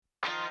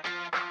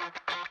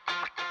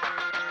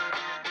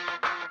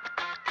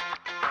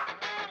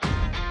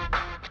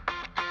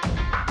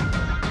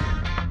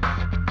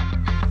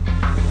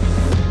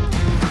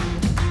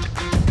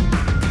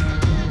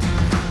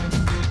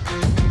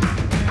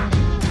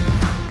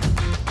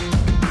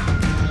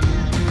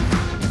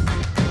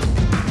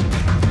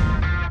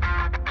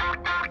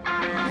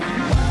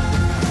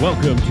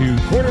Welcome to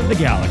Corner of the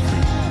Galaxy,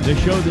 the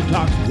show that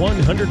talks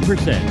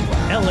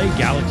 100% LA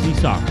Galaxy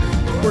soccer.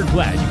 We're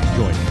glad you could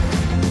join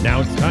us. Now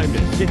it's time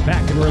to sit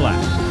back and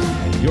relax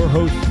as your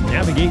hosts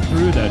navigate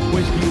through the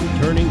twisting,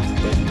 turning,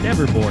 but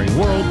never boring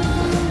world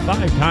of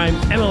five-time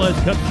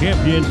MLS Cup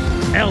champion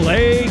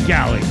LA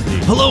Galaxy.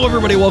 Hello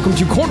everybody, welcome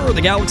to Corner of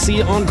the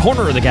Galaxy on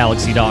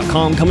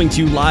cornerofthegalaxy.com, coming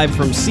to you live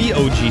from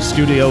COG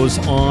Studios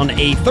on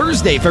a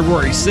Thursday,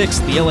 February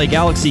 6th. The LA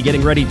Galaxy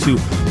getting ready to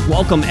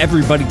welcome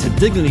everybody to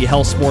Dignity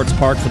Health Sports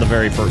Park for the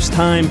very first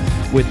time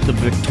with the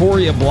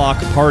Victoria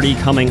Block Party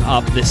coming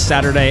up this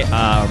Saturday.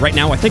 Right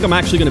now, I think I'm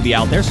actually going to be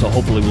out there, so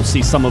hopefully we'll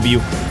see some of you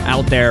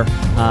out there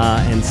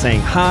and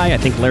saying hi. I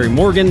think Larry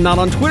Morgan, not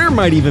on Twitter,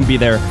 might even be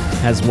there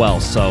as well.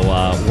 So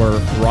we're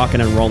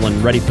rocking and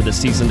rolling, ready for the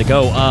season to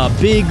go.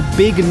 Big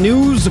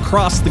news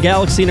across the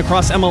Galaxy and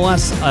across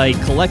MLS. A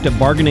collective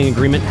bargaining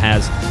agreement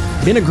has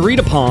been agreed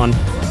upon.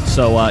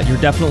 So you're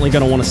definitely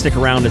going to want to stick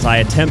around as I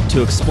attempt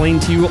to explain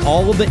to you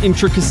all of the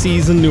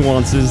intricacies and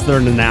nuances that are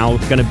now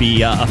going to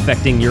be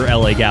affecting your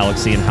LA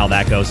Galaxy and how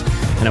that goes.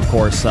 And of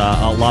course,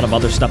 a lot of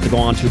other stuff to go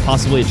on to,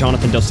 possibly a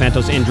Jonathan Dos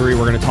Santos injury.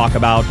 We're going to talk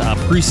about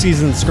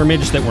preseason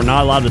scrimmage that we're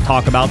not allowed to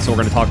talk about, so we're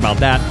going to talk about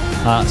that.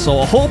 So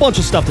a whole bunch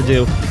of stuff to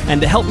do.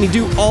 And to help me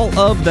do all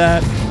of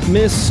that,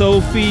 Miss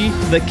Sophie,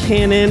 the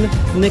Cannon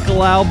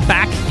Nicolau,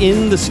 back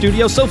in the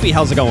studio. Sophie,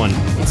 how's it going?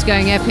 It's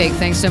going epic.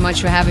 Thanks so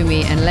much for having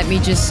me. And let me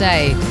just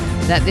say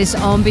that this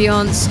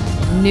ambiance,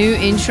 new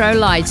intro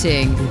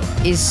lighting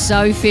is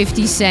so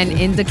 50 Cent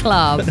in the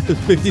club.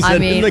 50 Cent I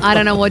mean, in the club. I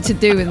don't know what to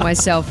do with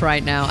myself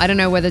right now. I don't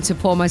know whether to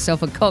pour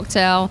myself a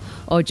cocktail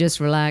or just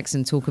relax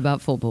and talk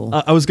about football.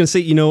 I was going to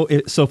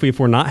say, Sophie, if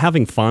we're not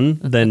having fun,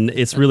 then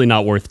it's really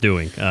not worth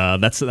doing.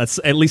 That's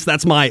at least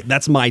that's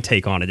my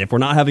take on it. If we're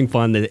not having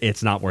fun, then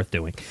it's not worth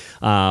doing.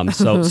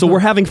 So we're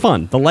having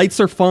fun. The lights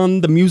are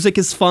fun. The music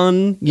is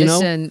fun.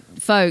 Listen,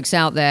 folks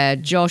out there,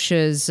 Josh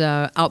has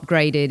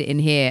upgraded in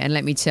here, and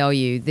let me tell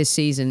you, this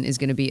season is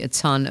going to be a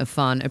ton of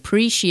fun.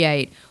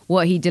 Appreciate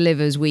what he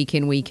delivers week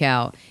in, week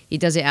out. He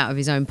does it out of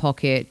his own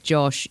pocket.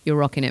 Josh, you're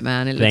rocking it,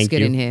 man. It looks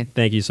good in here.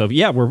 Thank you, Sophie.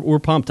 Yeah, we're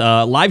pumped.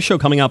 Live show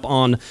coming up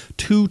on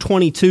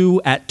 2/22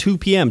 at 2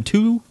 p.m.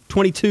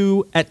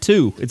 2/22 at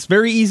 2. It's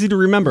very easy to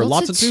remember.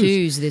 Lots of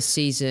twos this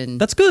season.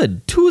 That's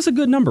good. 2 is a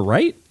good number,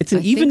 right? It's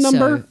an even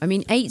number. So. I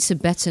mean, 8's a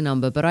better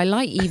number, but I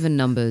like even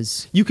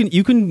numbers. You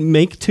can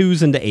make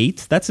 2s into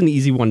 8. That's an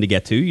easy one to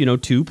get to.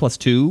 2 plus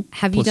 2.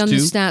 Have you done the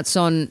stats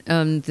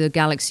on the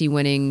Galaxy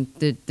winning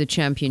the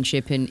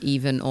championship in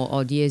even or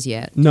odd years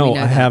yet? No,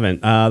 I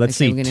haven't. Let's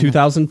see.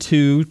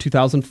 2002,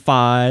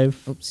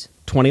 2005. Oops.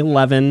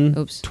 2011,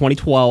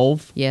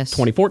 2012, yes,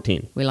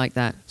 2014. We like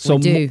that. So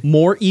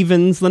more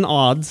evens than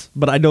odds,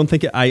 but I don't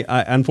think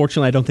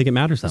unfortunately I don't think it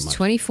matters that much. Was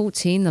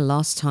 2014 the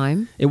last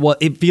time?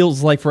 It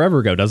feels like forever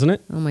ago, doesn't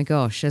it? Oh my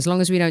gosh! As long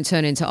as we don't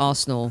turn into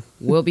Arsenal,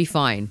 we'll be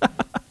fine.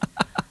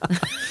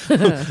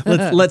 It's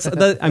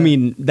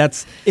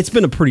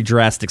been a pretty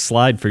drastic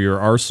slide for your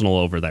Arsenal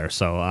over there.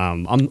 So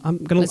I'm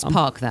gonna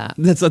park that.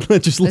 Let's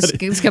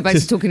go back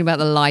to talking about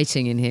the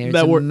lighting in here. It's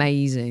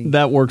amazing.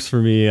 That works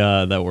for me.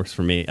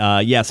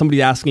 Yeah,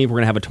 somebody asking if we're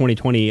gonna have a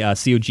 2020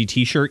 COG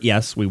T-shirt.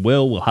 Yes, we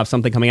will. We'll have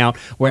something coming out.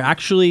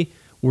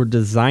 We're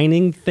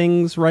designing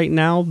things right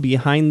now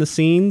behind the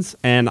scenes,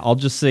 and I'll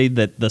just say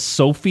that the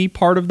Sophie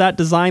part of that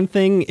design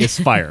thing is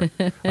fire.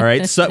 All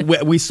right, so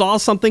we saw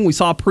something, we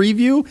saw a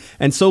preview,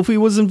 and Sophie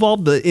was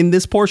involved in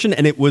this portion,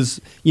 and it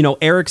was,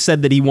 Eric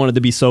said that he wanted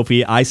to be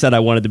Sophie. I said I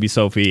wanted to be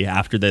Sophie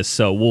after this,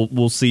 so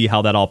we'll see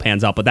how that all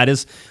pans out. But that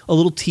is a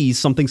little tease.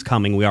 Something's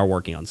coming. We are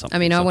working on something. I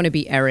mean, I want to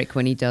be Eric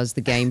when he does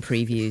the game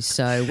previews,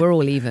 so we're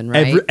all even,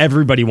 right?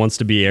 Everybody wants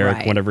to be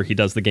Eric whenever he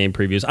does the game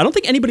previews. I don't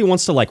think anybody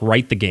wants to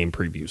write the game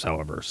previews,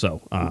 however.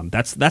 So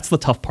that's the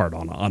tough part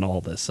on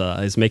all this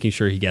is making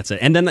sure he gets it.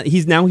 And then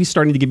he's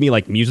starting to give me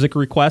music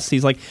requests.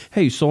 He's like,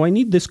 hey, so I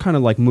need this kind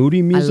of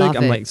moody music.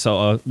 I'm like,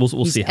 so we'll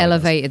see. He's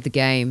elevated the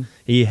game.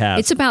 He has.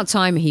 It's about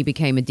time he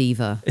became a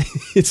diva.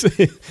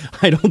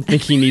 I don't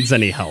think he needs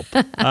any help.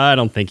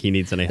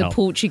 The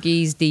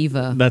Portuguese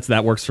diva.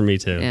 That works for me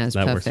too. Yeah, that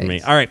perfect. Works for me.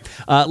 All right,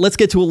 let's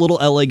get to a little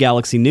LA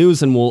Galaxy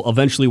news, and we'll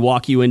eventually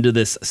walk you into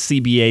this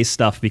CBA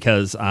stuff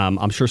because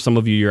I'm sure some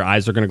of you, your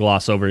eyes are going to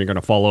gloss over and you're going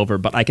to fall over.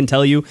 But I can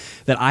tell you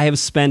that I have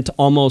spent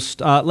almost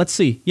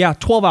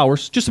 12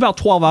 hours, just about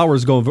 12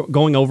 hours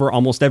going over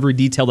almost every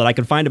detail that I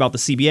could find about the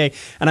CBA,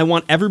 and I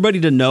want everybody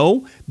to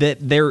know that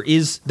there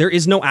is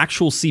no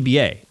actual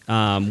CBA.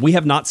 We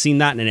have not seen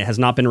that, and it has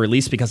not been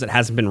released because it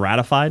hasn't been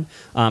ratified.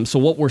 So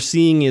what we're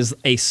seeing is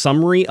a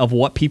summary of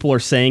what people are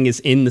saying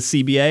is in the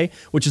CBA,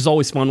 which is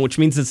always fun, which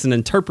means it's an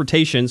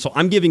interpretation. So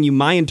I'm giving you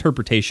my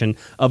interpretation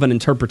of an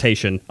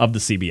interpretation of the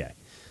CBA.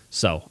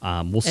 So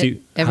we'll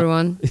see.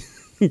 Everyone,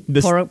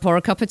 Pour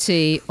a cup of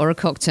tea or a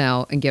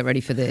cocktail and get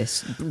ready for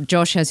this.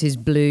 Josh has his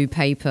blue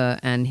paper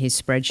and his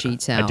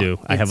spreadsheets out. I do.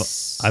 I have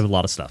a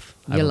lot of stuff.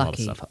 You're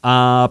lucky.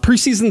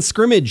 Preseason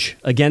scrimmage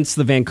against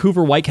the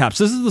Vancouver Whitecaps.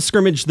 This is the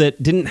scrimmage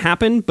that didn't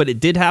happen, but it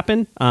did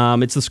happen.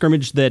 It's the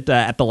scrimmage that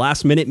at the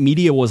last minute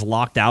media was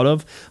locked out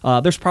of.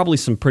 There's probably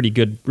some pretty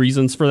good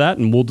reasons for that,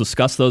 and we'll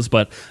discuss those.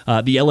 But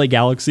the LA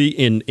Galaxy,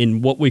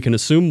 in what we can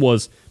assume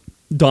was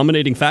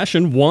dominating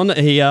fashion, won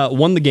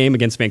the game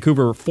against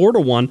Vancouver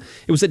 4-1.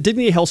 It was at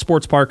Dignity Health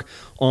Sports Park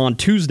on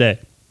Tuesday,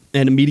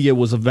 and media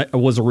was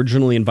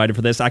originally invited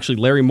for this. Actually,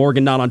 Larry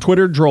Morgan, not on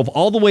Twitter, drove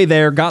all the way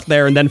there, got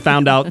there, and then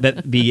found out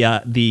that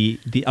the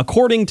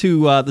according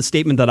to the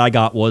statement that I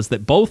got was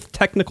that both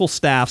technical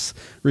staffs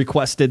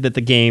requested that the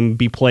game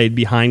be played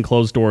behind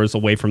closed doors,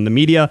 away from the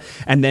media,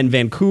 and then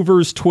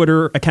Vancouver's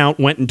Twitter account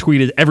went and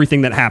tweeted everything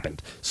that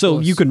happened. So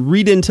you can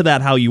read into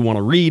that how you want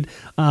to read.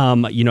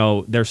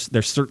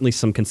 There's certainly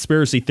some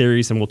conspiracy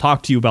theories, and we'll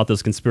talk to you about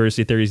those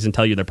conspiracy theories and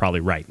tell you they're probably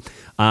right.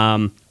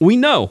 We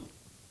know.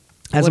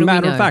 As a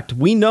matter of fact,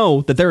 we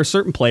know that there are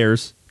certain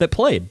players that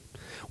played.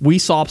 We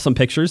saw some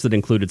pictures that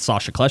included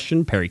Sasha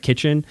Kljestan, Perry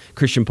Kitchen,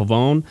 Christian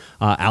Pavone,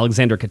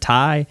 Alexander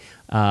Katai,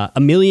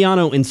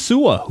 Emiliano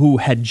Insua, who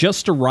had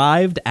just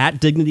arrived at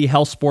Dignity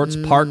Health Sports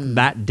Park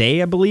that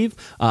day, I believe.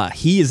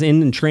 He is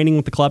in and training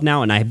with the club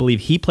now, and I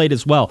believe he played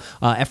as well.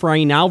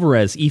 Efrain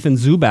Alvarez, Ethan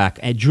Zubak,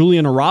 and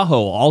Julian Araujo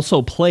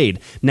also played.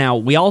 Now,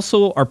 we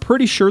also are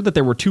pretty sure that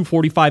there were two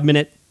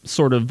 45-minute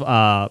sort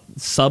of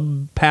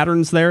sub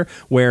patterns there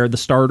where the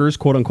starters,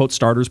 quote unquote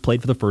starters,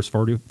 played for the first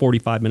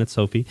 45 minutes,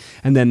 Sophie,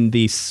 and then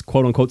the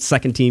quote unquote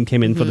second team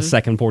came in for the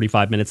second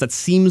 45 minutes. That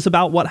seems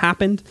about what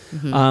happened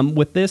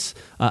with this,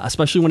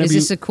 especially whenever Is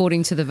this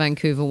according to the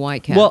Vancouver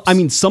Whitecaps? Well, I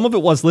mean, some of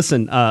it was,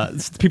 listen,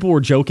 people were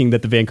joking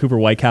that the Vancouver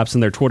Whitecaps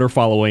and their Twitter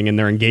following and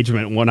their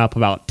engagement went up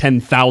about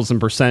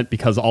 10,000%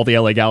 because all the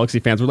LA Galaxy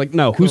fans were like,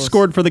 no, who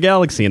scored for the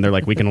Galaxy? And they're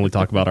like, we can only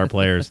talk about our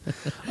players.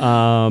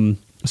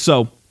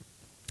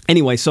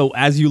 Anyway, so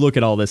as you look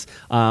at all this,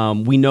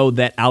 we know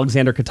that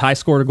Alexander Katai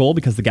scored a goal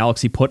because the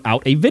Galaxy put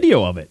out a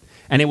video of it.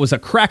 And it was a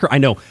cracker. I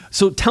know.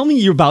 So tell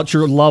me about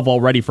your love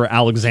already for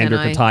Alexander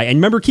Katai. And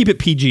remember, keep it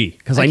PG,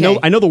 because I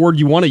know the word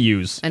you want to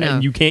use,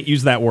 and you can't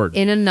use that word.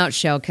 In a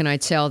nutshell, can I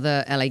tell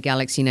the LA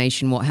Galaxy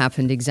Nation what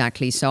happened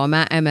exactly? So I'm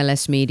at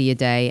MLS Media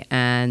Day,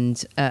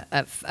 and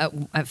at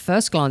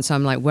first glance,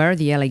 I'm like, where are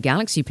the LA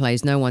Galaxy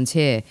players? No one's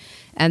here.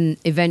 And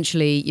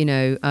eventually,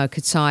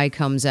 Katai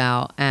comes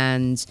out,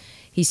 and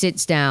he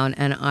sits down,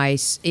 and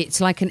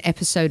it's like an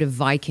episode of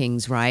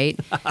Vikings, right?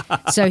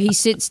 So he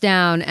sits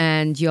down,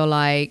 and you're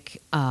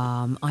like,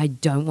 I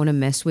don't want to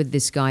mess with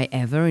this guy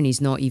ever, and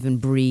he's not even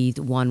breathed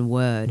one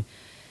word.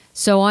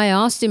 So I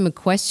asked him a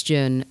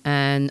question,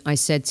 and I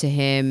said to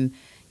him,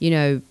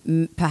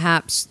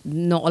 perhaps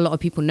not a lot of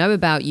people know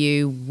about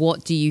you.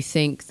 What do you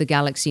think the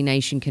Galaxy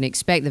Nation can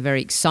expect? They're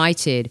very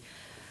excited.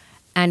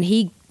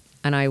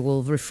 And I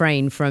will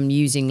refrain from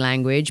using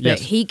language, but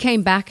he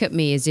came back at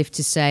me as if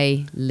to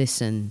say,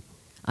 listen,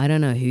 I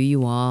don't know who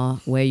you are,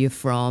 where you're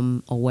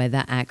from, or where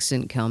that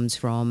accent comes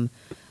from,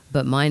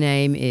 but my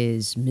name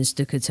is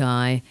Mr.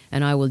 Katai,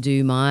 and I will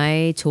do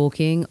my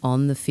talking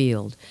on the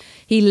field.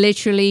 He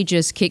literally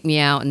just kicked me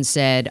out and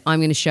said, I'm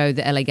going to show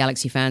the LA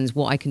Galaxy fans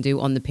what I can do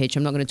on the pitch.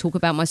 I'm not going to talk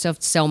about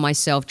myself, sell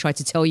myself, try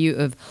to tell you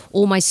of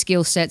all my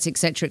skill sets,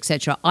 etc.,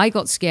 etc. I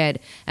got scared,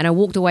 and I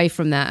walked away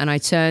from that, and I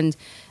turned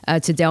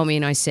to Delmy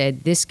and I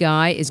said, this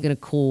guy is going to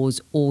cause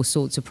all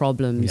sorts of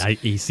problems. Yeah,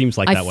 he seems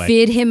like that way. I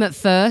feared him at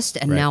first,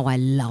 and now I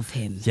love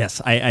him.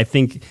 Yes, I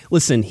think,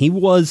 listen, he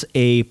was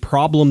a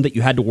problem that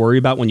you had to worry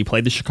about when you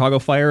played the Chicago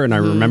Fire, and I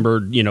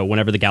remember,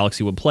 whenever the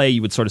Galaxy would play,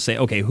 you would sort of say,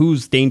 okay,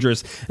 who's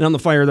dangerous? And on the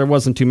Fire, there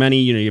wasn't too many.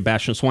 You had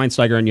Bastian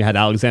Schweinsteiger, and you had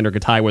Alexander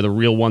Katai, were the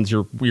real ones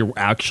you're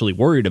actually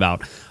worried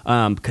about.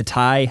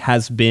 Katai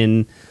has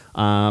been...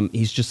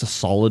 he's just a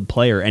solid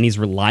player, and he's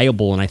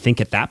reliable, and I think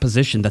at that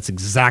position that's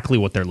exactly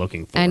what they're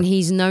looking for. And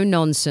he's no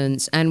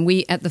nonsense, and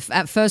we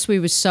at first we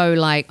were so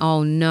like,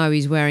 oh no,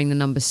 he's wearing the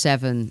number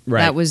 7.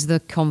 Right. That was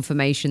the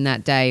confirmation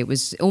that day. It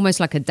was almost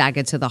like a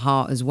dagger to the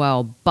heart as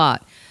well,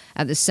 but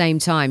at the same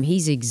time,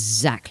 he's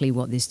exactly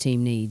what this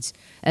team needs.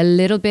 A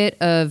little bit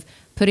of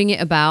putting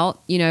it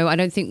about,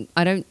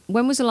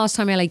 when was the last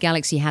time LA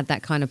Galaxy had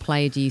that kind of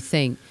player, do you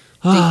think?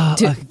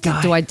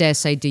 Do I dare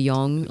say De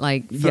Jong,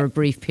 for a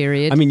brief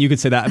period? I mean, you could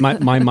say that.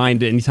 My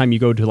mind, anytime you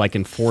go to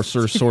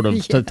enforcer sort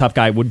of tough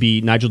guy, would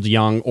be Nigel De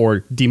Jong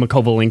or Dima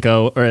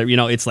Kovalenko,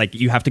 or it's like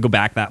you have to go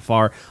back that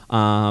far.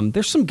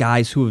 There's some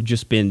guys who have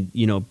just been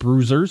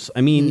bruisers.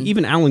 I mean,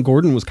 even Alan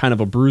Gordon was kind of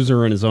a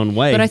bruiser in his own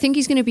way. But I think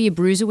he's going to be a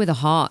bruiser with a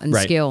heart and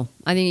skill.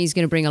 I think he's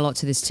going to bring a lot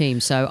to this team.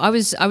 So I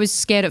was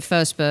scared at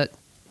first, but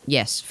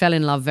Yes, fell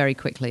in love very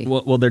quickly.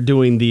 Well, they're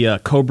doing the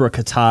Cobra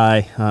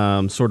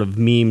Katai sort of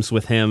memes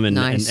with him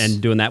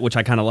and doing that, which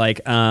I kind of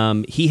like.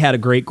 He had a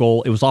great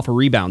goal. It was off a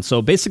rebound.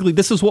 So basically,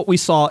 this is what we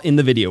saw in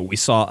the video. We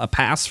saw a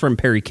pass from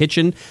Perry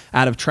Kitchen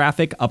out of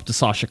traffic up to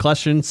Sasha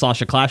Kljestan.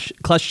 Sasha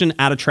Kljestan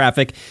out of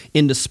traffic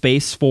into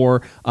space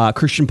for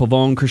Christian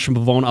Pavone. Christian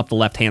Pavone up the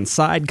left-hand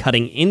side,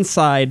 cutting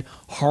inside.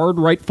 Hard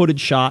right-footed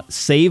shot,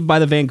 saved by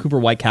the Vancouver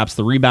Whitecaps.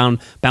 The rebound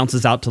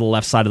bounces out to the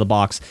left side of the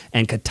box,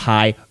 and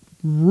Katai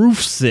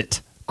roofs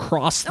it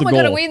across the goal. Oh my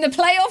God, are we in the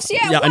playoffs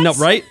yet? Yeah, What? I know,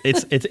 right?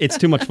 It's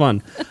too much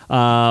fun.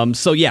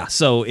 So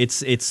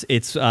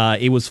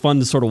it was fun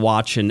to sort of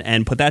watch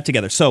and put that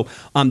together. So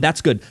that's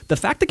good. The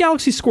fact the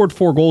Galaxy scored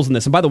 4 goals in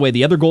this, and by the way,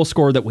 the other goal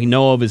scorer that we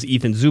know of is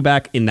Ethan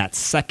Zubak. In that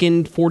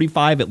second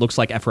 45, it looks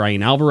like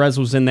Efrain Alvarez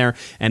was in there,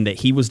 and that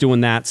he was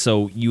doing that.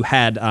 So you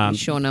had. You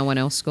sure no one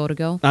else scored a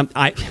goal?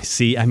 I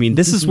see. I mean,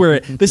 this is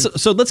where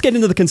So let's get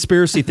into the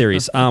conspiracy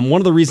theories. One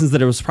of the reasons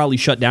that it was probably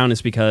shut down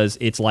is because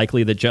it's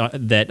likely that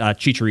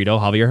Chicharito,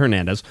 Javier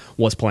Hernandez,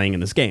 was playing in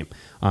this game.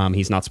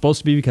 He's not supposed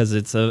to be because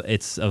it's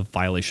a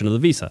violation of the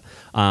visa.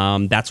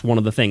 That's one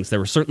of the things. There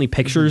were certainly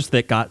pictures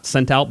that got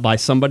sent out by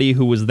somebody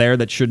who was there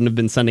that shouldn't have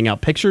been sending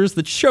out pictures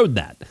that showed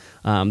that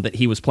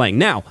he was playing.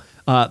 Now,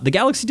 the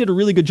Galaxy did a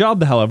really good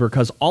job, however,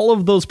 because all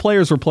of those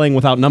players were playing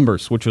without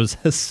numbers, which was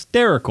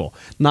hysterical.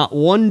 Not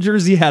one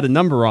jersey had a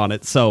number on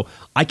it, so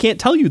I can't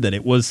tell you that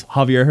it was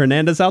Javier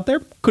Hernandez out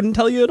there. Couldn't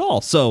tell you at all.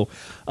 So,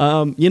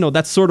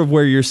 that's sort of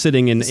where you're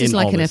sitting in. This is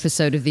like all an this.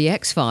 episode of the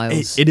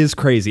X-Files. It is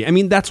crazy. I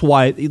mean, that's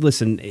why.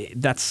 Listen,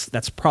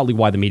 that's probably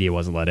why the media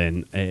wasn't let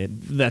in.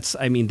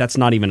 That's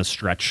not even a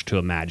stretch to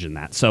imagine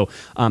that. So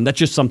that's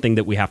just something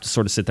that we have to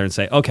sort of sit there and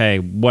say, okay,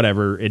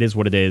 whatever. It is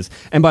what it is.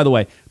 And by the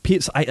way,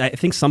 I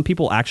think some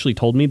people actually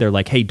told me, they're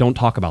like, hey, don't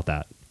talk about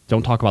that.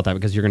 Don't talk about that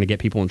because you're going to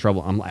get people in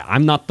trouble.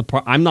 I'm not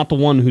the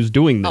one who's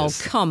doing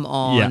this. Oh, come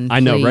on. Yeah,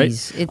 I know, right?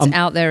 It's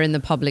out there in the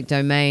public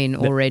domain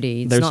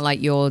already. It's not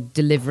like you're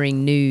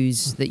delivering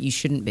news that you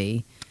shouldn't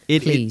be.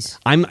 Please.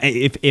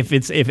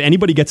 If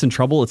anybody gets in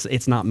trouble,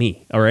 it's not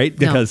me, all right?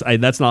 Because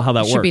that's not how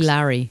that works. Should be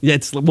Larry. Yeah,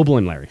 we'll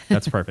blame Larry.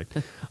 That's perfect.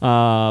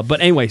 But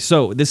anyway,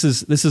 so this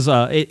is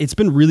it's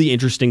been really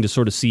interesting to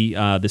sort of see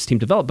this team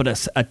develop.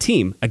 But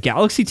a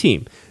Galaxy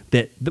team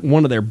that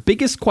one of their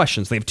biggest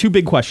questions, they have 2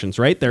 big questions,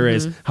 right? There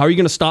is, how are you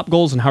going to stop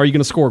goals and how are you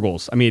going to score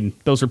goals? I mean,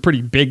 those are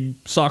pretty big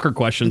soccer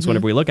questions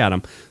whenever we look at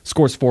them.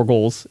 Scores 4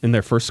 goals in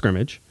their first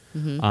scrimmage.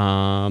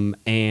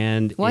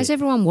 And why is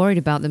everyone worried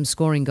about them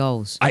scoring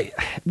goals?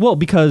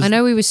 Because I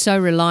know we were so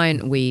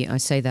reliant. I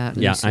say that.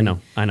 Yeah, loosely.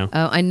 I know.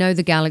 I know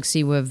the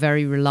Galaxy were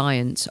very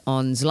reliant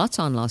on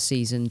Zlatan last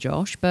season,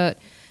 Josh, but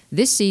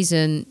this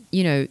season,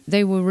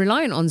 they were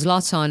reliant on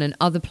Zlatan, and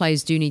other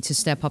players do need to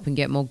step up and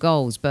get more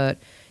goals. But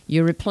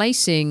you're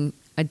replacing,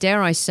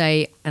 dare I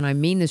say, and I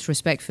mean this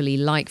respectfully,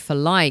 like for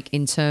like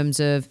in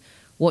terms of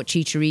what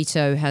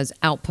Chicharito has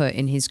output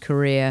in his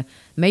career.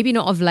 Maybe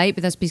not of late,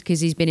 but that's because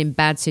he's been in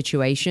bad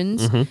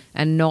situations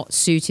and not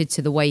suited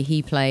to the way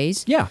he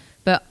plays. Yeah.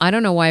 But I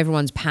don't know why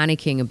everyone's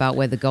panicking about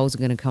where the goals are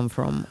going to come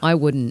from. I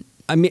wouldn't.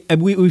 I mean,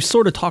 we've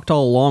sort of talked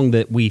all along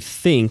that we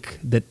think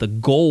that the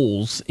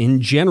goals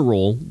in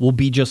general will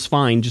be just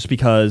fine just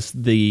because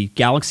the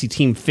Galaxy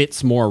team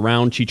fits more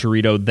around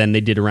Chicharito than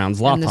they did around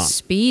Zlatan. And the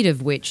speed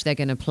of which they're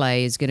going to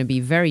play is going to be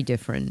very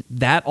different.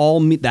 That all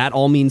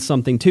means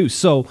something too.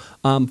 So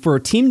for a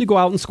team to go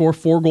out and score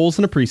 4 goals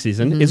in a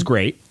preseason is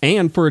great.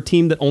 And for a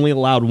team that only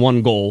allowed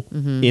 1 goal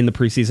in the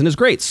preseason is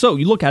great. So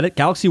you look at it,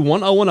 Galaxy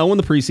 1-0-0 in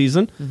the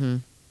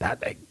preseason.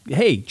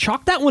 Hey,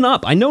 chalk that one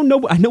up. I know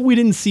we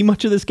didn't see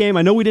much of this game.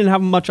 I know we didn't have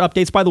much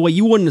updates. By the way,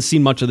 you wouldn't have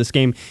seen much of this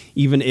game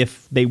even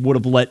if they would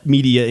have let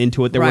media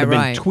into it. There would have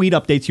been tweet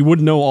updates. You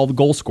wouldn't know all the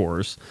goal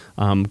scorers,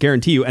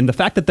 guarantee you. And the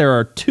fact that there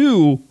are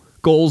 2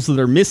 goals that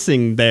are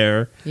missing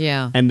there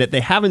and that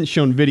they haven't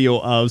shown video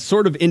of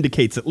sort of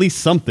indicates at least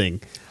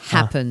something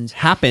happened.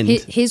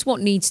 Here's what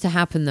needs to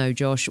happen, though,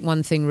 Josh.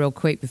 One thing real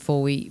quick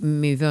before we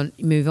move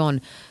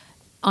on.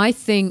 I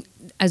think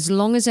as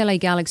long as LA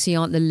Galaxy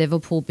aren't the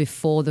Liverpool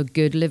before the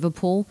good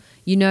Liverpool,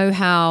 you know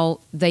how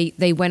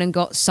they went and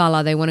got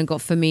Salah, they went and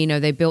got Firmino,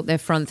 they built their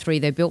front 3,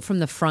 they built from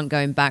the front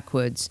going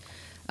backwards.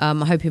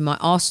 I'm hoping my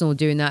Arsenal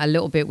doing that a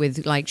little bit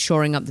with like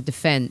shoring up the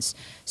defense.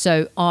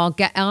 So are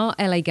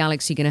LA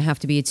Galaxy going to have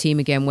to be a team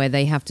again where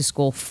they have to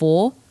score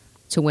 4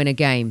 to win a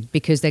game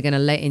because they're going to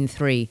let in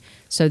 3?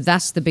 So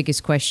that's the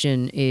biggest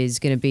question, is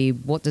going to be,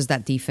 what does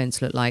that defense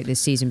look like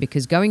this season?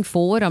 Because going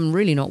forward, I'm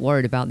really not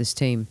worried about this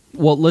team.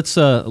 Well, let's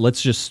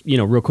just,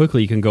 real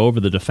quickly, you can go over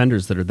the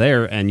defenders that are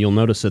there, and you'll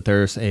notice that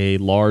there's a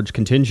large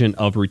contingent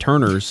of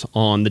returners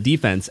on the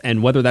defense,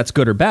 and whether that's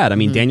good or bad. I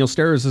mean, Daniel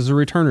Steres is a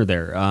returner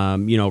there.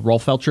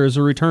 Rolf Felcher is a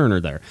returner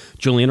there.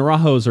 Julian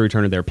Araujo is a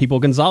returner there. Pipo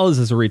Gonzalez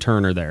is a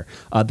returner there.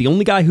 The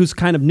only guy who's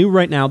kind of new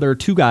right now, there are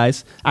 2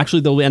 guys.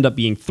 Actually, there'll end up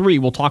being 3.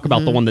 We'll talk about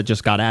about the one that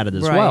just got added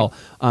as well.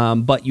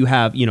 But you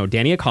have,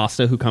 Danny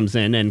Acosta, who comes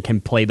in and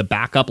can play the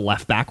backup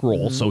left back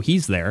role, so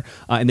he's there.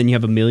 And then you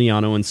have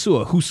Emiliano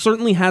Insua, who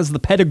certainly has the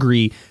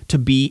pedigree to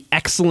be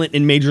excellent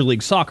in Major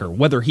League Soccer.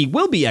 Whether he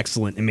will be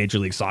excellent in Major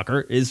League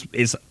Soccer is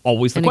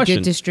always the question. And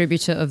a good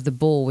distributor of the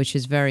ball, which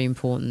is very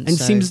important. And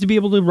seems to be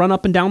able to run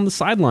up and down the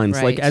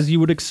sidelines, like as you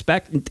would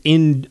expect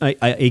in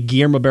a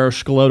Guillermo Barros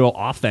Schelotto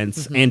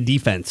offense and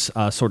defense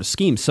sort of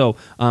scheme. So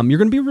you're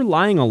going to be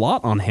relying a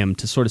lot on him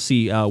to sort of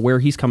see where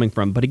he's coming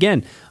from. But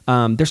again,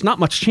 there's not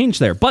much change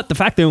there. But the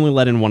fact they only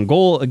let in one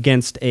goal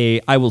against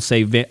I will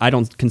say, I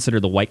don't consider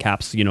the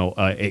Whitecaps,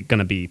 going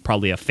to be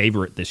probably a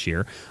favorite this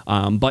year.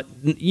 But,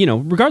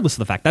 regardless of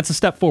the fact, that's a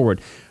step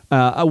forward.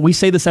 We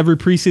say this every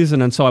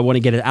preseason, and so I want to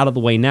get it out of the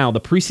way now.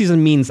 The preseason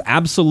means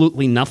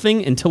absolutely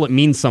nothing until it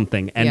means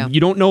something. And you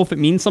don't know if it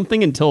means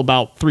something until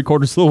about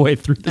 3/4 of the way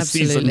through the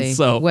season.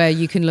 So where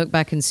you can look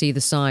back and see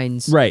the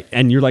signs. Right.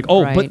 And you're like,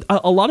 but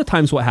a lot of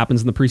times what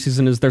happens in the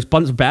preseason is there's a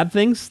bunch of bad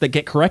things that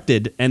get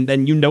corrected, and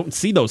then you don't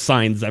see those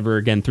signs ever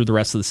again through the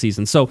rest of the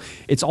season. So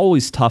it's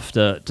always tough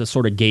to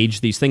sort of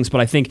gauge these things.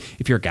 But I think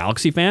if you're a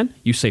Galaxy fan,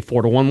 you say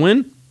 4-1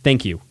 win.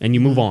 Thank you. And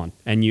you move on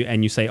and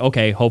you say,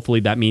 okay,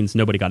 hopefully that means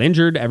nobody got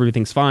injured.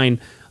 Everything's fine.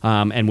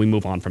 And we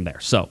move on from there.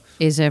 So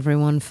is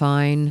everyone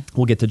fine?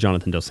 We'll get to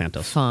Jonathan Dos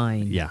Santos.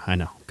 Fine. Yeah, I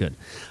know. Good.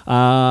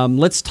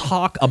 Let's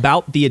talk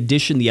about the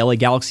addition the LA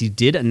Galaxy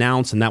did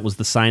announce, and that was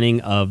the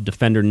signing of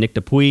defender Nick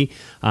Dupuy,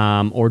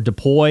 or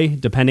Dupuy,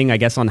 depending, I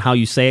guess, on how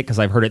you say it, because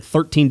I've heard it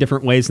 13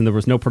 different ways, and there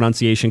was no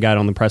pronunciation guide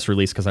on the press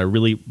release because I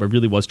really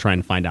was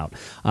trying to find out.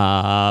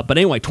 But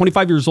anyway,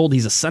 25 years old.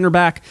 He's a center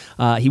back.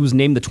 He was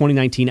named the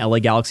 2019 LA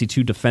Galaxy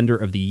 2 Defender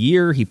of the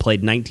Year. He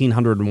played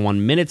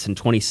 1,901 minutes in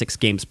 26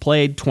 games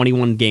played,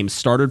 21 games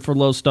started for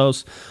Los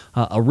Dos.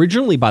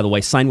 Originally, by the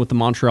way, signed with the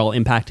Montreal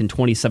Impact in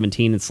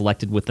 2017 and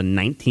selected with the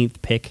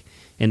 19th pick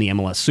in the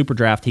MLS Super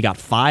Draft. He got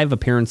 5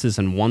 appearances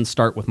and 1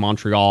 start with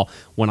Montreal,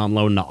 went on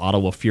loan to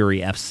Ottawa Fury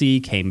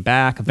FC, came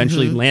back,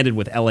 eventually landed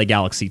with LA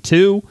Galaxy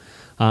 2.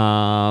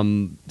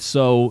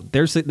 So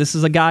this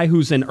is a guy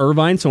who's in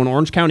Irvine, so an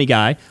Orange County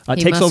guy.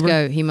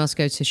 He must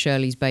go to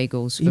Shirley's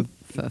Bagels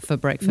for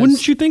breakfast.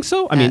 Wouldn't you think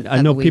so? I mean,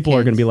 I know people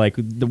are going to be like,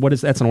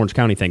 that's an Orange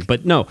County thing.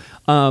 But no.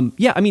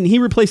 He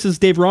replaces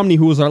Dave Romney,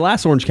 who was our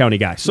last Orange County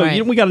guy. So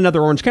we got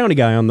another Orange County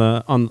guy on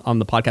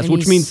the podcast,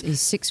 which means he's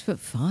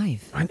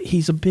 6'5".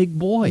 He's a big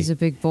boy. He's a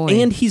big boy.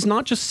 And he's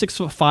not just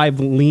 6'5",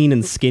 lean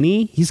and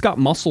skinny. He's got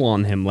muscle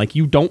on him. Like,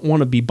 you don't want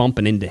to be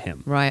bumping into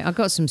him. Right. I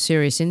got some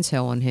serious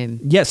intel on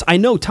him. Yes, I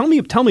know. Tell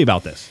me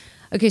about this.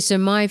 Okay, so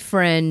my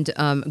friend,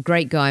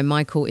 great guy,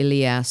 Michael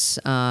Elias,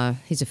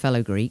 he's a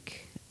fellow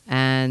Greek.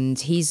 And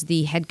he's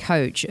the head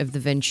coach of the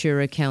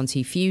Ventura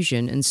County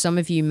Fusion. And some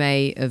of you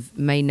may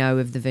know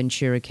of the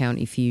Ventura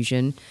County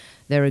Fusion.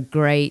 They're a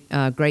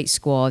great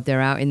squad.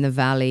 They're out in the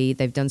valley.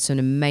 They've done some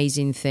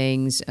amazing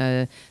things.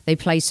 They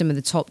play some of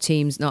the top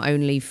teams, not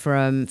only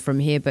from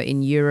here, but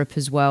in Europe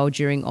as well,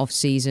 during off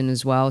season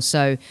as well.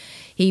 So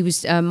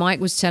Mike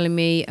was telling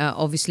me,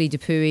 obviously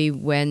Dupuy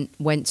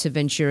went to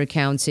Ventura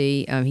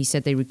County. He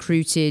said they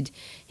recruited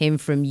him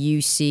from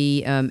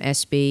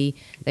UCSB.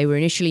 They were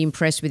initially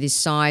impressed with his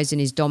size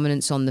and his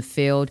dominance on the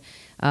field.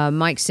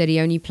 Mike said he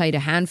only played a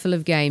handful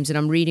of games, and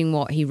I'm reading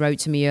what he wrote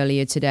to me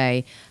earlier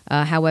today.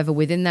 However,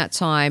 within that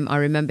time, I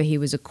remember he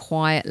was a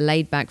quiet,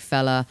 laid-back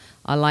fella.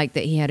 I like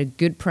that he had a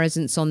good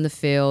presence on the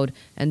field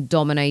and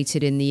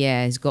dominated in the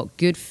air. He's got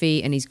good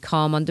feet and he's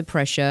calm under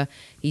pressure.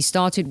 He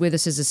started with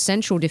us as a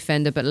central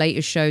defender, but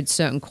later showed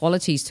certain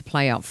qualities to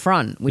play up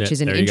front, which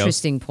is an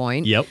interesting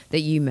point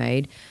that you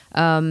made.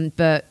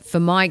 But for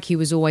Mike, he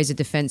was always a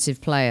defensive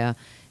player.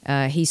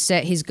 He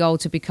set his goal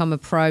to become a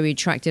pro. He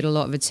attracted a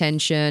lot of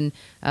attention.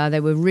 They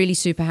were really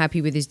super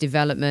happy with his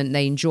development.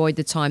 They enjoyed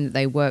the time that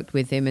they worked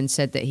with him and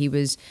said that he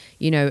was,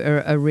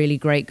 a really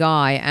great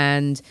guy.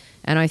 And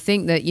I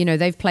think that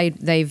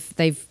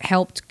they've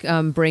helped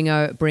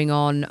bring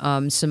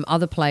on some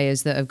other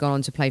players that have gone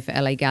on to play for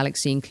LA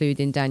Galaxy,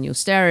 including Daniel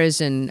Steres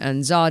and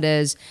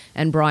Zardes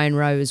and Brian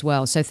Rowe as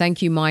well. So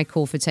thank you,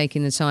 Michael, for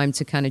taking the time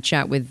to kind of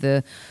chat with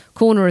the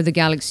Corner of the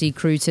Galaxy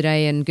crew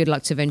today, and good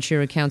luck to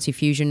Ventura County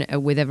Fusion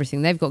with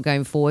everything they've got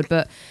going forward.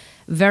 But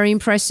very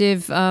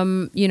impressive,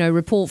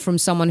 report from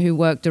someone who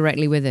worked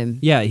directly with him.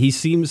 Yeah, he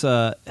seems,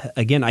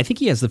 again, I think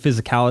he has the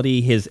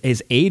physicality.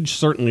 His age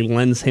certainly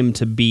lends him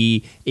to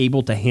be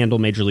able to handle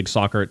Major League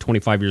Soccer at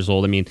 25 years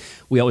old. I mean,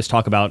 we always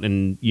talk about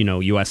in,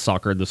 U.S.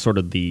 soccer,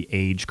 the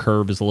age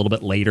curve is a little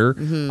bit later.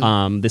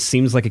 Mm-hmm. This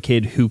seems like a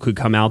kid who could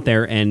come out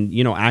there and,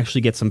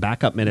 actually get some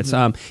backup minutes.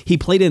 Mm-hmm. He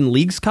played in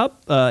Leagues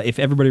Cup, if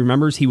everybody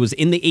remembers. He was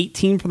in the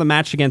 18 for the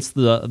match against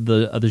the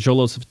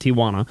Xolos of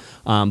Tijuana,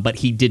 but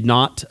he did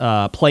not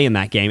play in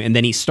that game, and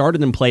then he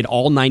started and played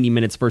all 90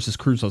 minutes versus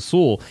Cruz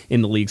Azul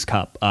in the Leagues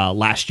Cup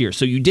last year.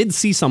 So you did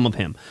see some of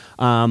him.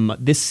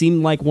 This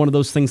seemed like one of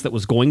those things that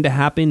was going to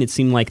happen. It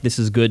seemed like this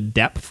is good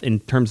depth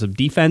in terms of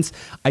defense.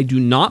 I do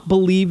not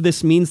believe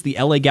this means the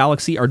LA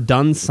Galaxy are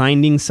done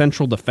signing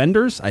central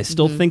defenders. I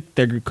still think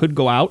they could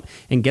go out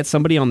and get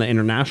somebody on the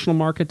international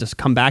market to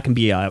come back and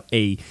be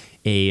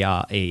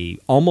a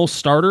almost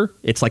starter.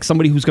 It's like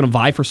somebody who's going to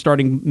vie for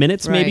starting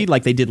minutes, maybe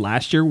like they did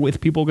last year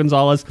with Pipo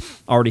Gonzalez,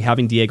 already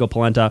having Diego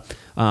Polenta.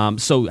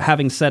 So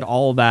having said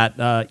all of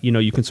that,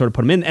 you can sort of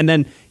put him in, and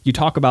then you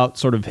talk about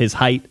sort of his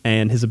height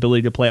and his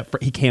ability to play up.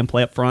 He can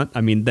play up front.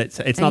 I mean, it's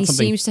not he something. He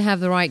seems to have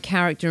the right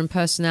character and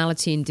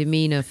personality and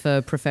demeanor for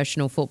a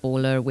professional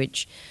footballer,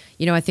 which,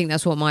 I think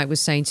that's what Mike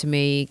was saying to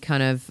me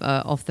kind of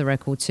off the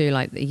record too.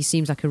 Like, he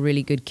seems like a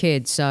really good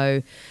kid.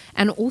 So,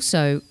 and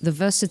also the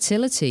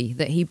versatility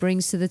that he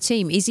brings to the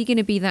team. Is he going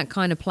to be that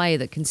kind of player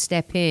that can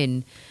step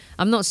in?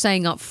 I'm not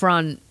saying up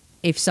front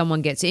if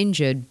someone gets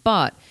injured,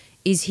 but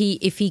if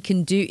he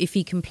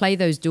can play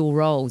those dual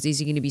roles, is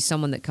he going to be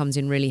someone that comes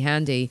in really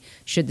handy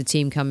should the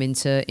team come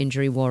into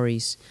injury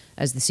worries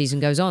as the season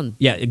goes on?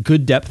 Yeah, a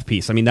good depth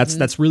piece. I mean,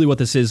 that's really what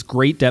this is.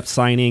 Great depth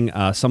signing,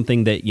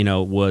 something that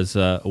was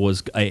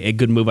a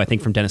good move, I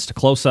think, from Dennis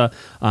Teclosa.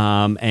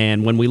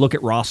 And when we look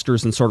at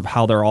rosters and sort of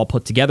how they're all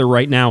put together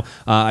right now,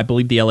 I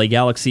believe the LA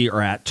Galaxy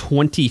are at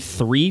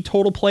 23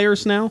 total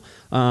players now.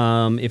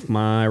 If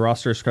my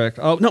roster is correct.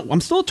 Oh, no,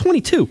 I'm still at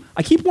 22.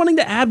 I keep wanting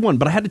to add one,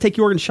 but I had to take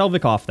Jorgen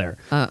Shelvik off there.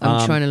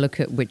 I'm trying to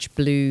look at which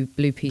blue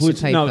piece of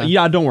paper. No,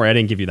 yeah, don't worry. I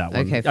didn't give you that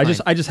one. Okay, fine.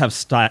 I just have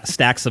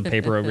stacks of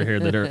paper over here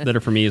that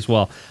are for me as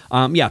well.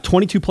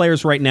 22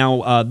 players right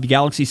now. The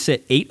Galaxy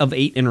sit 8 of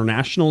 8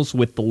 internationals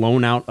with the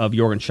loan out of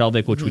Jorgen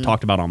Shelvik, which we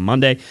talked about on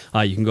Monday.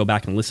 You can go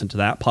back and listen to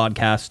that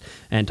podcast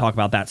and talk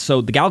about that.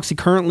 So the Galaxy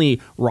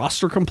currently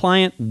roster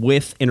compliant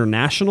with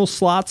international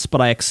slots,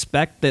 but I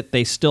expect that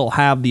they still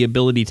have the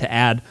ability to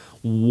add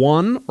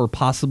 1 or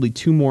possibly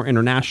 2 more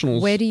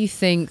internationals. Where do you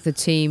think the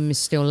team is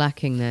still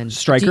lacking then?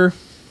 Striker.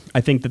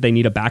 I think that they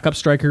need a backup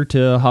striker to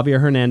Javier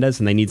Hernandez,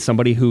 and they need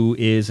somebody who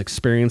is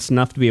experienced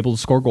enough to be able to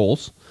score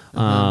goals.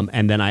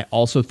 And then I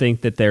also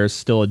think that there's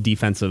still a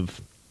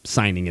defensive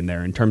signing in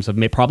there in terms of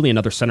probably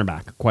another center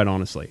back, quite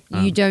honestly.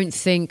 You don't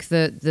think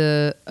that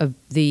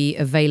the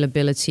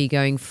availability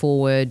going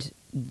forward,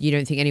 you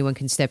don't think anyone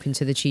can step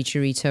into the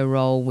Chicharito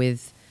role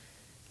with,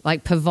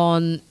 like,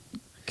 Pavon?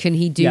 Can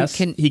he do? Yes,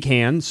 he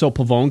can. So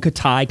Pavon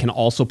Katai can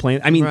also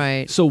play. I mean,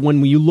 right. So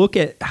when you look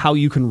at how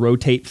you can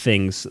rotate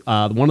things,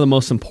 one of the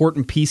most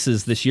important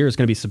pieces this year is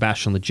going to be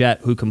Sebastian Lletget,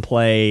 who can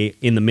play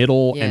in the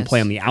middle and play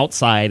on the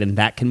outside, and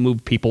that can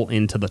move people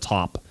into the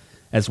top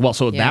as well.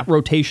 So that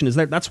rotation is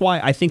there. That's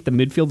why I think the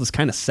midfield is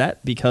kind of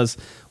set, because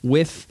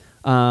with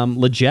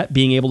Lletget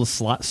being able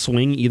to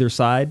swing either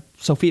side,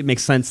 Sophie, it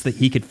makes sense that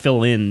he could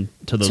fill in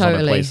to those other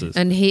places.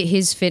 And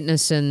his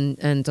fitness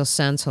and Dos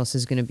Santos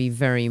is going to be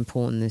very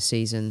important this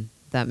season.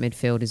 That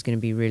midfield is going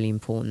to be really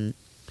important.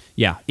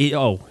 Yeah.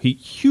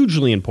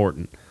 Hugely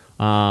important.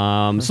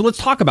 So let's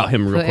talk about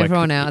him real quick. Put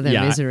everyone out of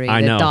their misery.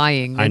 I know. They're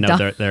dying. I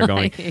know they're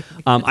going.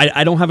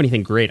 I don't have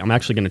anything great. I'm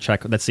actually going to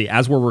check. Let's see.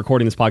 As we're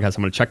recording this podcast,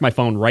 I'm going to check my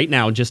phone right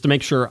now just to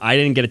make sure I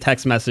didn't get a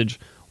text message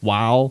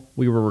while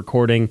we were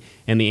recording,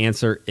 and the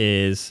answer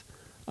is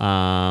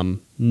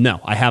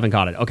no, I haven't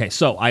got it. Okay,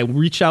 so I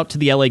reached out to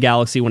the LA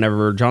Galaxy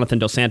whenever Jonathan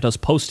Dos Santos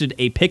posted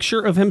a picture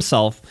of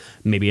himself,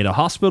 maybe at a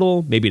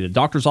hospital, maybe at a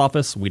doctor's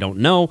office, we don't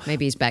know.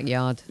 Maybe his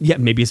backyard. Yeah,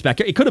 maybe his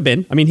backyard. It could have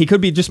been. I mean, he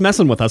could be just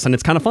messing with us, and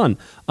it's kind of fun.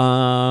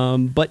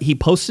 But he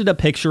posted a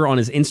picture on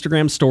his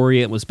Instagram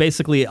story. It was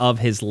basically of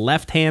his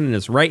left hand and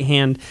his right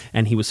hand,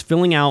 and he was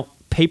filling out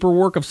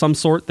paperwork of some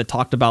sort that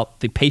talked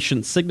about the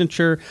patient's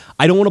signature.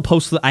 I don't want to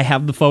post I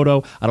have the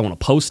photo. I don't want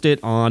to post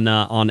it on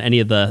any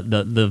of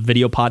the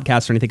video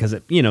podcasts or anything, because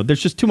there's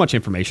just too much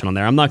information on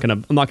there. I'm not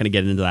gonna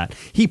get into that.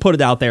 He put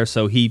it out there,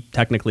 so he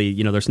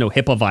technically, there's no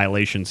HIPAA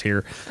violations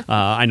here.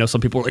 I know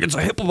some people are like, it's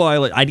a HIPAA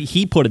violation.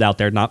 He put it out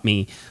there, not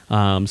me.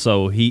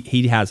 So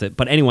he has it.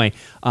 But anyway,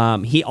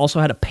 he also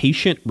had a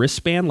patient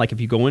wristband. Like,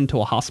 if you go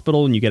into a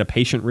hospital and you get a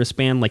patient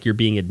wristband, like you're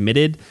being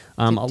admitted.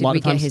 Did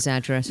we get his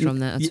address from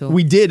that at all?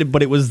 We did,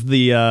 but it was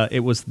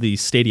the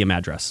stadium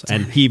address,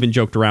 and he even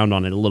joked around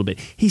on it a little bit.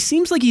 He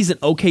seems like he's in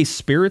okay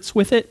spirits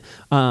with it.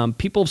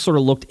 People have sort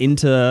of looked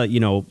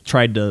into,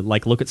 tried to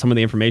look at some of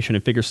the information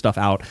and figure stuff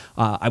out.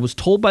 I was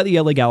told by the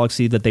LA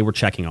Galaxy that they were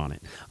checking on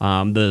it.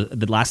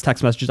 The last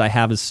text messages I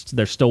have is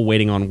they're still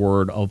waiting on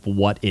word of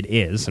what it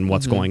is and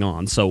what's going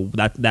on. So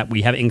that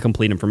we have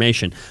incomplete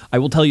information. I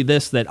will tell you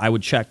this, that I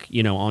would check,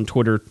 on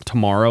Twitter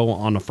tomorrow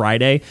on a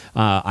Friday.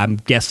 I'm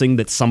guessing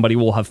that somebody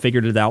will have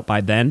figured it out by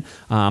then.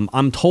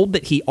 I'm told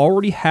that he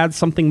already had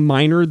something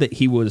minor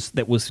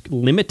that was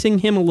limiting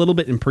him a little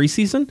bit in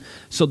preseason.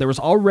 So there was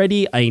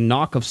already a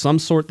knock of some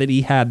sort that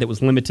he had that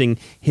was limiting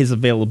his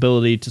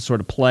availability to sort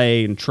of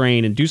play and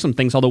train and do some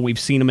things. Although we've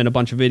seen him in a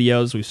bunch of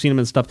videos, we've seen him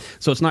in stuff,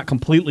 so it's not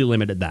completely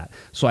limited that.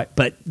 So,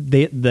 but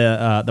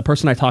the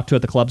person I talked to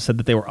at the club said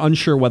that they were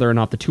unsure whether or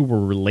not the two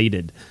were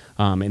related.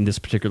 In this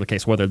particular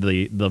case, whether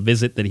the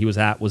visit that he was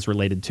at was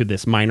related to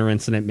this minor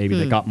incident, maybe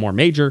that got more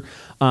major.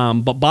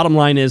 But bottom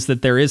line is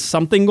that there is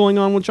something going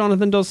on with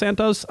Jonathan Dos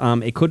Santos.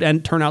 It could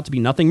turn out to be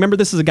nothing. Remember,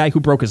 this is a guy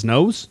who broke his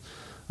nose.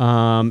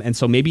 And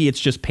so maybe it's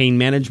just pain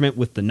management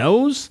with the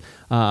nose.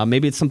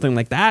 Maybe it's something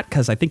like that,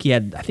 because I think he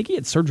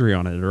had surgery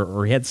on it,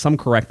 or he had some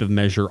corrective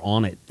measure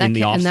on it in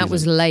the offseason. And that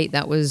was late.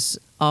 That was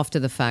after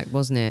the fact,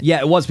 wasn't it? Yeah,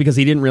 it was, because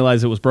he didn't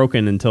realize it was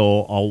broken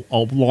until a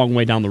long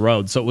way down the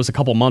road. So it was a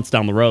couple months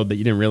down the road that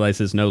you didn't realize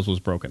his nose was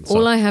broken. So.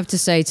 All I have to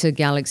say to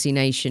Galaxy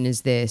Nation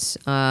is this.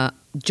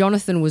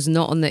 Jonathan was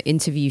not on the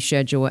interview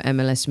schedule at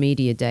MLS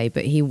Media Day,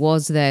 but he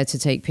was there to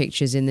take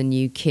pictures in the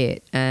new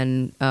kit.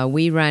 And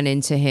we ran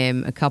into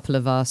him, a couple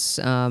of us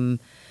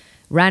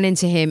ran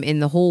into him in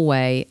the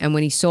hallway. And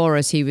when he saw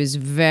us, he was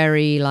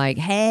very like,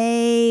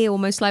 hey,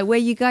 almost like, where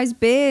you guys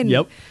been?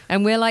 Yep.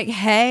 And we're like,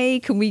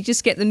 hey, can we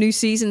just get the new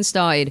season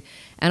started?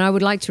 And I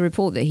would like to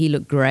report that he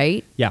looked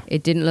great. Yeah.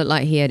 It didn't look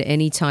like he had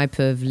any type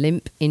of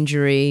limp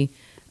injury.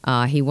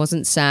 He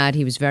wasn't sad.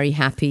 He was very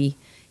happy.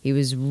 He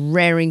was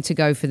raring to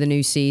go for the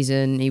new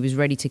season. He was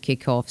ready to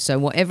kick off. So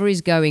whatever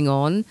is going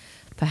on,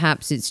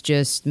 perhaps it's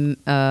just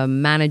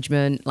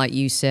management, like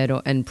you said,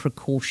 and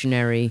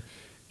precautionary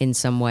in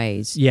some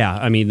ways. Yeah,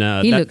 I mean...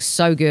 he looked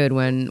so good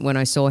when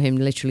I saw him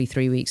literally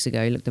 3 weeks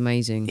ago. He looked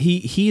amazing.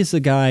 He is a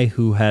guy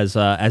who has,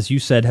 as you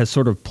said, has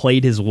sort of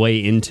played his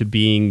way into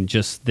being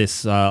just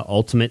this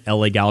ultimate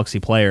LA Galaxy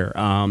player.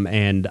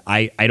 And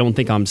I don't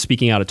think I'm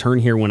speaking out of turn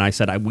here when I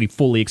said we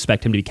fully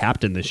expect him to be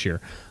captain this year.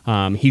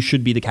 He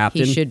should be the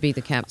captain. He should be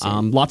the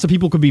captain. Lots of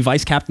people could be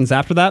vice captains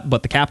after that,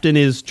 but the captain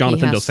is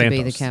Jonathan Dos Santos. He has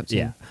to be the captain.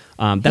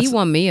 Yeah. He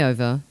won me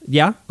over.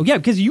 Yeah,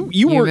 because you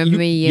were. Remember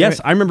me? Yes,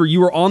 I remember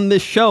you were on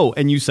this show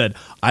and you said,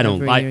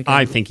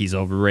 I think he's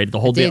overrated. The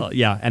whole deal.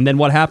 Yeah, and then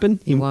what happened?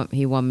 He won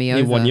me over.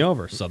 He won you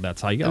over. So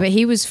that's how you go. But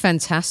he was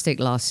fantastic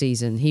last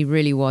season. He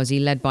really was. He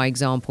led by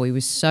example. He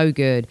was so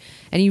good,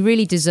 and he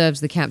really deserves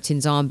the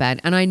captain's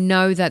armband. And I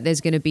know that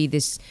there's going to be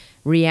this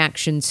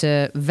reaction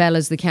to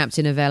Vela's the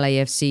captain of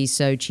LAFC,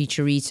 so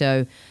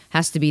Chicharito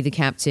has to be the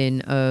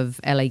captain of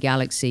LA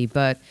Galaxy.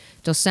 But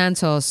Dos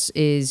Santos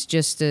is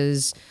just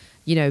as,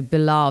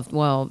 beloved.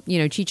 Well,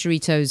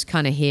 Chicharito's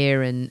kind of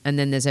here, and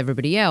then there's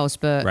everybody else.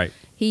 But right.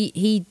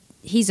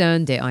 He's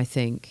earned it, I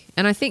think.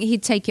 And I think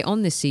he'd take it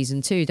on this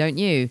season too, don't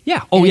you?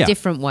 Yeah. In a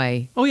different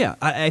way. Oh, yeah.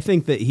 I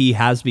think that he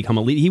has become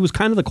a lead. He was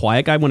kind of the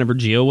quiet guy whenever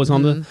Gio was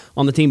on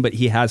the team, but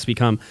he has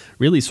become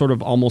really sort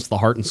of almost the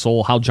heart and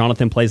soul, how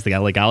Jonathan plays the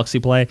LA Galaxy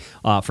play,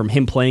 from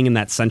him playing in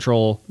that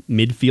central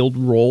midfield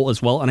role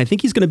as well. And I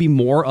think he's going to be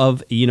more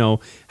of,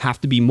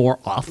 have to be more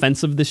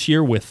offensive this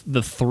year with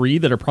the 3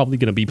 that are probably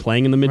going to be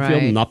playing in the midfield,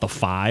 right. and not the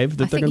 5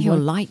 that they're going to play. I think he'll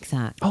like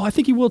that. Oh, I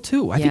think he will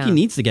too. I think he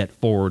needs to get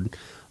forward.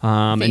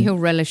 I think he'll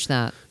relish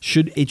that.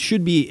 It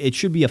should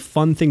be a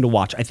fun thing to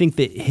watch. I think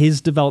that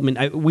his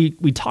development.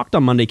 We talked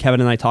on Monday.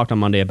 Kevin and I talked on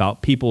Monday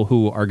about people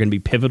who are going to be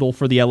pivotal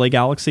for the LA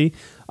Galaxy,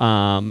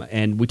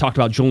 and we talked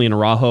about Julian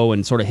Araujo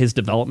and sort of his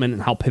development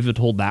and how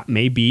pivotal that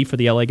may be for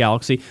the LA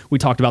Galaxy. We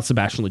talked about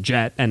Sebastian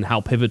Lletget and how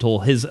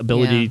pivotal his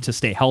ability to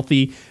stay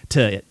healthy,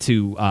 to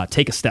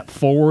take a step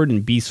forward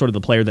and be sort of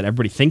the player that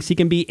everybody thinks he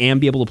can be, and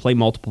be able to play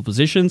multiple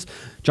positions.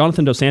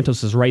 Jonathan Dos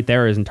Santos is right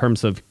there in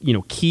terms of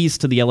keys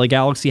to the LA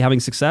Galaxy having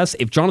success.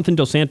 If Jonathan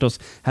Dos Santos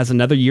has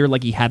another year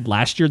like he had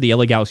last year, the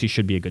LA Galaxy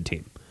should be a good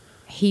team.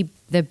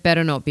 There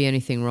better not be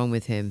anything wrong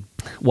with him.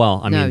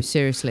 Well, I mean... No,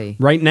 seriously.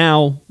 Right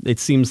now, it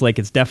seems like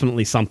it's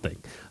definitely something.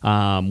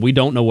 We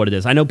don't know what it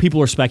is. I know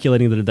people are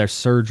speculating that there's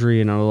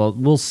surgery, and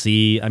we'll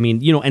see. I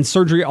mean, and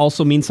surgery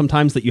also means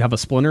sometimes that you have a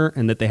splinter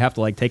and that they have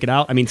to, take it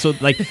out. I mean, so,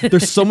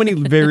 there's so many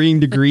varying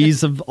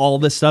degrees of all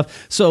this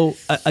stuff. So,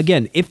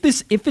 again, if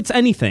it's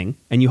anything,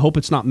 and you hope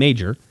it's not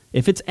major...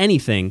 If it's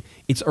anything,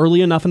 it's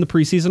early enough in the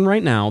preseason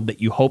right now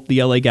that you hope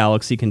the LA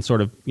Galaxy can sort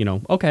of,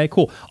 okay,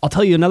 cool. I'll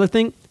tell you another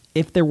thing.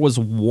 If there was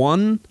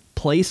one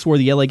place where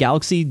the LA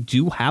Galaxy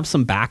do have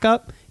some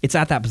backup, it's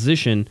at that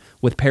position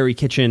with Perry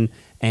Kitchen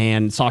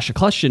and Sasha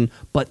Kljestan,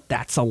 but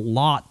that's a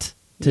lot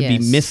to be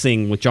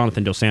missing with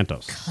Jonathan Dos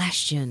Santos.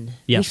 Kljestan.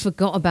 Yes. We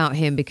forgot about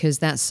him because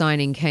that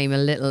signing came a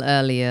little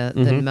earlier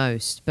than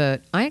most,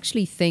 but I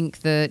actually think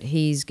that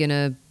he's going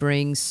to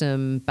bring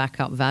some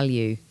backup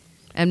value.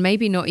 And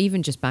maybe not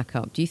even just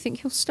backup. Do you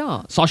think he'll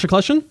start? Sasha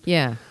Kljestan?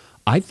 Yeah.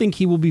 I think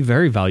he will be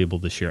very valuable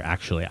this year,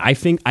 actually. I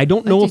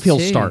don't know if he'll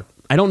start.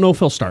 I don't know if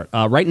he'll start.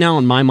 Right now,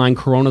 in my mind,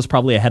 Corona's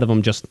probably ahead of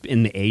him just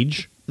in the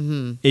age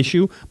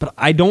issue. But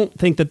I don't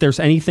think that there's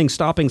anything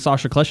stopping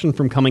Sasha Kljestan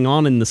from coming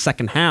on in the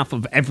second half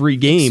of every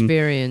game.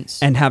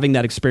 Experience. And having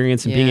that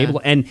experience and being able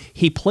to... And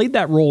he played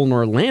that role in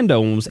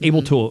Orlando and was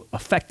able to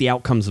affect the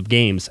outcomes of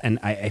games. And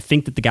I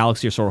think that the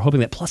Galaxy are sort of hoping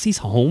that. Plus, he's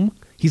home.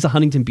 He's a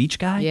Huntington Beach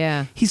guy.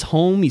 Yeah. He's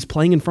home. He's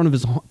playing in front of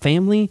his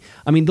family.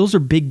 I mean, those are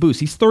big boosts.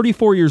 He's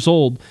 34 years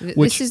old.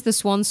 This is the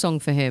swan song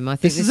for him. I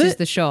think this is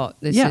the shot.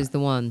 This is the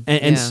one.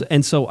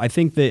 And so I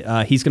think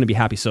that he's going to be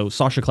happy. So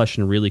Sasha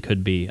Kljestan really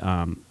could be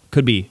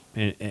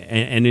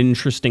an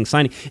interesting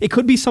signing. It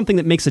could be something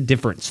that makes a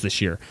difference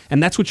this year.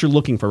 And that's what you're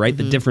looking for, right?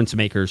 The difference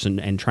makers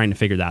and trying to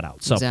figure that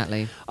out. So,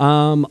 exactly.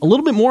 A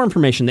little bit more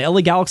information. The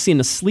LA Galaxy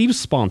and a sleeve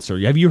sponsor.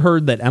 Have you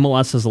heard that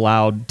MLS has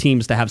allowed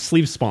teams to have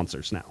sleeve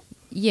sponsors now?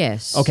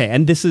 Yes. Okay,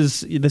 and this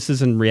is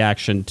in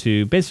reaction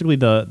to basically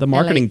the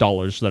marketing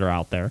dollars that are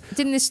out there.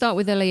 Didn't this start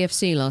with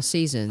LAFC last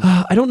season?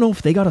 I don't know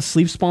if they got a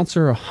sleeve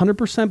sponsor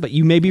 100%, but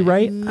you may be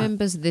right.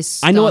 Remember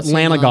this? I know starting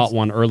Atlanta last- got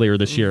one earlier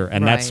this year,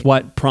 and that's Right.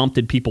 what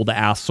prompted people to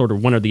ask sort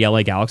of when are the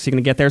LA Galaxy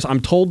going to get theirs. I'm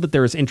told that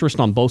there is interest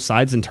on both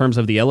sides in terms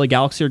of the LA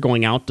Galaxy are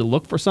going out to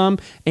look for some,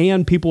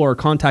 and people are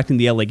contacting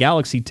the LA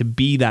Galaxy to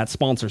be that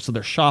sponsor. So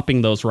they're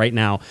shopping those right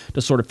now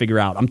to sort of figure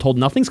out. I'm told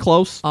nothing's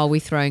close. Are we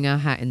throwing our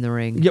hat in the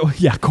ring?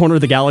 Yeah, Corner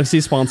of the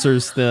Galaxy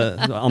sponsors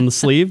on the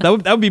sleeve. That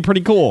would be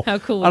pretty cool. How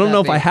cool would I don't that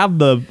know be? if I have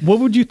the. What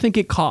would you think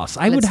it costs?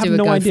 I would Let's have do a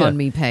no idea.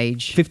 GoFundMe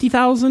page.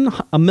 $50,000,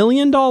 $1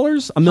 million,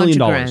 $1 million,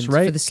 $100,000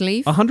 right? for the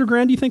sleeve?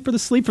 $100,000. You think for the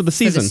sleeve for the For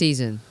season? the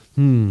season.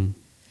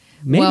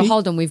 Maybe. Well,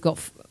 hold on. We've got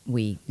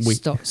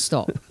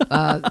stop.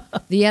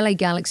 The LA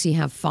Galaxy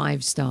have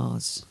 5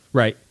 stars,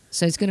 Right.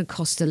 so it's going to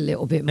cost a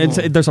little bit more.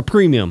 There's a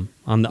premium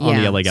on the LA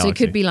Galaxy. So it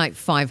could be like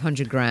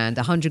 $500,000,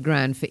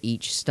 $100,000 for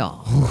each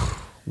star.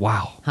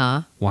 Wow.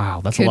 Huh? Wow.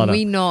 That's Can a lot of.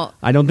 we not?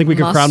 I don't think we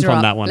could muster crowdfund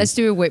up- that one. Let's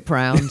do a whip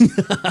round.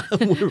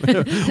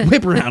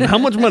 Whip around. How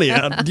much money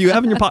do you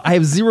have in your pocket? I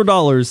have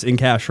 $0 in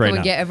cash right Can we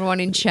now. get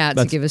everyone in chat to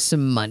That's- give us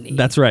some money?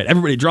 That's right.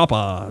 Everybody drop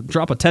a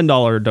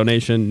 $10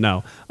 donation.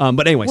 No.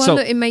 But anyway, Well, so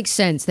look, it makes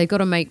sense. They got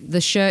to make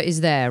the shirt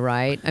is there,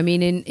 right? I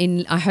mean,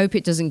 in I hope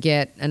it doesn't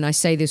get, and I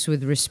say this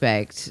with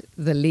respect,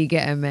 the Liga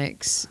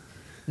MX,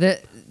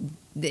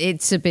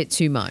 it's a bit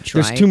too much,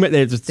 there's right?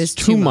 there's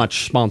too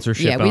much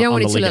sponsorship. Yeah, we don't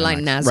on want the it to Liga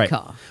look like MX.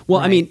 NASCAR. Right. Well,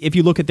 I right? mean, if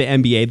you look at the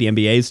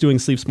NBA is doing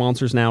sleeve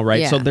sponsors now,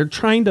 right? So Yeah. they're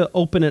trying to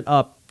open it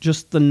up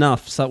just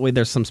enough so that way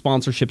there's some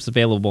sponsorships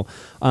available.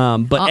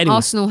 But anyway,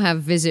 Arsenal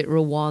have Visit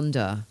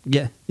Rwanda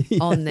yeah.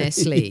 on their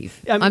sleeve.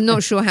 I mean- I'm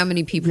not sure how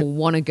many people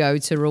want to go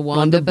to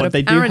Rwanda, but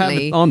they do have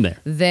apparently it on there.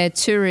 their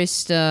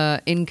tourist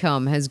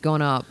income has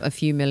gone up a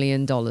few $1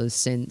 million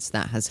since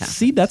that has happened.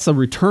 See, that's a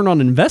return on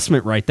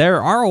investment right there.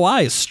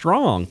 ROI is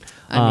strong.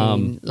 I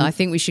mean, I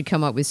think we should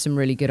come up with some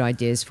really good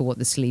ideas for what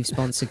the sleeve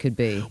sponsor could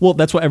be. Well,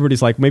 that's what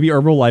everybody's like. Maybe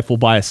Herbalife will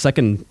buy a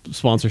second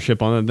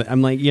sponsorship on it.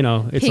 I'm like,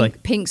 it's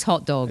like Pink's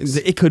hot dogs.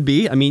 it could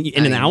be. I mean,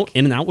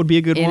 In-N-Out would be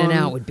a good one.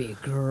 In-N-Out would be a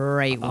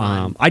great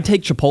one. I'd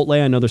take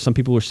Chipotle. I know there's some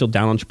people who are still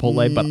down on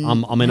Chipotle, but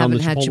I'm in on the Haven't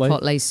had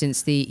Chipotle. Chipotle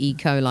since the E.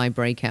 coli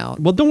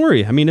breakout. Well, don't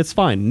worry. I mean, it's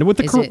fine with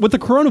Is it- with the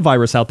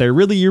coronavirus out there.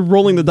 Really, you're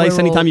rolling the dice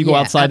We're all- anytime you go yeah,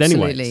 outside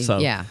anyway. absolutely. So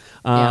Yeah.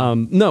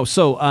 no.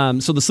 So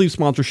the sleeve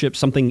sponsorship,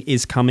 something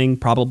is coming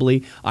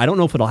probably. I don't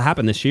know if it'll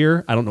happen this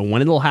year. I don't know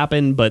when it'll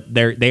happen, but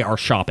they are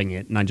shopping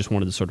it, and I just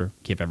wanted to sort of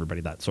give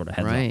everybody that sort of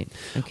heads Right.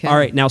 up. Okay. All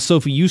right. Now,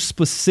 Sophie, you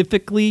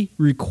specifically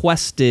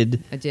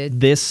requested I did.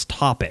 this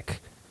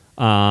topic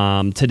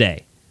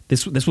today.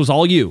 This was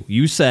all you.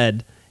 You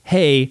said,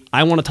 "Hey,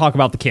 I want to talk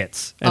about the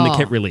kits and the Oh,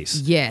 kit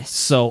release." yes.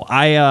 So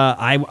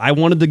I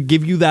wanted to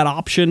give you that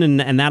option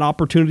and that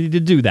opportunity to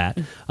do that.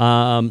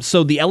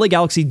 So the LA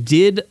Galaxy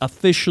did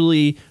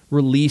officially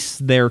release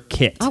their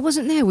kit. I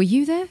wasn't there. Were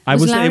you there? I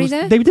was Larry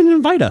there? They didn't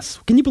invite us.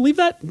 Can you believe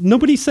that?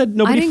 Nobody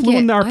didn't flew get-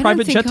 in I our don't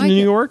private think jet to I New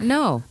get- York.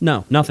 No.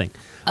 No, nothing.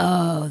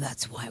 Oh,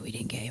 that's why we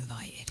didn't get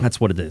invited.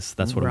 That's what it is.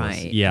 That's what it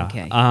Right, is. Yeah.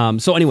 okay.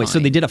 So anyway, so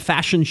Fine. they did a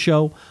fashion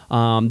show.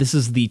 This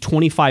is the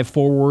 25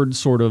 forward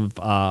sort of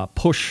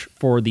push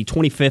for the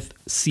 25th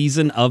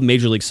season of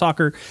Major League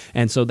Soccer,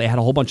 and so they had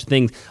a whole bunch of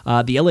things.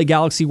 The LA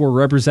Galaxy were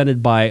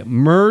represented by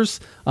Mers.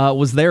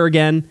 Was there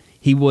again.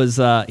 He was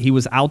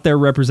out there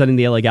representing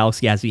the LA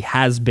Galaxy as he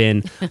has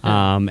been,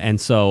 and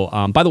so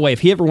by the way,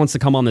 if he ever wants to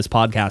come on this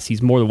podcast,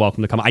 he's more than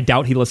welcome to come. I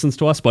doubt he listens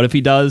to us, but if he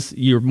does,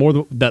 you're more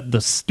than the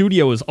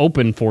studio is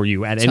open for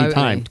you at any Totally.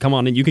 time. Come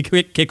on, and you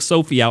could kick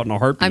Sophie out in a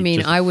heartbeat. I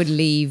mean, Just- I would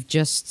leave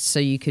just so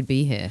you could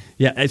be here.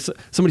 yeah. It's,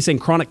 somebody saying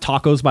chronic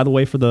tacos, by the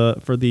way, for the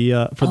Oh my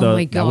that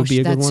would gosh, be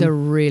a good that's one. a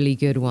really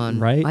good one.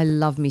 Right? I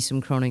love me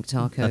some chronic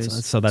tacos,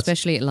 that's-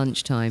 especially at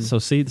lunchtime. So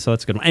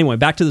that's a good one. Anyway,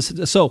 back to this.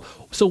 So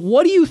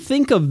what do you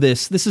think of this?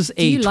 This is Do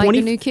a you like 20.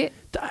 the new kit?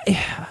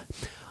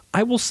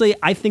 I will say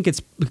I think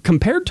it's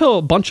compared to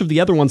a bunch of the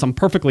other ones, I'm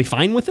perfectly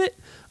fine with it.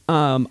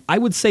 I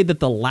would say that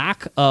the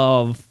lack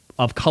of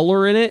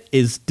color in it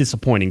is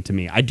disappointing to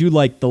me. I do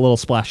like the little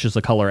splashes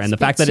of color and the a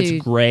bit fact that too-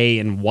 it's gray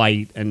and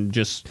white and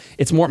just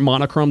it's more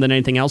monochrome than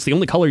anything else. The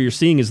only color you're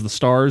seeing is the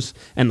stars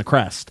and the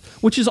crest,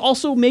 which is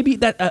also maybe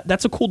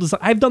that's a cool design.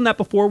 I've done that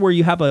before where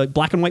you have a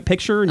black and white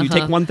picture and you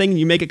take one thing and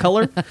you make it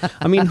color.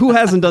 I mean, who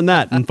hasn't done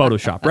that in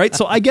Photoshop, right?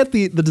 So I get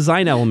the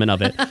design element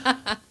of it.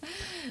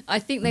 I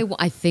think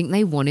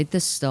they wanted the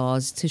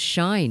stars to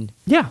shine.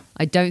 Yeah.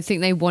 I don't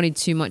think they wanted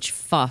too much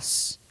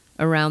fuss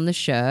around the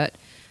shirt.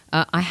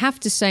 I have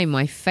to say,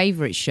 my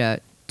favorite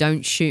shirt,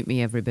 don't shoot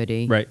me,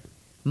 everybody. Right.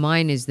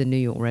 Mine is the New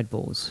York Red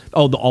Bulls.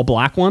 Oh, the all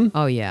black one?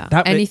 Oh, yeah.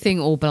 That- Anything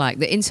all black.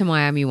 The Inter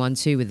Miami one,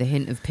 too, with the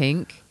hint of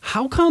pink.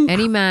 How come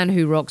Any man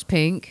who rocks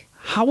pink.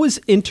 How is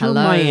Inter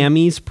Hello?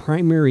 Miami's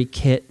primary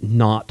kit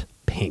not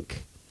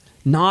pink?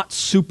 Not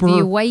super. The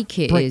away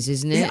kit bright. is,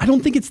 isn't it? I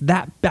don't think it's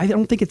that. I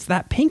don't think it's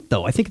that pink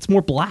though. I think it's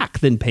more black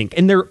than pink,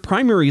 and their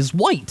primary is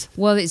white.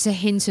 Well, it's a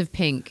hint of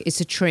pink. It's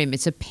a trim.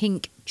 It's a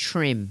pink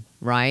trim,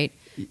 right?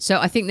 So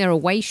I think their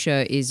away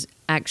shirt is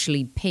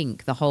actually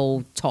pink, the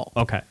whole top.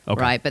 Okay.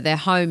 Right, but their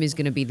home is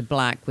going to be the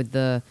black with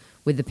the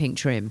pink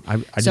trim.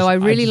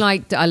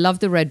 I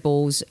loved the Red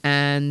Bulls,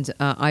 and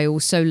I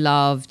also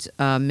loved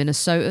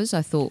Minnesota's.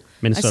 I thought,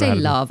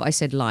 I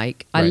said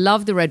like. Right. I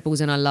loved the Red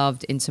Bulls, and I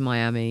loved Inter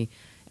Miami,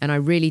 and I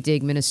really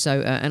dig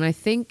Minnesota, and I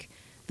think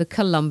the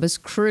Columbus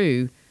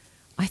Crew,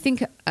 I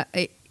think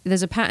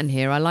there's a pattern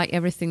here. I like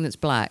everything that's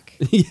black.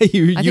 I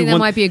think that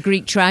might be a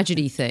Greek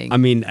tragedy thing. I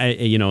mean,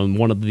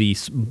 one of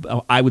these,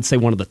 I would say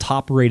one of the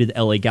top-rated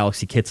LA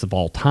Galaxy kits of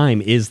all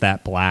time is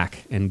that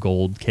black and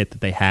gold kit that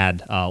they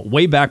had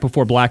way back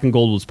before black and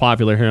gold was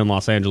popular here in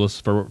Los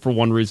Angeles for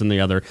one reason or the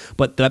other.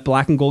 But that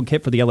black and gold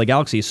kit for the LA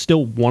Galaxy is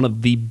still one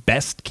of the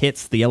best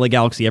kits the LA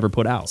Galaxy ever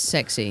put out.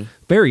 Sexy.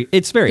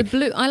 It's very. The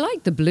blue. I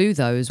like the blue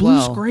though as Blue's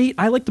well. Blue's great.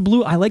 I like the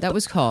blue. That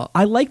was hot.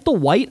 I like the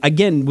white.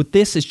 Again, with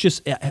this, it's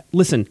just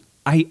listen.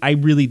 I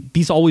really,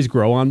 these always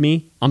grow on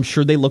me. I'm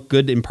sure they look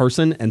good in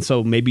person, and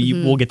so maybe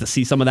we'll get to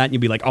see some of that, and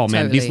you'll be like, oh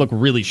man, these look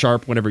really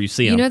sharp whenever you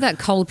see them. You know that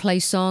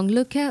Coldplay song,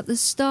 Look at the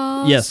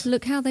Stars, yes.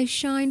 Look how they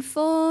shine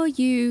for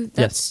you.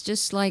 That's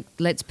just like,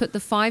 let's put the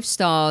 5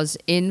 stars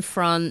in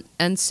front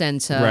and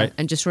center, right.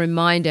 and just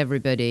remind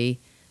everybody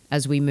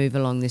as we move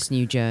along this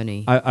new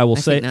journey. I will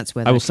say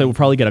we'll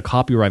probably get a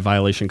copyright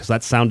violation because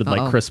that sounded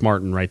like Chris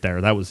Martin right there.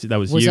 That was you.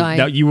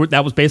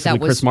 That was basically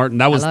Chris Martin.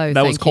 That was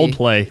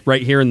Coldplay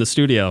right here in the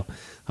studio.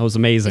 That was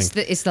amazing.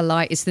 It's the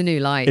light. It's the new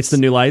lights. It's the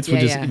new lights.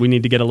 We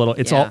need to get a little.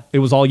 It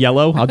was all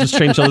yellow. I'll just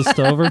change those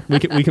over. We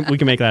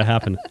can make that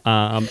happen.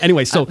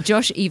 Anyway, so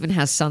Josh even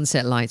has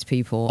sunset lights.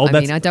 People.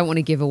 I don't want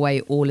to give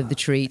away all of the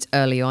treats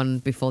early on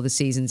before the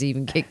season's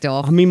even kicked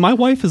off. I mean, my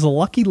wife is a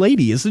lucky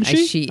lady, isn't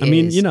she? She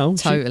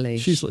is. Totally.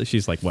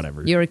 She's like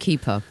whatever. You're a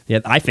keeper. Yeah,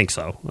 I think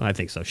so.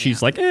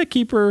 She's like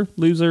keeper,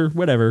 loser,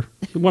 whatever.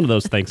 One of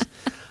those things.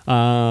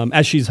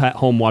 As she's at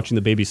home watching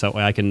the baby, so that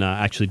way I can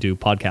actually do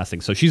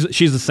podcasting. So she's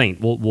a saint.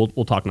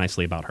 We'll talk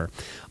nicely about her.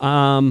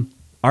 All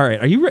right,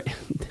 are you ready?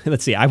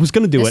 Let's see. I was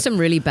going to do There's some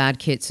really bad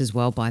kits as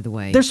well, by the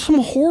way. There's some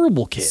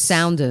horrible kits.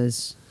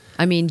 Sounders.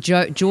 I mean,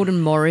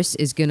 Jordan Morris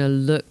is going to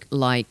look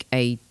like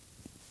a.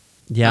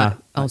 Yeah.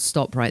 I'll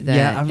stop right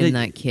there in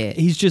that kit.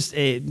 He's just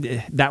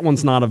that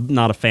one's not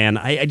a fan.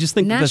 I just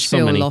think there's so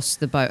many. Nashville lost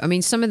the boat. I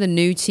mean, some of the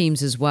new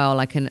teams as well,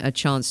 like a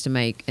chance to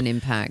make an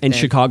impact. And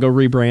Chicago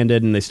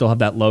rebranded, and they still have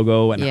that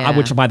logo. And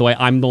which, by the way,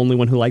 I'm the only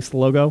one who likes the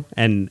logo,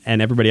 and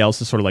everybody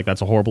else is sort of like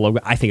that's a horrible logo.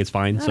 I think it's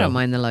fine. I don't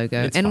mind the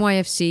logo.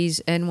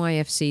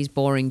 NYFC's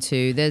boring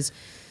too.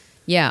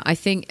 I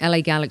think LA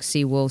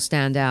Galaxy will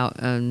stand out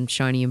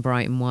shiny and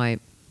bright and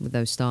white with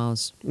those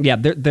stars. Yeah,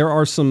 there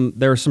are some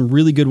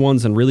really good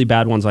ones and really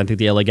bad ones. I think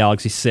the LA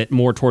Galaxy sit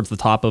more towards the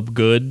top of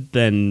good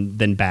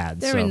than bad.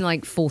 They're in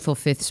like 4th or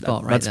 5th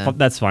spot right there.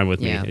 That's fine with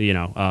me. You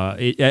know,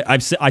 I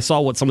saw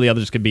what some of the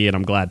others could be, and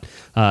I'm glad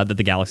that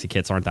the Galaxy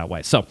kits aren't that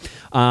way. So,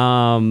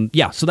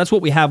 so that's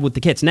what we have with the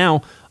kits.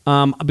 Now,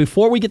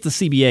 before we get to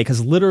CBA,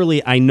 because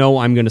literally I know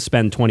I'm going to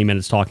spend 20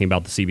 minutes talking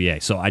about the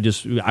CBA. So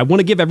I want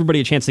to give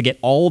everybody a chance to get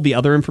all the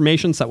other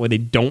information so that way they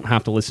don't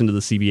have to listen to the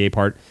CBA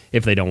part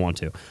if they don't want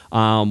to.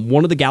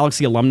 One of the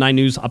Galaxy alumni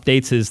news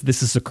updates is,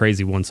 this is a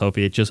crazy one,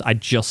 Sophie. I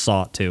just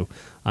saw it too.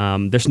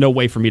 There's no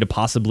way for me to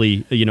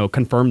possibly,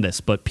 confirm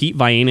this, but Pete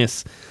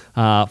Vagenas,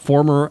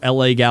 former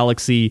LA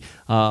Galaxy,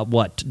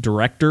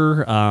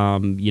 director,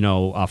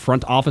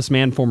 front office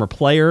man, former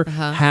player,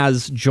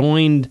 has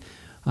joined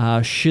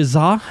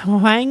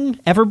Shizahang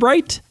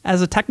Everbright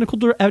as a technical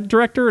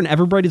director, and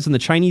Everbright is in the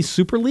Chinese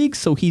Super League,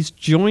 so he's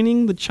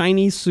joining the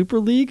Chinese Super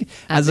League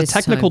as a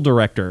technical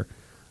director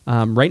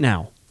right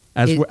now.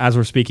 As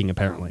we're speaking,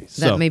 apparently.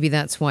 Maybe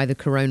that's why the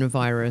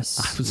coronavirus.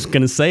 I was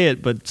going to say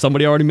it, but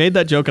somebody already made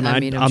that joke, and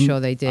I'm sure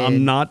they did.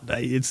 I'm not.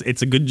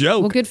 It's a good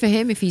joke. Well, good for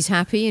him. If he's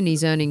happy and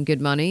he's earning good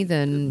money,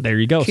 then there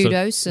you go.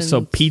 Kudos.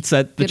 So Pete's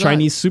at the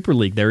Chinese Super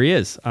League. There he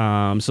is.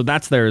 So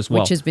that's there as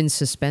well. Which has been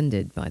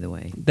suspended, by the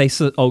way. Because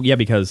of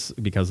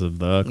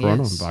the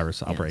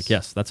coronavirus outbreak.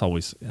 Yes, that's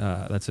always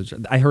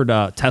I heard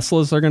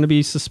Teslas are going to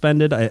be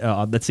suspended.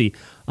 Let's see.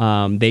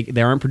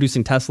 They aren't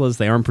producing Teslas.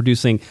 They aren't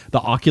producing the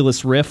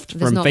Oculus Rift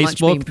from Facebook.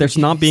 There's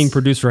not being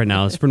produced right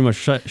now. It's pretty much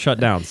shut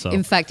down. So,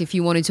 in fact, if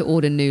you wanted to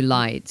order new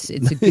lights,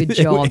 it's a good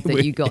job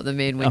that you got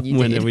them in when you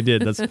did. We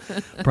did. That's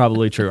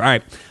probably true. All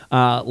right,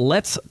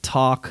 let's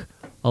talk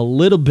a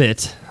little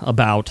bit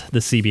about the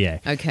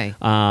CBA. Okay.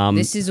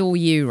 This is all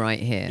you right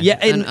here. Yeah,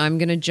 and I'm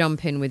going to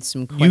jump in with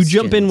some questions.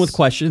 You jump in with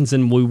questions,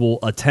 and we will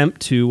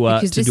attempt to do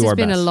our best. Because this has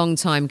been a long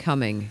time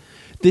coming.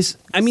 This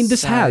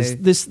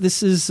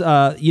is,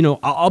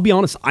 I'll be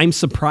honest, I'm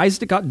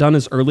surprised it got done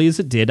as early as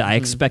it did. I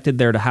expected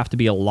there to have to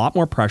be a lot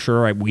more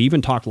pressure. We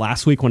even talked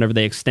last week whenever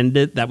they extended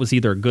it, that was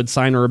either a good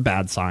sign or a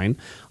bad sign.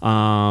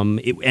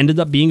 It ended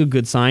up being a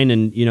good sign,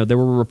 and, there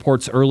were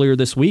reports earlier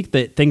this week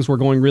that things were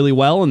going really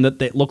well and that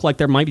it looked like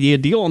there might be a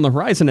deal on the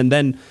horizon. And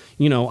then,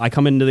 I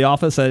come into the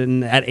office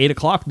and at 8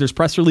 o'clock, there's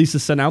press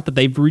releases sent out that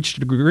they've reached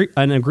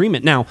an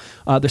agreement. Now,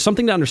 there's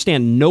something to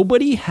understand.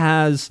 Nobody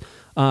has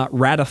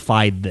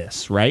ratified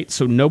this, right?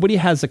 So nobody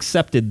has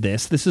accepted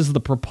this. This is the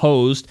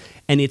proposed,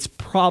 and it's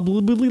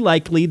probably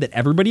likely that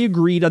everybody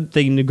agreed at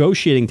the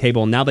negotiating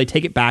table, and now they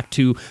take it back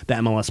to the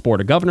MLS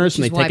Board of Governors,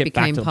 and they take it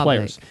back to the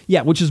players.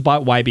 Yeah, which is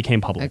why it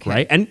became public,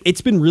 right? And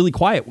it's been really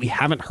quiet. We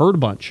haven't heard a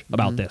bunch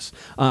about this.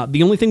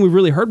 The only thing we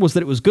really heard was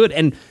that it was good,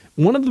 and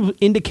one of the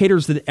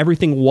indicators that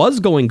everything was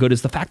going good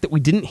is the fact that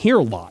we didn't hear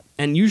a lot.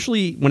 And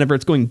usually whenever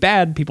it's going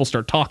bad, people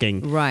start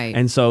talking. Right.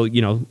 And so,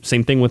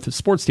 same thing with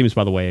sports teams,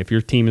 by the way. If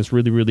your team is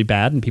really, really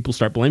bad and people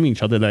start blaming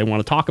each other, they want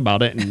to talk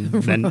about it, and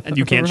then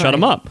you can't shut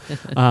them up.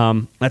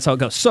 That's how it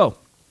goes. So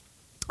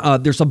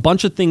there's a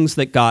bunch of things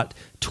that got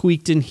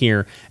tweaked in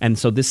here. And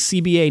so this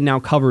CBA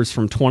now covers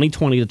from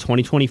 2020 to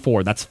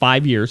 2024. That's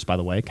 5 years, by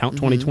the way. Count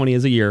 2020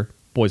 as a year.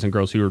 Boys and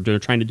girls who are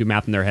trying to do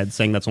math in their heads,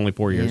 saying that's only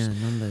 4 years. Yeah,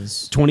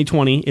 numbers.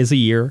 2020 is a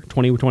year.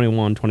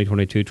 2021,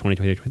 2022,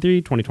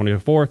 2023,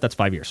 2024. That's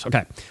 5 years.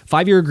 Okay.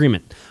 5-year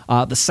agreement.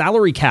 The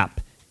salary cap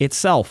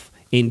itself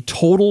in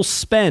total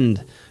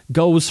spend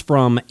goes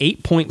from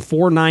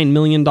 $8.49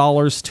 million to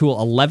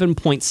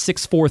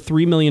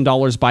 $11.643 million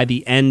by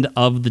the end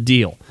of the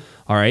deal.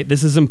 All right,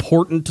 this is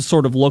important to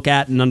sort of look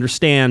at and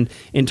understand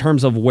in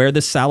terms of where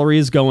this salary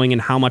is going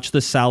and how much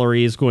this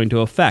salary is going to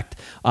affect.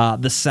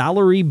 The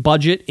salary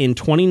budget in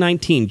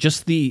 2019,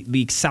 just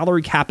the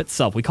salary cap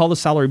itself, we call the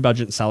salary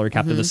budget and salary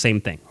cap, they're the same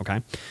thing,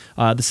 okay?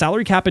 The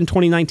salary cap in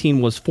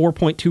 2019 was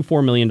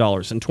 $4.24 million.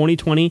 In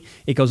 2020,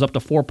 it goes up to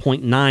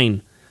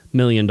 $4.9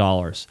 million.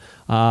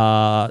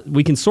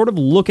 We can sort of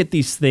look at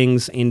these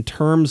things in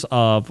terms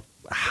of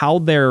how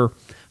they're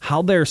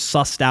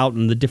sussed out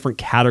in the different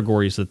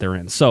categories that they're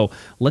in. So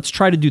let's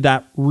try to do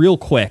that real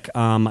quick.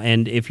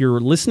 And if you're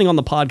listening on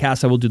the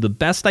podcast, I will do the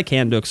best I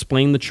can to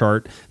explain the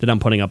chart that I'm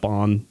putting up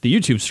on the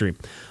YouTube stream.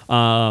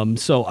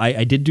 So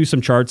I did do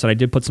some charts, and I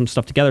did put some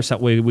stuff together so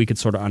that way we could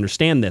sort of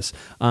understand this.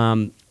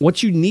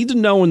 What you need to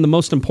know, and the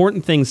most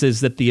important things,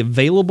 is that the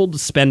available to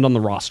spend on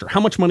the roster. How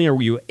much money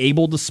are you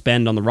able to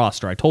spend on the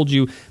roster? I told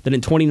you that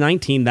in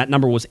 2019, that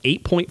number was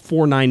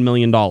 $8.49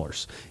 million.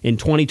 In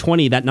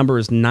 2020, that number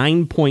is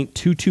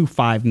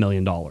 $9.225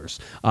 million.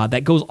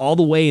 That goes all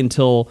the way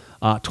until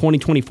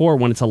 2024,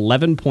 when it's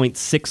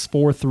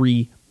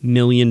 $11.643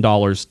 million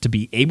to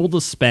be able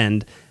to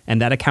spend, and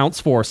that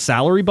accounts for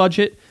salary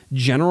budget,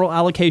 general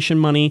allocation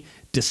money,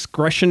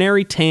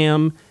 discretionary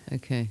TAM,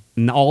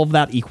 and all of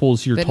that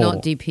equals your total. But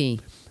not DP.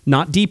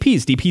 Not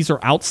DPs. DPs are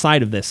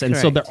outside of this. And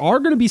so there are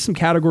going to be some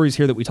categories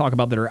here that we talk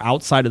about that are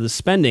outside of the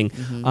spending.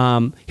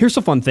 Here's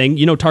a fun thing.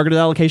 Targeted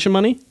allocation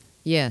money?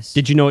 Yes.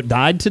 Did you know it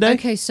died today?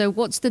 Okay, so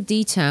what's the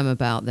DTAM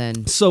about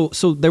then? So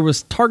there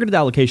was targeted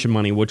allocation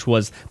money, which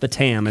was the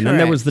TAM, and then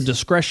there was the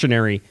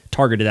discretionary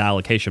targeted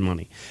allocation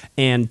money.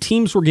 And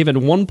teams were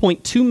given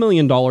 $1.2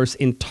 million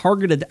in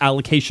targeted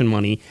allocation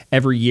money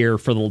every year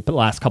for the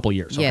last couple of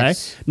years. Okay.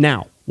 Yes.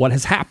 Now, what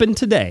has happened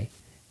today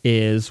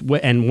is,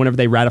 and whenever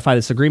they ratify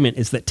this agreement,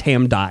 is that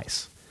TAM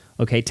dies.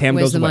 Okay, TAM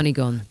Where's goes the away. money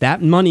gone?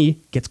 That money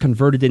gets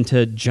converted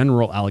into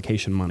general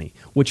allocation money,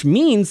 which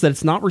means that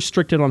it's not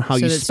restricted on how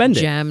you spend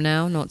it. So it's JAM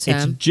now, not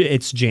TAM?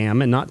 It's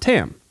JAM and not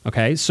TAM.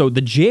 Okay, so the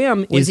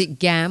JAM is it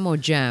GAM or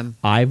JAM?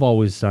 I've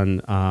always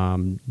done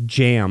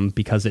JAM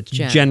because it's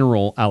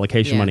general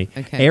allocation money.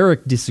 Okay.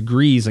 Eric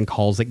disagrees and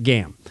calls it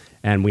GAM.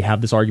 And we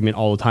have this argument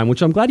all the time,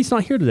 which I'm glad he's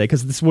not here today,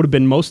 because this would have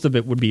been, most of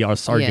it would be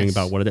us arguing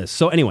about what it is.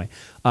 So anyway,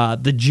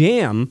 the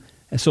JAM,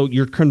 so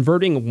you're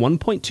converting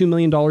 $1.2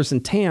 million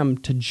in TAM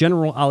to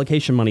general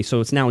allocation money,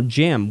 so it's now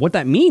JAM. What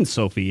that means,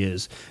 Sophie,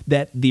 is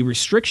that the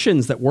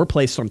restrictions that were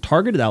placed on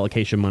targeted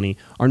allocation money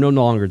are no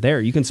longer there.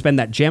 You can spend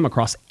that JAM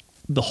across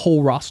the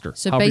whole roster.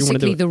 So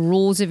basically the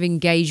rules of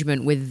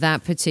engagement with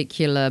that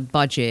particular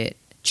budget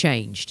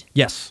changed.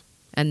 Yes.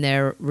 And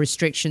their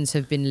restrictions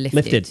have been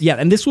lifted. Yeah,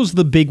 and this was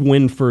the big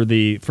win for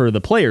the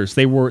players.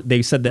 They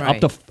said that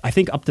up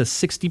to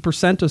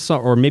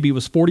 60% or maybe it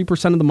was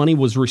 40% of the money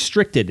was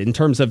restricted in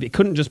terms of it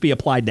couldn't just be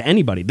applied to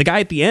anybody. The guy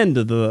at the end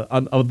of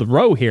the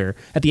row here,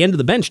 at the end of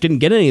the bench, didn't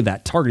get any of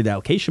that targeted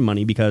allocation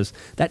money because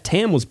that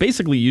TAM was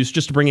basically used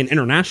just to bring in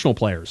international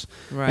players.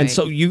 Right. And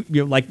so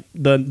you're like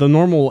the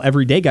normal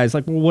everyday guy's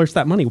like, well, where's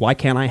that money? Why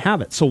can't I have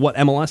it? So what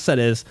MLS said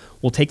is,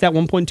 we'll take that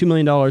 $1.2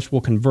 million,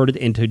 we'll convert it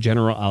into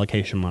general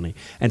allocation money.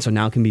 And so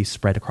now it can be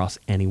spread across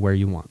anywhere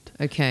you want.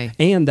 Okay.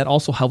 And that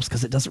also helps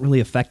because it doesn't really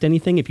affect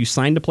anything. If you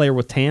signed a player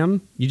with TAM,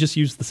 you just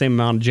use the same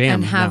amount of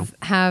JAM. And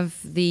have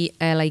the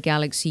LA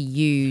Galaxy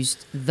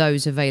used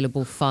those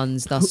available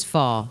funds thus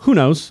far? Who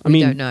knows?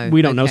 We don't know.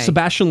 We don't know.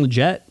 Sebastian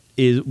Lletget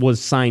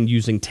was signed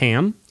using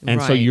TAM. And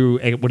so you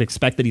would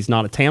expect that he's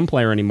not a TAM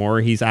player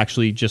anymore. He's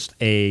actually just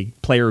a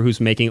player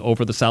who's making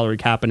over the salary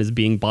cap and is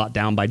being bought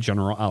down by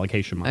general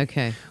allocation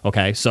money.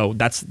 Okay. So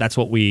that's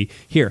what we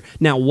hear.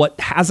 Now, what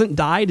hasn't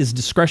died is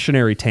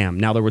discretionary TAM.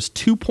 Now, there was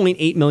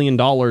 $2.8 million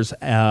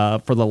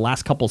for the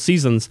last couple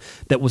seasons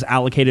that was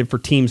allocated for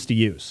teams to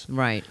use.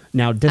 Right.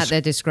 Now, at their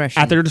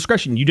discretion. At their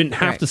discretion. You didn't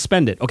have to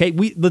spend it. Okay.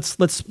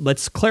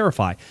 Let's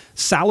clarify.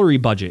 Salary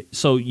budget.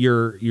 So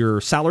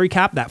your salary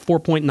cap, that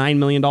 $4.9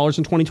 million in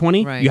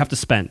 2020, you have to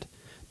spend.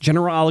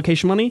 General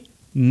allocation money,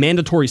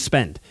 mandatory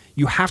spend.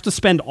 You have to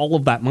spend all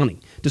of that money.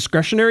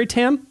 Discretionary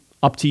TAM,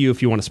 up to you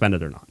if you want to spend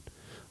it or not.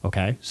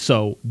 Okay,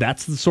 so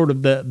that's the sort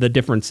of the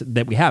difference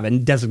that we have.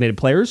 And designated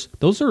players,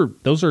 those are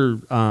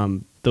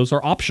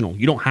optional.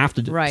 You don't have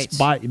to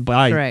buy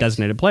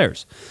designated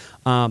players.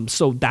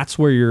 So that's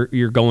where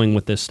you're going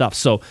with this stuff.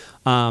 So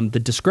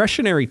the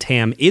discretionary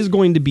TAM is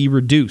going to be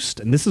reduced,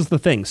 and this is the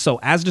thing. So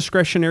as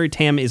discretionary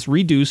TAM is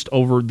reduced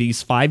over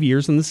these 5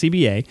 years in the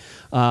CBA,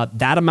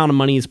 that amount of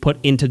money is put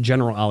into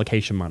general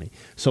allocation money.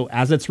 So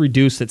as it's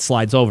reduced, it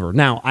slides over.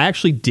 Now, I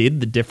actually did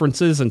the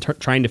differences and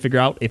trying to figure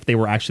out if they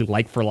were actually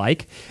like for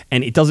like,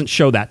 and it doesn't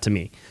show that to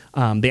me.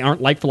 They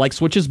aren't like for like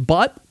switches,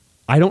 but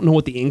I don't know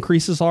what the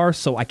increases are,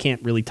 so I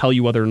can't really tell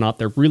you whether or not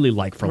they're really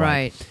like for like.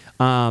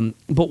 Right.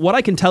 But what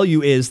I can tell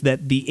you is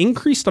that the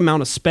increased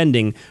amount of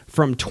spending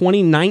from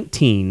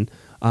 2019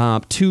 to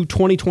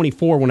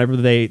 2024, whenever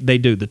they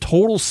do, the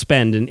total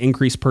spend and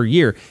increase per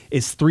year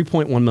is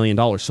 $3.1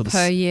 million. So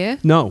per year?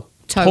 No,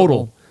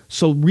 total.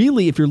 So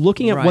really, if you're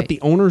looking at what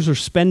the owners are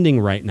spending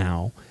right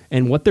now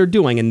and what they're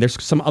doing, and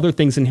there's some other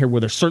things in here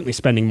where they're certainly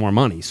spending more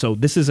money. So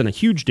this isn't a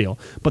huge deal,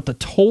 but the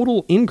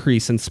total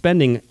increase in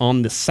spending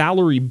on the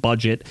salary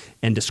budget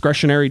and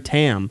discretionary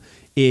TAM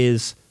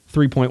is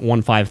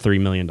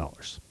 $3.153 million.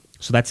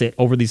 So that's it.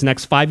 Over these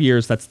next 5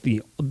 years, that's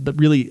the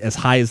really as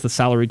high as the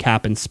salary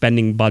cap and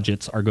spending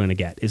budgets are going to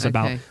get is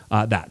about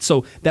that.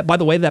 So that, by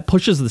the way, that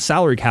pushes the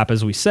salary cap,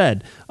 as we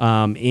said,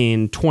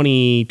 in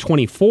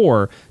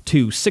 2024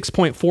 to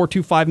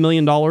 $6.425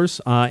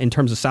 million in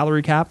terms of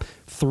salary cap.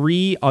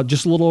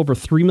 Just a little over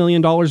 $3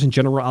 million in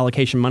general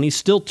allocation money,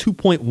 still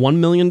 $2.1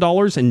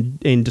 million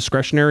in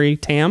discretionary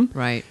TAM.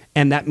 Right.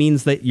 And that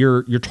means that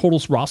your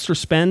total roster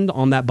spend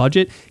on that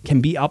budget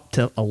can be up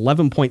to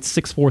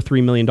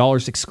 $11.643 million,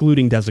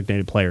 excluding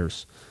designated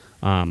players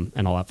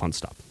and all that fun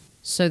stuff.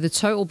 So the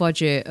total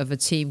budget of a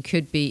team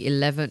could be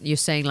 11. You're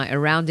saying like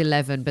around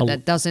 11, but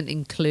that doesn't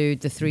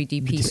include the 3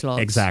 DP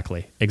slots.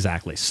 Exactly.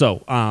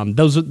 So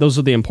those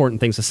are the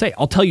important things to say.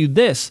 I'll tell you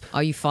this.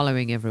 Are you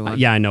following everyone?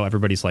 Yeah, I know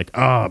everybody's like,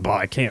 oh, but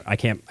I can't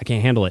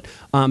handle it.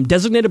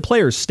 Designated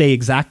players stay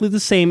exactly the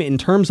same in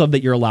terms of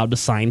that you're allowed to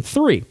sign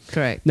 3.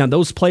 Correct. Now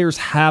those players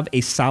have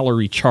a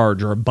salary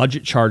charge or a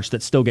budget charge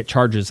that still get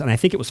charges, and I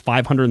think it was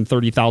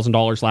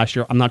 $530,000 last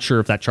year. I'm not sure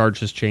if that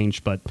charge has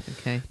changed, but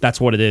that's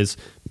what it is.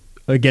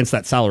 Against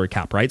that salary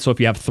cap, right? So if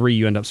you have 3,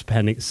 you end up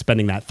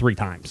spending that 3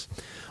 times.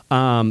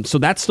 So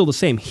that's still the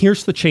same.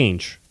 Here's the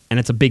change, and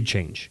it's a big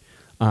change.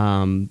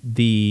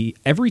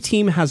 Every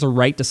team has a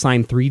right to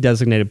sign 3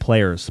 designated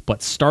players,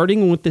 but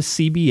starting with the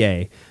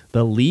CBA,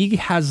 the league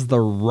has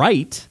the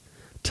right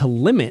to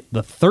limit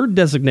the 3rd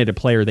designated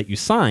player that you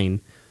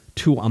sign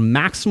to a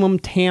maximum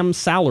TAM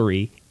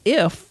salary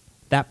if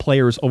that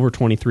player is over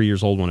 23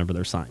 years old whenever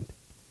they're signed.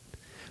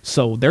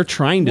 So they're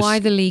trying to... Why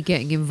the league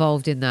getting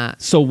involved in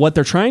that? So what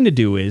they're trying to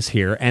do is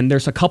here, and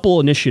there's a couple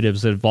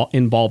initiatives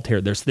involved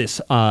here. There's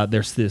this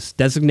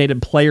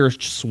designated player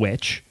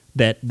switch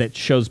that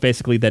shows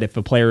basically that if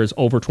a player is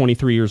over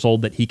 23 years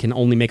old, that he can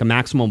only make a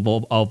maximum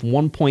of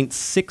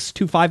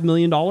 $1.625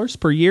 million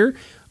per year,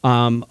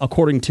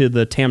 according to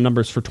the TAM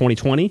numbers for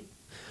 2020.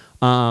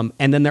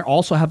 And then they're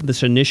also having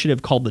this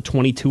initiative called the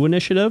 22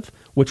 Initiative,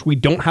 which we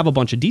don't have a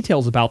bunch of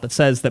details about, that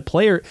says that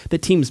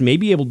teams may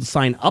be able to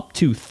sign up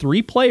to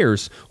 3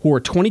 players who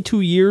are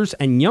 22 years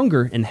and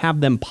younger and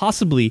have them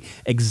possibly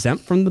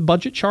exempt from the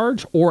budget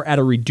charge or at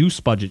a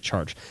reduced budget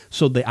charge.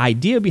 So the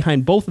idea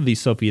behind both of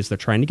these, Sophie, is they're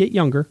trying to get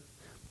younger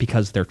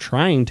because they're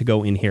trying to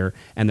go in here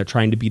and they're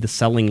trying to be the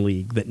selling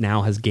league that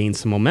now has gained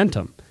some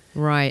momentum.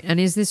 Right. And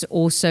is this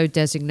also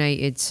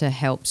designated to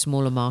help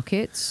smaller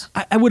markets?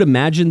 I would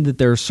imagine that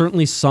there are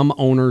certainly some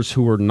owners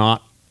who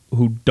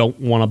don't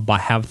want to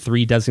have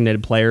 3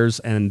 designated players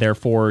and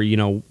therefore,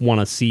 want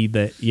to see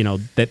that,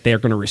 that they're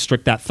going to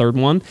restrict that 3rd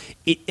one.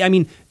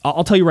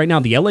 I'll tell you right now,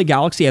 the LA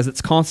Galaxy as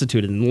it's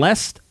constituted,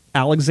 unless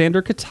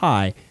Alexander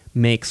Katai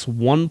makes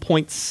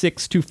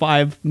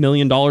 $1.625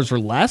 million or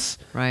less,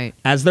 right,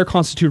 as they're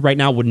constituted right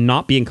now, would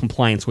not be in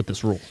compliance with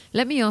this rule.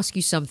 Let me ask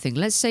you something.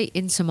 Let's say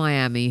Inter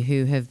Miami,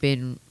 who have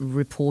been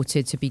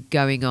reported to be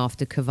going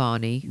after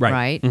Cavani,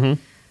 right?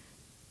 Mm-hmm.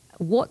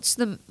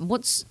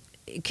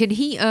 Can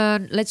he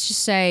earn, let's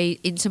just say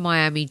Inter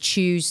Miami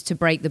choose to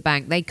break the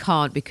bank. They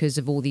can't because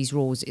of all these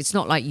rules. It's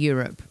not like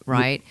Europe,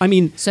 right?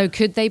 So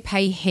could they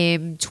pay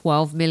him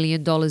 $12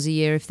 million a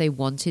year if they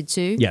wanted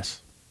to? Yes.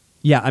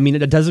 Yeah,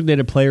 a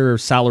designated player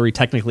salary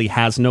technically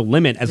has no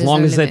limit as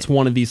long as it's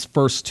one of these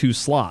first 2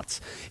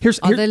 slots.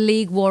 Are the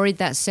league worried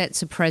that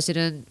sets a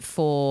precedent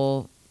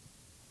for,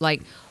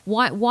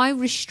 why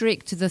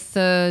restrict the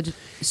 3rd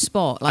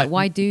spot?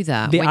 Why do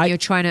that when you're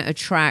trying to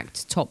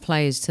attract top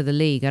players to the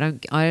league? I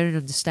don't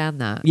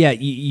understand that. Yeah,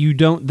 you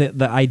don't.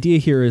 The idea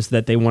here is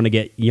that they want to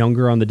get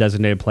younger on the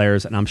designated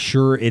players, and I'm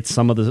sure it's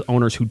some of the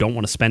owners who don't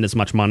want to spend as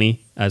much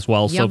money as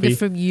well. Younger Sophie.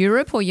 From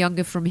Europe or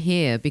younger from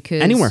here?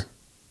 Because anywhere.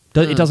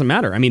 It doesn't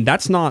matter. I mean,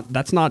 that's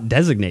not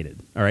designated.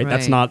 All right,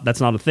 that's not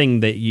a thing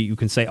that you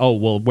can say. Oh,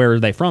 well, where are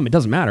they from? It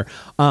doesn't matter.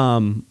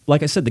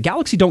 Like I said, the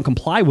Galaxy don't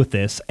comply with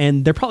this,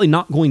 and they're probably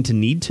not going to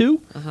need to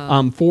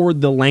for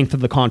the length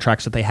of the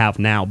contracts that they have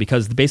now,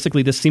 because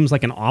basically this seems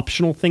like an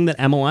optional thing that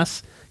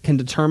MLS can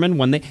determine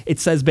when it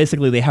says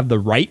basically they have the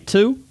right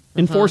to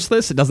enforce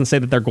this. It doesn't say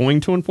that they're going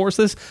to enforce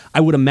this.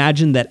 I would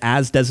imagine that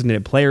as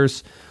designated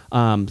players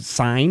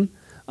sign.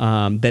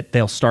 That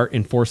they'll start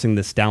enforcing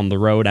this down the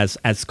road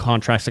as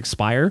contracts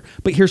expire.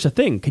 But here's the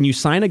thing. Can you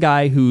sign a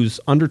guy who's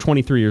under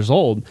 23 years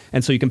old,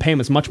 and so you can pay him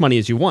as much money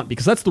as you want?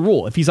 Because that's the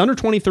rule. If he's under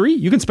 23,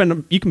 you can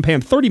pay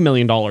him $30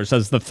 million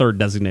as the third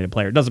designated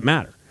player. It doesn't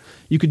matter.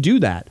 You could do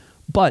that.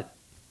 But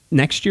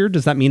next year,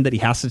 does that mean that he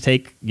has to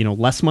take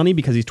less money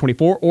because he's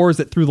 24, or is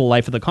it through the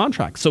life of the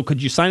contract? So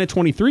could you sign a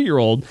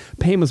 23-year-old,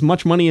 pay him as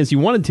much money as you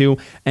wanted to,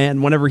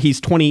 and whenever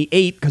he's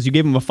 28, because you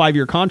gave him a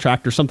 5-year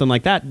contract or something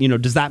like that,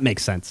 does that make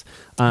sense?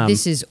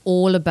 This is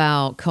all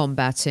about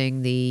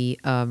combating the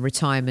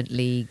retirement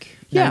league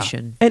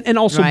notion, and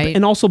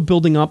also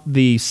building up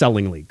the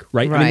selling league,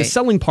 right? I mean, the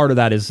selling part of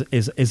that is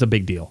a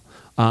big deal.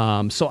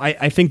 So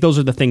I think those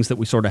are the things that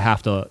we sort of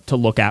have to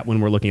look at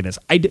when we're looking at this.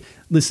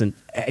 Listen,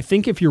 I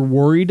think if you're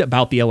worried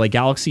about the LA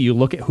Galaxy, you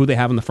look at who they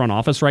have in the front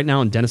office right now,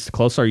 and Dennis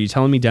DeClosa. Are you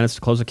telling me Dennis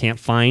DeClosa can't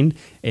find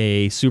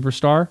a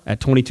superstar at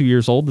 22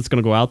 years old that's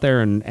going to go out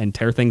there and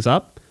tear things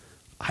up?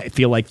 I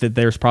feel like that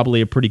there's probably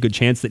a pretty good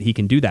chance that he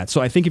can do that.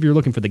 So I think if you're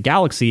looking for the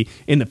Galaxy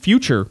in the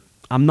future,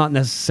 I'm not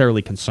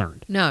necessarily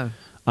concerned. No.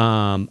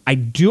 I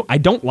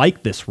don't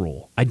like this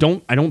rule. I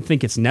don't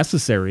think it's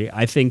necessary.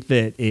 I think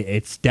that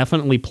it's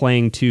definitely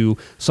playing to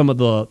some of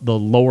the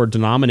lower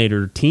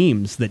denominator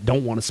teams that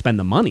don't want to spend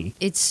the money.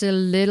 It's a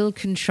little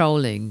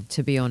controlling,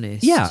 to be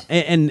honest. Yeah,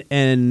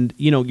 and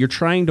you're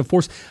trying to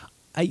force.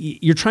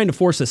 You're trying to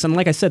force this. And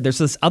like I said, there's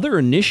this other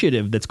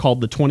initiative that's called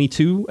the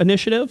 22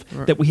 Initiative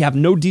that we have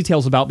no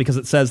details about because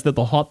it says that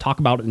they'll talk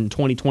about it in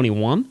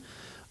 2021.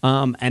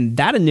 And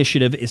that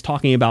initiative is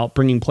talking about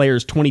bringing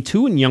players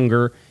 22 and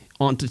younger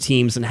onto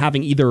teams and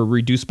having either a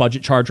reduced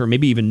budget charge or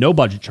maybe even no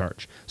budget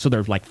charge. So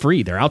they're like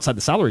free. They're outside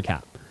the salary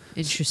cap.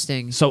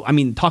 Interesting. So, I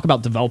mean, talk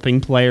about developing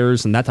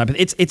players and that type of...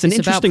 It's an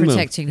interesting move. It's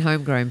about protecting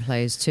homegrown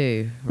players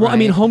too, right? Well, I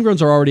mean,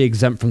 homegrowns are already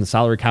exempt from the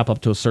salary cap up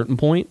to a certain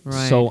point.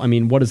 Right. So, I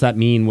mean, what does that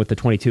mean with the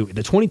 22?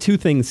 The 22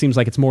 thing seems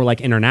like it's more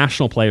like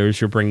international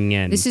players you're bringing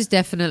in. This is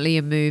definitely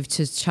a move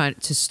to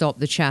stop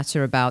the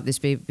chatter about this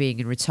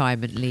being a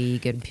retirement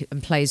league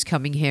and players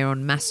coming here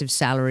on massive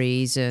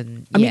salaries.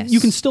 And I mean, you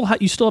can still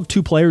you still have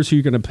two players who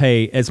you're going to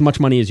pay as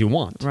much money as you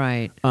want.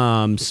 Right.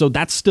 So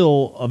that's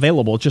still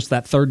available. It's just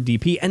that third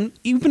DP. And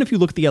even if you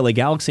look at the LA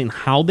Galaxy and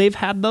how they've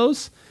had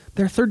those,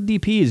 their third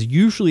DP is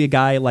usually a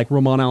guy like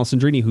Roman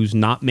Alessandrini who's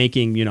not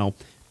making, $10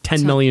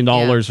 million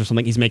or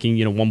something. He's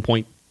making,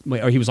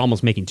 or he was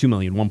almost making $2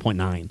 million,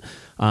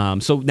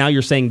 1.9. So now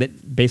you're saying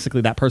that basically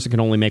that person can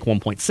only make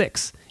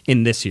 1.6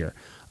 in this year.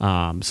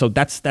 So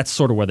that's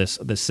sort of where this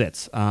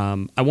sits.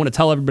 I want to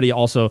tell everybody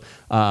also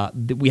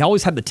that we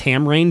always had the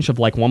TAM range of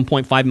like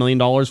 $1.5 million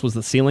was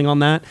the ceiling on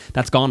that.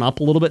 That's gone up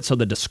a little bit. So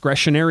the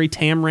discretionary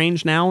TAM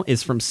range now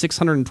is from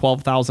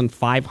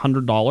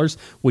 $612,500,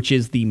 which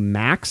is the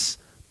max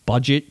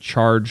budget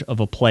charge of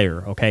a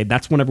player. Okay,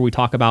 that's whenever we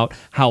talk about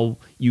how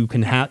you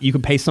can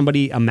pay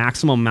somebody a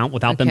maximum amount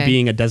without them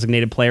being a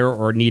designated player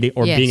or being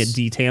a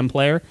DTAM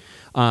player.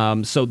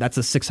 So that's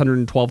a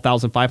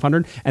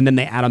 $612,500, and then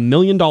they add $1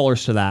 million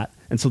to that,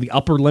 and so the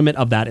upper limit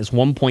of that is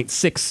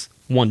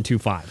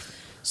 $1.6125.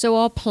 So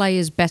are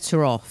players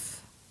better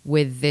off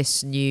with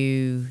this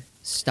new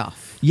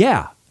stuff?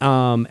 Yeah.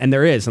 And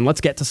there is, and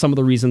let's get to some of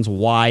the reasons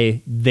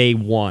why they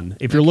won.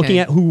 If you're looking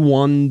at who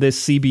won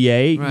this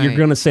CBA, you're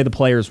going to say the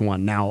players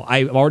won. Now,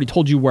 I've already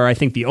told you where I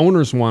think the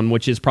owners won,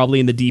 which is probably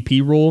in the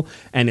DP rule,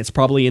 and it's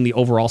probably in the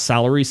overall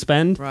salary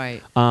spend.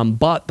 Right.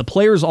 But the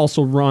players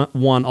also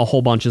won a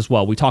whole bunch as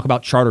well. We talk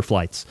about charter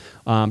flights.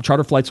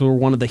 Charter flights were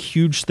one of the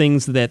huge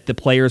things that the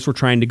players were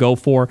trying to go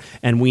for,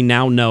 and we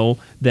now know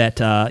that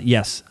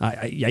yes,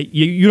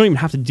 you don't even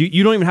have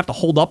to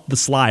hold up the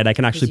slide. I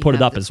can actually put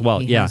it up as well.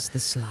 He has the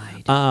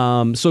slide.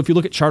 So if you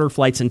look at charter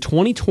flights in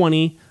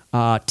 2020,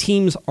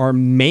 teams are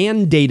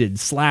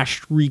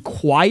mandated /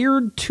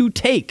 required to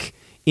take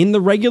in the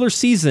regular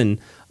season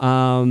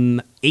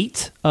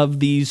 8 of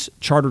these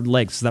chartered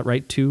legs. Is that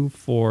right? 2,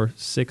 4,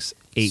 6,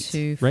 8.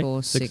 2, right?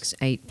 4, 6,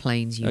 8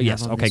 planes you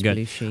yes. have on Okay, this good.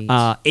 blue sheet.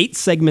 8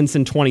 segments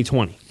in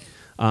 2020.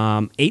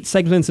 8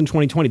 segments in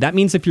 2020. That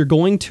means if you're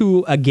going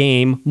to a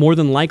game, more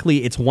than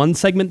likely it's one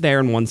segment there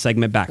and one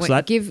segment back. Wait, so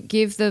that give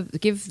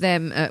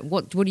them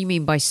what do you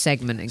mean by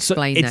segment?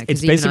 Explain that.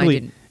 It's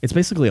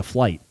basically a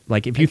flight.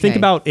 Like if you think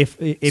about if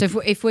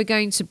we're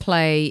going to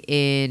play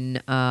in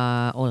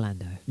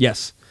Orlando,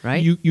 yes,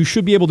 right? You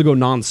should be able to go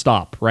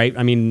nonstop, right?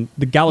 I mean,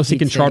 the Galaxy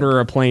can charter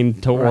a plane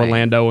to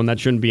Orlando, and that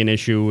shouldn't be an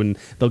issue, and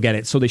they'll get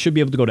it. So they should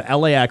be able to go to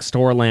LAX to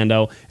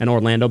Orlando, and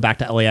Orlando back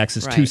to LAX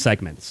is 2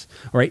 segments.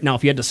 All right. Now,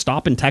 if you had to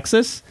stop in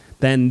Texas,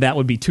 then that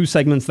would be 2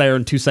 segments there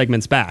and 2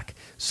 segments back.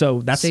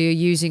 So you're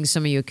using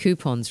some of your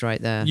coupons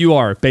right there. You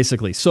are,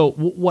 basically. So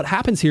what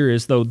happens here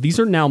is, though, these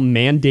are now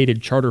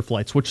mandated charter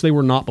flights, which they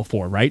were not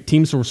before, right?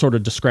 Teams were sort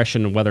of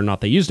discretion on whether or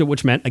not they used it,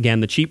 which meant, again,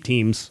 the cheap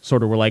teams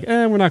sort of were like,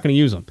 we're not going to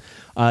use them.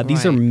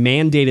 These are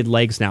mandated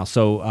legs now.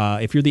 So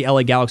if you're the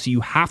LA Galaxy,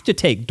 you have to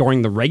take,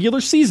 during the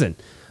regular season,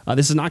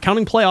 this is not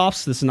counting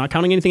playoffs. This is not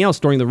counting anything else.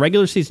 During the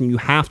regular season, you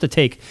have to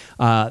take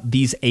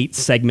these 8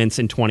 segments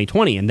in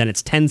 2020, and then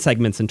it's 10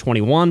 segments in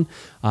 21,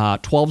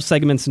 12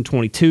 segments in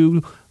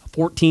 22,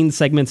 14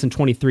 segments in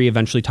 23,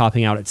 eventually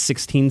topping out at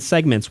 16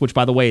 segments, which,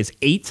 by the way, is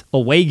 8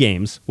 away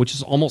games, which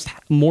is almost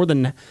more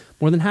than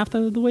half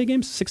the away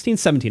games. 16,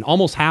 17,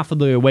 almost half of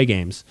the away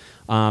games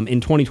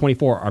in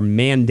 2024 are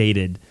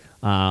mandated.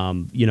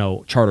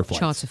 Charter flights.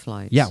 Charter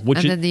flights. Yeah,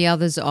 then the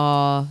others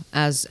are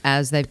as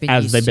they've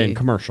been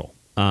commercial.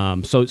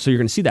 So you're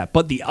going to see that.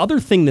 But the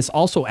other thing this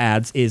also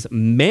adds is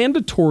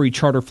mandatory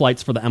charter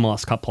flights for the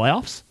MLS Cup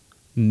playoffs.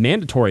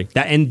 Mandatory.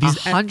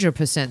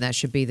 100% that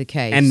should be the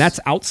case. And that's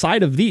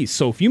outside of these.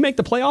 So if you make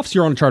the playoffs,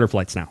 you're on charter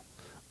flights now.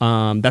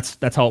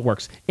 That's how it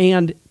works.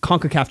 And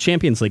CONCACAF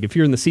Champions League. If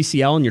you're in the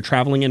CCL and you're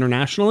traveling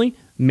internationally,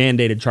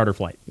 mandated charter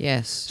flight.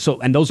 Yes.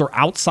 And those are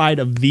outside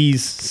of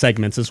these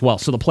segments as well.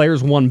 So the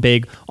players won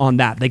big on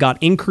that. They got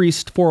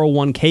increased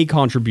 401k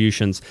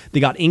contributions. They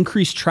got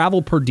increased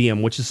travel per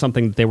diem, which is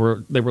something that they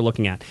were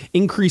looking at.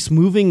 Increased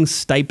moving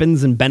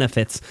stipends and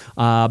benefits,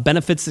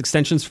 benefits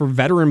extensions for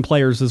veteran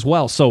players as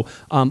well. So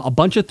a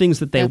bunch of things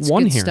that they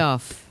won here.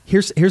 Stuff.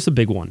 Here's a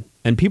big one,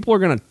 and people are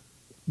going to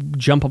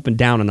jump up and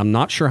down, and I'm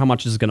not sure how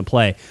much this is going to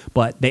play,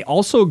 but they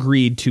also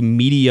agreed to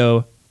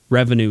media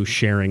revenue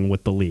sharing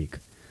with the league.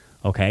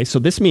 Okay, so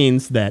this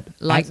means that...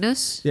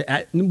 Likeness?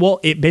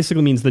 It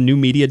basically means the new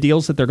media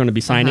deals that they're going to be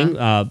signing,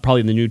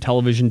 probably the new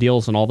television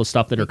deals and all the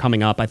stuff that are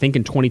coming up, I think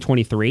in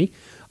 2023,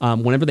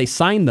 whenever they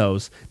sign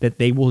those, that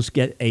they will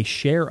get a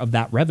share of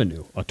that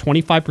revenue, a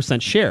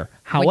 25% share.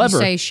 However... When you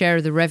say share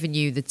of the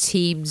revenue, the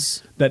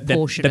team's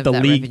portion of that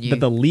revenue.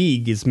 That the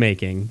league is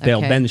making, they'll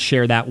then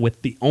share that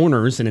with the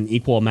owners in an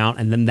equal amount,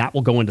 and then that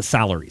will go into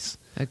salaries.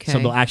 Okay. So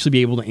they'll actually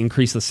be able to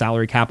increase the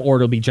salary cap, or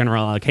it'll be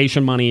general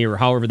allocation money, or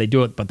however they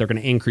do it, but they're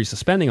going to increase the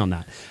spending on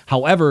that.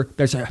 However,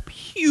 there's a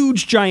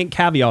huge, giant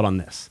caveat on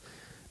this.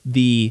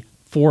 The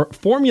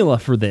formula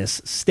for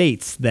this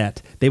states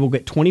that they will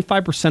get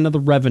 25% of the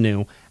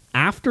revenue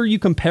after you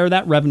compare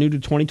that revenue to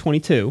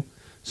 2022.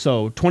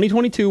 So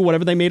 2022,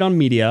 whatever they made on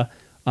media,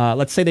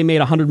 let's say they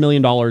made $100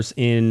 million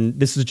in,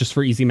 this is just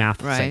for easy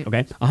math, right.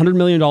 okay? $100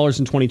 million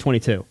in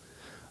 2022.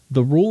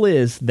 The rule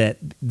is that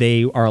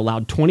they are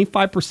allowed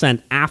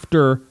 25%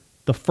 after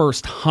the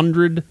first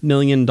 $100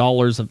 million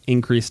of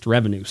increased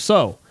revenue.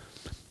 So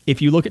if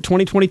you look at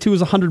 2022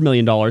 as $100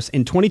 million,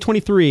 in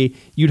 2023,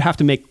 you'd have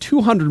to make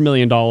 $200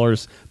 million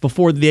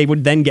before they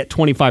would then get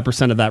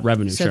 25% of that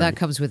revenue. So that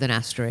comes with an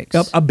asterisk.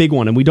 A big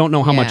one, and we don't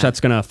know how much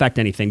that's going to affect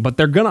anything, but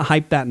they're going to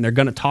hype that and they're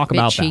going to talk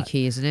about that. A bit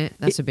cheeky, isn't it?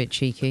 That's a bit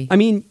cheeky. I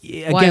mean,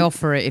 again, why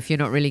offer it if you're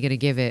not really going to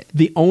give it?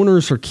 The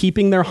owners are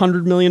keeping their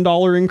 $100 million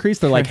increase.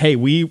 They're like, hey,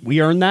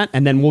 we earned that,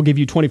 and then we'll give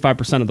you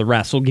 25% of the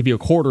rest. We'll give you a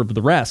quarter of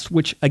the rest,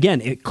 which,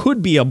 again, it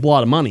could be a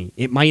lot of money.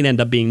 It might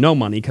end up being no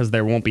money because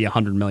there won't be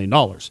 $100 million.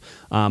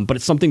 But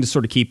it's something to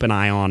sort of keep an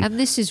eye on. And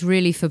this is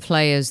really for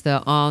players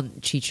that aren't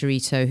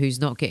Chicharito,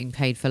 who's not getting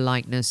paid for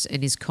likeness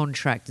in his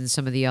contract, and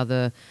some of the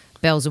other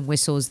bells and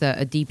whistles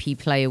that a DP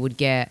player would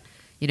get.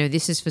 You know,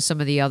 this is for some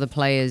of the other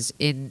players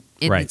in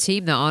the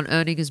team that aren't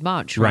earning as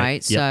much,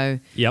 right? Yep. So,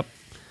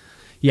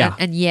 yeah.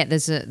 And yet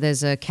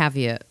there's a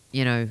caveat.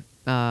 You know,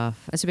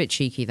 that's a bit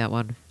cheeky, that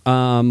one.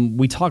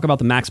 We talk about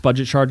the max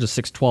budget charge of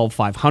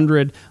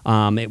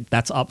 $612,500.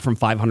 That's up from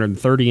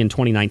 $530 in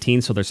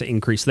 2019, so there's an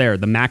increase there.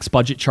 The max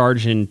budget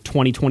charge in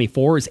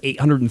 2024 is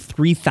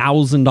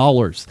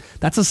 $803,000.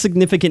 That's a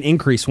significant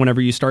increase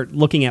whenever you start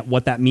looking at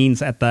what that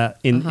means at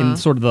in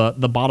sort of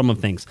the bottom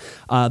of things.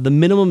 The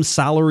minimum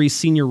salary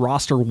senior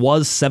roster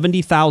was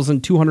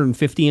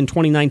 $70,250 in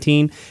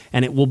 2019,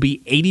 and it will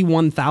be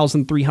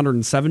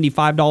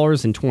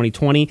 $81,375 in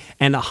 2020,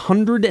 and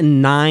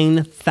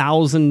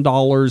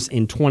 $109,000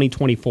 in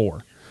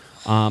 2024.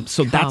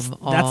 So that's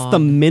the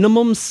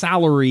minimum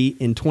salary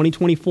in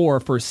 2024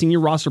 for a senior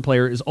roster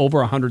player is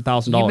over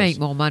 $100,000. You make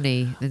more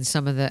money than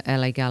some of the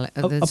LA Galaxy,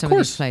 than some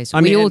course. of these players.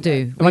 I mean, we all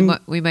do.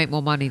 We make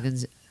more money than.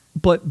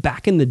 But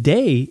back in the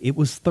day, it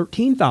was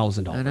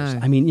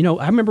 $13,000. I mean, you know,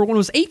 I remember when it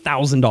was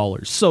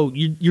 $8,000. So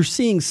you're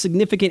seeing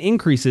significant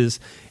increases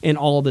in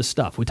all of this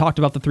stuff. We talked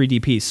about the 3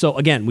 DPs. So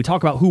again, we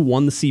talk about who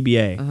won the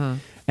CBA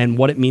and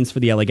what it means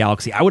for the LA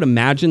Galaxy. I would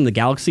imagine the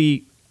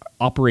Galaxy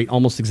operate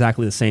almost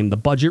exactly the same. The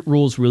budget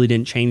rules really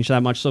didn't change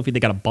that much, Sophie.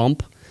 They got a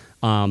bump.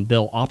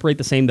 They'll operate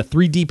the same. The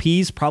 3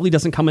 DPs probably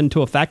doesn't come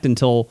into effect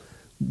until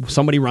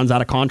somebody runs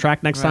out of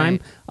contract next time.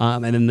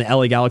 And then the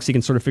LA Galaxy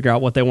can sort of figure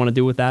out what they want to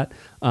do with that.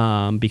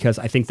 Because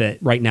I think that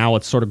right now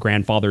it's sort of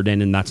grandfathered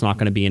in, and that's not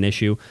going to be an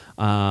issue.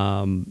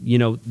 You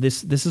know,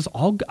 this is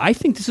all, I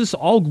think this is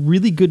all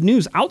really good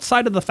news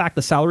outside of the fact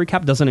the salary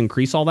cap doesn't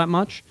increase all that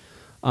much.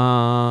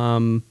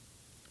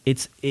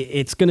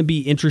 It's going to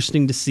be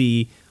interesting to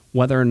see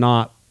whether or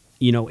not,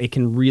 it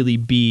can really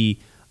be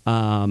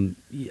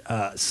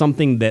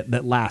something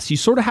that lasts. You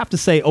sort of have to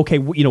say, okay,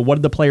 what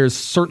did the players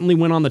certainly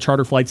win on the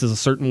charter flights is a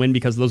certain win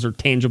because those are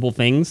tangible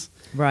things.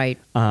 Right.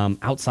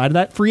 Outside of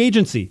that, free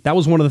agency. That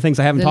was one of the things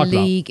I haven't talked about.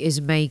 The league is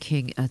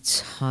making a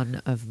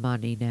ton of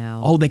money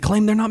now. Oh, they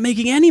claim they're not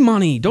making any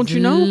money. Don't you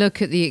know?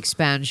 Look at the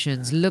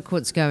expansions. Look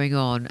what's going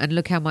on. And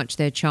look how much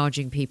they're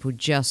charging people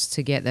just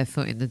to get their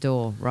foot in the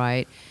door,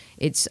 right?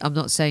 I'm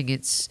not saying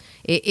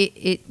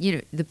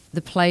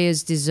the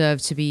players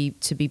deserve to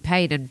be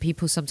paid, and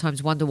people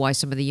sometimes wonder why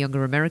some of the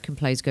younger American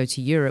players go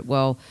to Europe.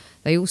 Well,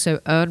 they also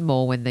earn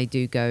more when they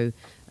do go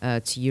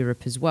to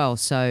Europe as well.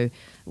 So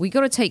we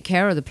got to take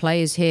care of the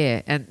players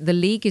here, and the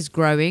league is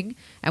growing.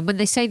 And when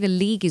they say the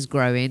league is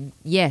growing,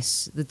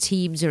 yes, the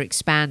teams are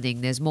expanding.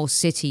 There's more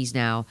cities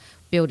now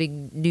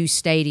building new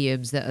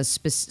stadiums that are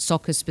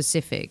soccer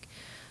specific.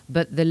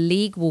 But the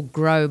league will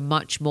grow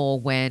much more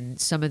when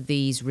some of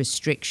these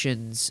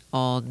restrictions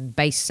on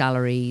base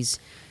salaries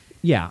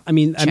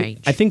change.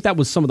 I think that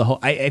was some of the whole.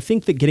 I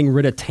think that getting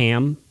rid of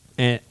TAM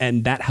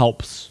and that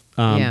helps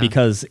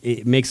because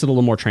it makes it a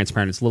little more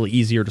transparent. It's a little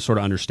easier to sort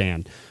of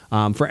understand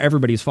for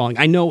everybody who's following.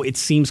 I know it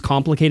seems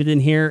complicated in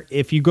here.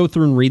 If you go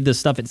through and read this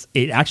stuff,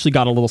 it actually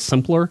got a little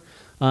simpler.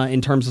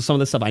 In terms of some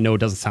of this stuff, I know it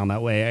doesn't sound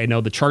that way. I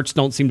know the charts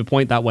don't seem to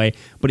point that way,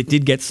 but it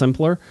did get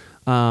simpler.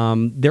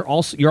 You're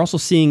also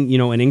seeing,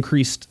 an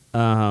increased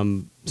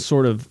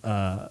sort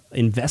of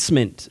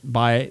investment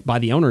by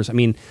the owners. I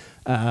mean,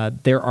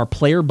 there are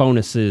player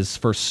bonuses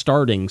for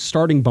starting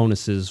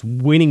bonuses,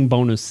 winning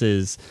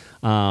bonuses,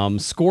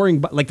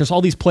 scoring. Like there's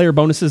all these player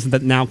bonuses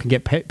that now can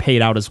get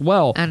paid out as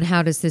well. And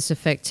how does this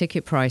affect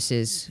ticket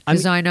prices?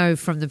 Because I know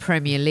from the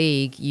Premier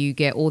League, you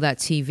get all that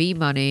TV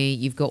money,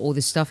 you've got all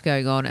this stuff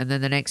going on, and then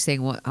the next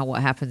thing,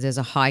 what happens? There's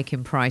a hike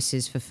in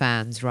prices for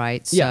fans,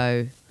 right?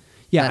 So.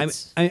 Yeah,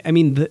 I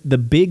mean, the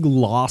big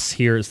loss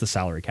here is the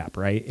salary cap,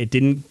 right? It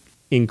didn't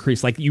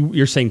increase. Like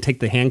you're saying,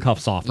 take the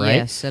handcuffs off, right?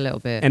 Yes, a little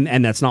bit.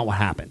 And that's not what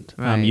happened.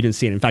 Right. You didn't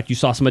see it. In fact, you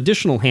saw some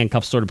additional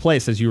handcuffs sort of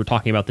place as you were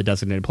talking about the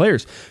designated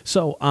players.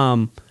 So,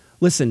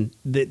 listen,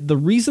 the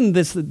reason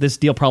this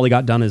deal probably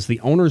got done is the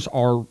owners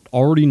are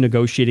already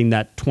negotiating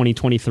that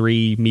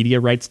 2023 media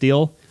rights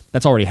deal.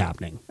 That's already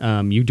happening.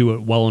 You do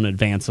it well in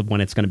advance of when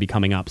it's going to be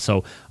coming up.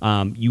 So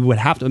you would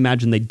have to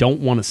imagine they don't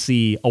want to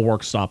see a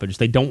work stoppage.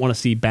 They don't want to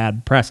see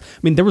bad press. I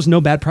mean, there was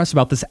no bad press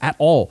about this at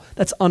all.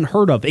 That's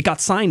unheard of. It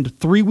got signed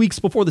 3 weeks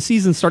before the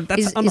season started.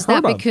 That's unheard of. Is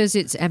that because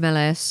it's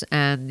MLS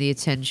and the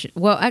attention?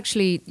 Well,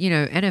 actually,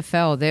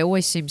 NFL, there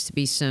always seems to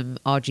be some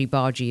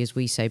argy-bargy, as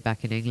we say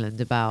back in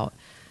England, about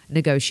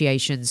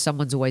negotiations.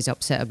 Someone's always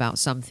upset about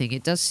something.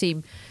 It does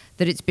seem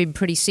that it's been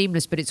pretty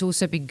seamless, but it's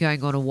also been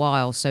going on a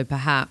while. So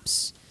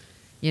perhaps...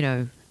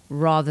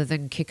 rather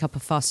than kick up a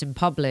fuss in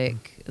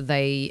public,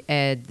 they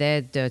aired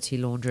their dirty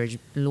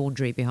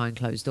laundry behind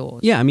closed doors.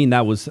 Yeah, I mean,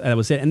 that was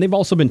it. And they've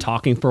also been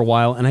talking for a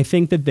while. And I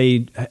think that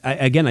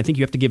I think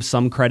you have to give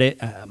some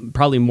credit,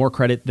 probably more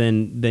credit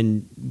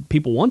than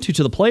people want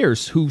to the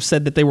players who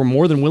said that they were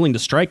more than willing to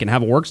strike and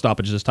have a work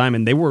stoppage this time.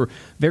 And they were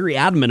very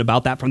adamant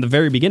about that from the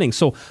very beginning.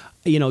 So,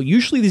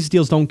 usually these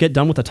deals don't get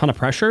done with a ton of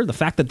pressure. The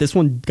fact that this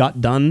one got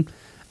done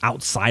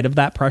outside of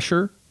that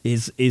pressure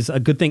is a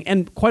good thing.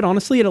 And quite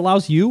honestly, it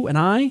allows you and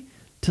I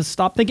to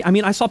stop thinking. I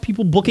mean, I saw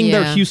people booking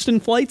their Houston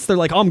flights. They're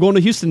like, oh, I'm going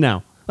to Houston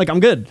now. Like, I'm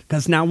good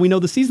because now we know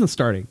the season's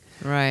starting.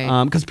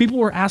 Right. Because people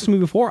were asking me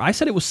before. I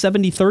said it was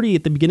 70-30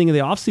 at the beginning of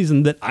the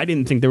offseason that I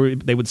didn't think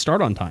they would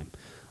start on time.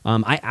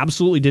 I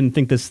absolutely didn't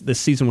think this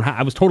season would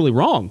I was totally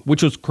wrong,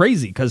 which was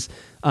crazy because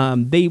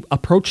they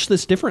approached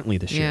this differently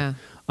this year.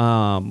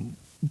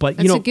 But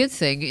that's a good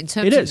thing in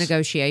terms of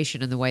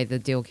negotiation and the way the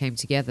deal came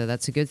together.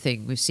 That's a good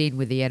thing. We've seen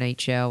with the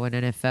NHL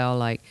and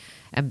NFL,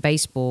 and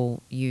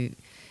baseball,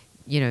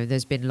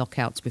 there's been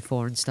lockouts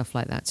before and stuff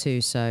like that too.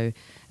 So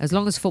as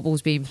long as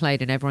football's being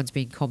played and everyone's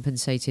being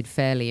compensated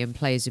fairly and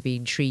players are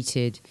being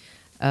treated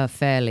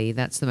fairly,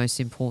 that's the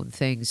most important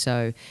thing.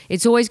 So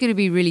it's always going to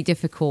be really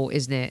difficult,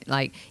 isn't it?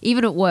 Like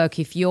even at work,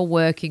 if you're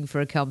working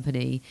for a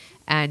company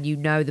and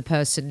the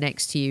person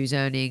next to you is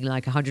earning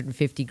like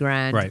 150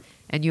 grand, right,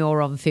 and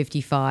you're on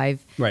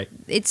 55, right,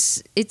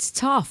 it's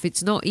tough.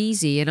 It's not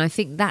easy, and I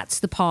think that's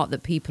the part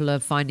that people are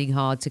finding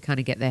hard to kind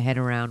of get their head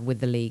around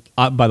with the league.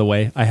 By the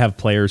way, I have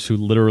players who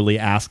literally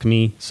ask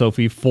me,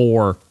 Sophie,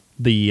 for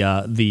the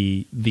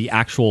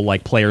actual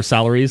like player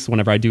salaries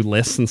whenever I do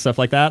lists and stuff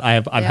like that.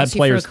 I've had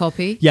players. For a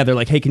copy? Yeah, they're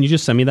like, hey, can you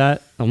just send me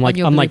that? I'm like,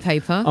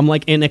 paper? I'm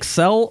like in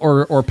Excel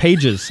or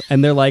Pages,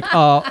 and they're like,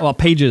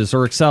 Pages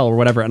or Excel or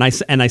whatever, and I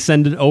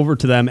send it over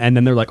to them, and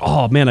then they're like,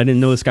 oh man, I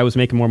didn't know this guy was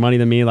making more money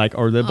than me, like,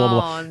 or the blah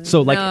blah blah.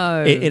 So like,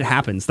 it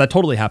happens. That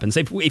totally happens.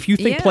 If you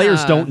think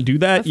players don't do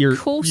that, of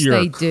course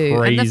they do.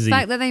 Crazy. And the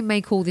fact that they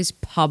make all this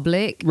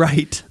public,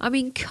 right? I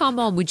mean, come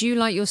on, would you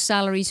like your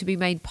salary to be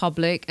made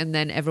public and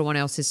then everyone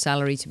else's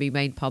salary to be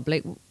made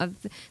public?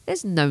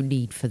 There's no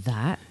need for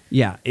that.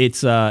 Yeah,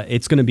 it's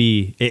going to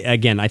be,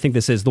 again, I think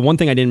this is, the one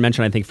thing I didn't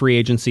mention, I think free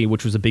agency,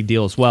 which was a big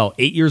deal as well.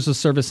 8 years of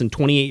service and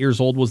 28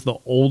 years old was the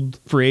old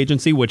free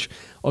agency, which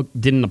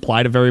didn't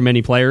apply to very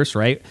many players,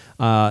 right?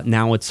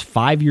 Now it's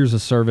 5 years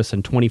of service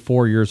and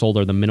 24 years old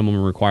are the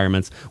minimum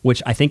requirements,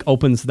 which I think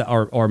opens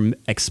or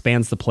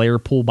expands the player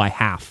pool by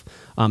half.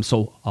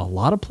 So a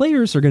lot of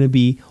players are going to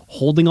be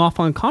holding off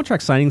on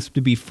contract signings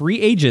to be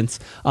free agents.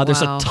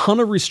 There's a ton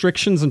of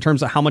restrictions in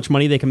terms of how much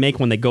money they can make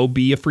when they go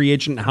be a free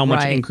agent, and how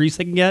much increase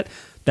they can get.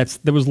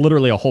 There was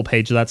literally a whole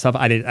page of that stuff.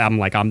 I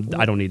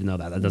don't need to know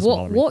that. That doesn't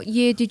bother me. What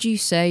year did you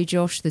say,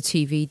 Josh, the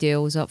TV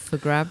deal was up for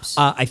grabs?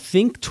 I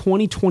think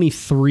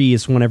 2023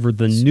 is whenever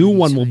the new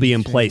one will be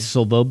in place.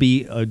 So they'll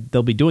be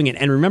doing it.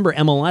 And remember,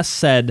 MLS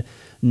said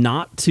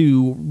not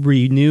to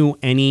renew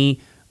any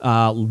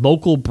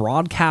local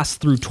broadcast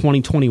through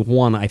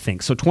 2021, I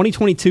think. So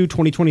 2022,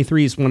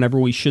 2023 is whenever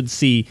we should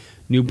see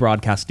new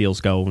broadcast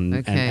deals go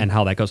and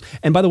how that goes.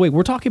 And by the way,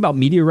 we're talking about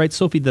media rights,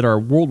 Sophie, that are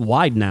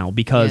worldwide now,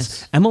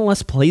 because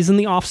MLS plays in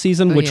the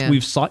offseason, which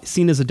we've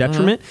seen as a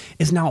detriment,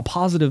 is now a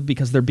positive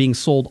because they're being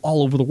sold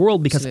all over the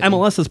world because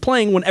MLS is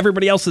playing when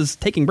everybody else is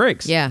taking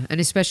breaks. Yeah,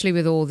 and especially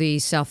with all the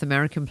South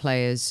American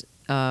players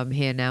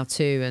here now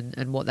too,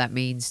 and what that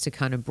means to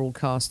kind of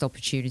broadcast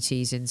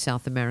opportunities in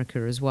South America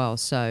as well.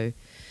 So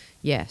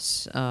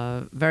yes,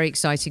 very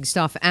exciting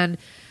stuff. And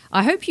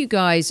I hope you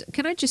guys,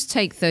 can I just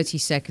take 30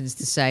 seconds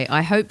to say,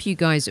 I hope you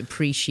guys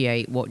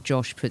appreciate what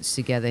Josh puts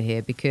together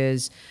here,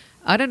 because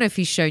I don't know if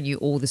he's shown you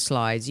all the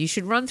slides. You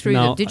should run through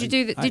them. Did you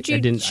do that? Did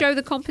you show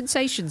the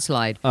compensation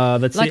slide?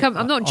 I'm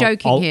not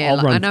joking here.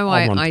 I know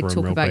I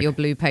talk about your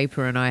blue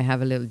paper, and I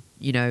have a little,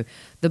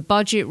 the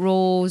budget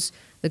rules,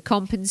 the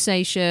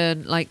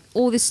compensation, like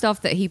all this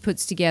stuff that he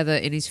puts together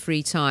in his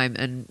free time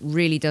and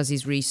really does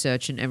his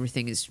research and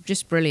everything. It's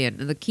just brilliant.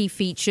 And the key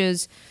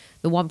features,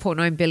 the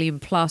 1.9 billion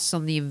plus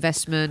on the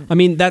investment. I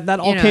mean, that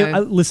all came.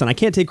 Listen, I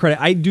can't take credit.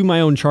 I do my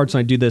own charts and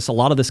I do this. A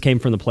lot of this came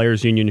from the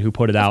Players Union who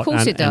put it out. Of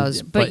course it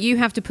does. But you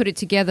have to put it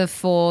together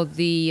for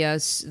the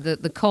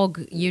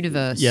COG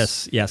universe.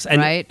 Yes.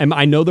 And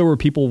I know there were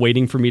people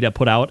waiting for me to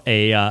put out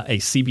a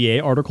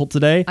CBA article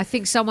today. I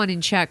think someone in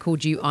chat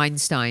called you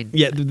Einstein.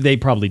 Yeah, they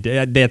probably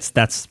did.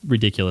 That's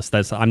ridiculous.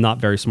 I'm not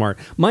very smart.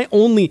 My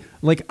only,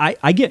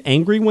 I get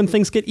angry when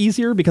things get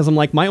easier, because I'm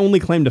like, my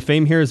only claim to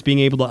fame here is being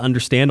able to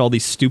understand all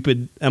these stupid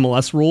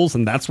MLS rules,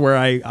 and that's where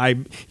I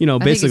basically. I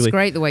think it's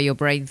great the way your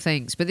brain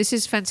thinks, but this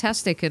is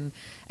fantastic. And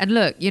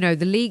look, the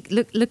league.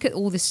 Look at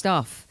all this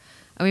stuff.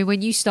 I mean,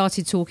 when you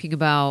started talking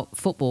about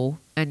football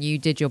and you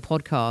did your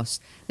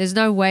podcast, there's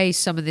no way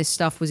some of this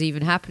stuff was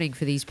even happening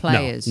for these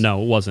players.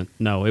 No, it wasn't.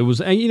 No, it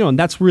was. And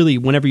that's really,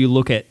 whenever you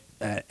look at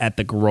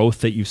the growth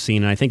that you've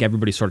seen, and I think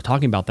everybody's sort of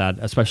talking about that,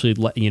 especially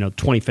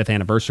 25th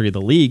anniversary of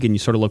the league, and you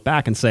sort of look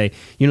back and say,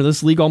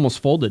 this league almost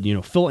folded.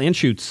 Phil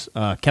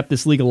Anschutz kept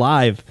this league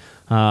alive.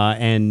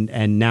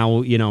 And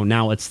now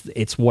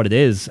it's what it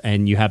is,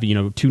 and you have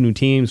two new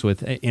teams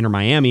with Inter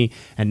Miami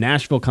and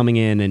Nashville coming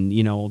in,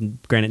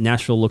 and granted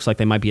Nashville looks like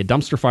they might be a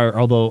dumpster fire,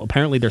 although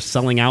apparently they're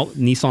selling out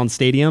Nissan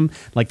Stadium,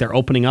 like they're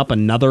opening up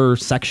another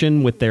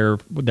section with their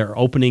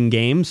opening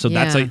game, so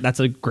that's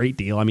a great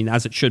deal. I mean,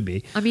 as it should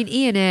be. I mean,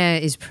 Ian Ayre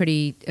is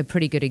a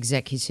pretty good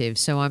executive,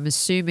 so I'm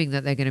assuming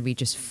that they're going to be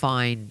just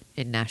fine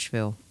in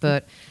Nashville,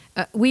 but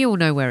we all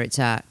know where it's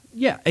at.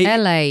 Yeah,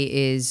 LA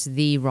is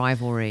the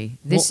rivalry.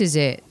 This is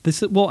it.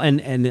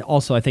 And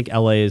also I think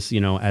LA is,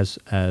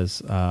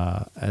 as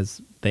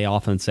they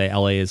often say,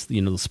 LA is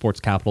the sports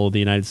capital of the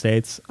United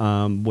States,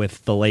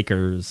 with the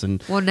Lakers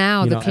and. Well,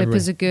 now the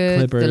Clippers are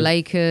good. The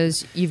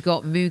Lakers. You've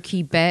got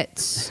Mookie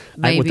Betts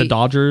maybe with the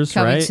Dodgers,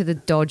 coming to the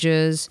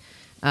Dodgers.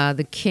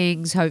 The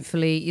Kings,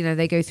 hopefully,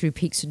 they go through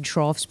peaks and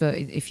troughs, but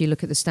if you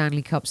look at the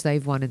Stanley Cups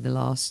they've won in the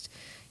last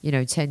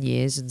 10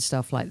 years and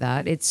stuff like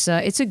that, it's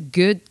a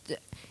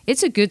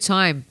good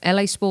time.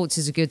 LA sports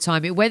is a good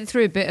time. It went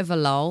through a bit of a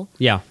lull.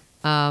 Yeah.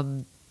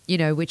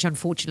 Which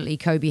unfortunately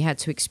Kobe had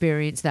to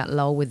experience that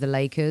lull with the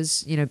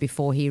Lakers,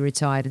 before he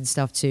retired and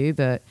stuff too.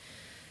 But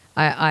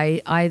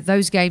I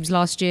those games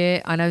last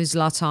year, I know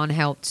Zlatan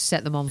helped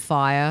set them on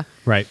fire.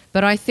 Right.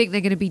 But I think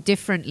they're going to be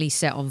differently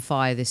set on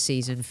fire this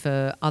season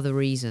for other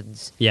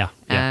reasons. Yeah.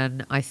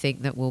 And I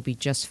think that we'll be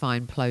just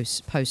fine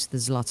post the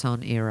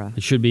Zlatan era.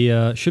 It should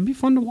be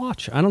fun to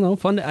watch. I don't know,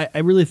 fun. I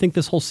really think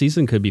this whole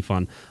season could be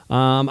fun.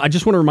 I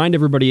just want to remind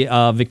everybody,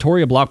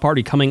 Victoria Block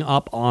Party coming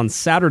up on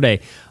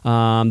Saturday.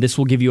 This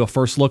will give you a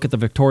first look at the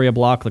Victoria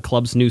Block, the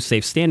club's new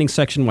safe standing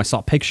section. I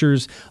saw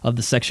pictures of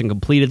the section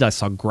completed. I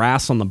saw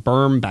grass on the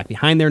berm back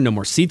behind there. No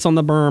more seats on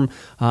the berm.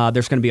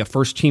 There's going to be a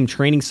first team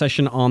training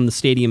session on the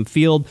stadium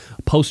field.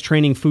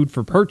 Post-training food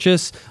for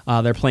purchase.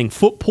 They're playing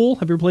foot pool.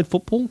 Have you ever played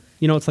foot pool?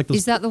 It's like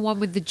is that the one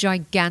with the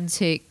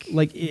gigantic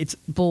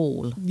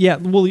ball? Yeah,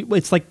 well,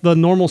 it's like the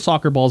normal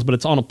soccer balls, but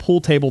it's on a pool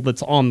table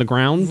that's on the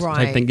ground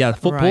type thing. Yeah,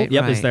 foot pool.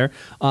 Yep, is there.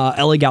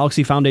 LA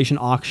Galaxy Foundation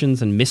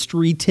auctions and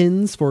mystery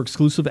tins for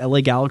exclusive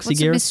LA Galaxy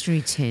gear. What's a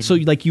mystery tin? So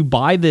you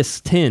buy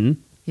this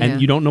tin and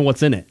you don't know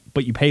what's in it.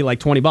 but you pay like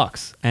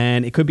 $20,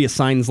 and it could be a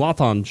signed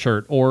Zlatan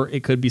shirt, or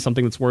it could be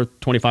something that's worth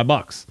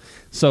 $25.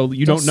 So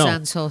you don't know.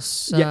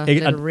 Santos,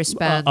 little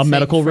wristband, a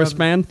medical from,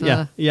 wristband.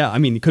 Yeah. I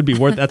mean, it could be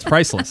worth. That's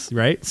priceless,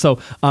 right? So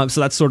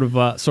that's sort of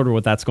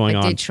what that's going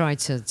on. I did try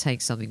to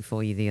take something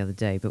for you the other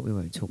day, but we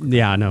won't talk about it.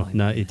 Yeah, no,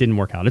 it didn't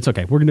work out. It's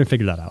okay. We're going to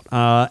figure that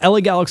out. LA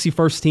Galaxy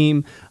first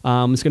team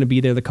is going to be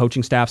there. The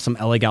coaching staff, some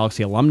LA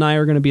Galaxy alumni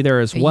are going to be there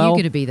as well. Are you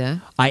going to be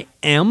there? I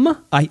am.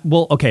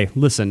 Well, okay,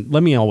 listen,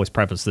 let me always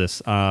preface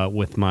this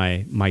with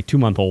my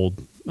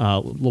 2-month-old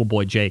little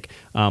boy, Jake.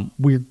 I'm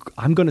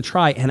going to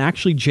try, and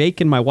actually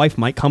Jake and my wife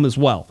might come as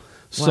well.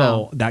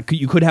 So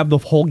you could have the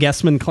whole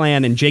Guessman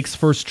clan and Jake's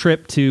first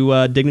trip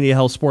to Dignity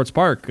Health Sports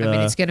Park. I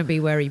mean, it's going to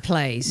be where he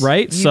plays,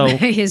 right? You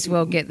may as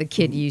well get the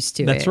kid used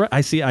to it. That's right.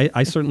 I see.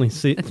 I certainly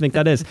think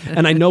that is,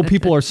 and I know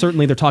people are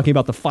they're talking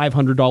about the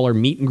 $500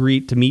 meet and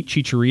greet to meet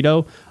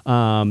Chicharito.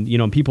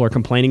 And people are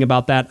complaining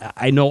about that.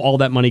 I know all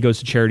that money goes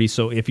to charity.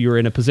 So if you're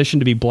in a position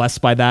to be blessed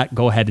by that,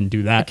 go ahead and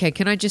do that. Okay.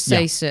 Can I just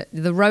say, sir,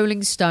 the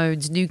Rolling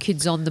Stones, New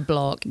Kids on the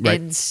Block,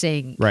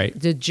 NSYNC, right,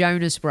 the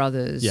Jonas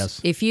Brothers.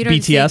 Yes. If you don't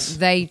BTS. think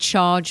they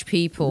charge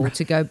people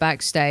to go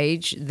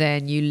backstage,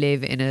 then you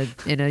live in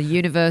a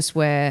universe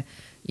where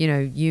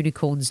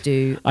unicorns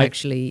do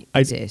actually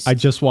exist. I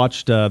just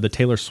watched the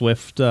Taylor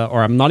Swift,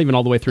 or I'm not even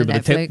all the way through,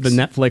 but the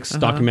Netflix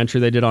documentary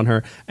they did on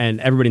her, and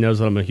everybody knows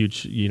that I'm a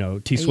huge,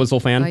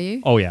 T-Swizzle fan. Are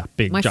you? Oh yeah,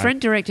 big. My giant. friend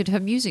directed her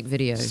music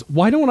video.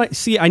 Why don't I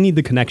see? I need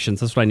the connections.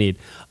 That's what I need.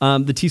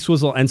 The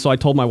T-Swizzle, and so I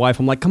told my wife,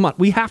 I'm like, come on,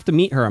 we have to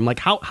meet her. I'm like,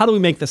 how do we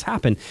make this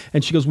happen?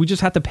 And she goes, we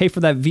just have to pay for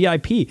that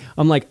VIP.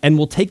 I'm like, and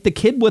we'll take the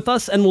kid with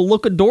us, and we'll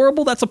look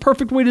adorable. That's a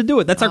perfect way to do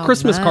it. That's our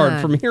Christmas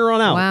card from here on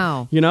out.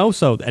 Wow.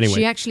 So anyway,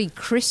 she actually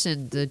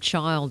christened the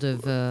child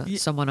of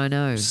someone I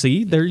know.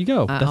 See, there you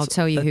go. I'll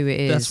tell you who it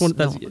is.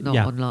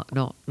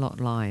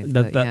 Not live.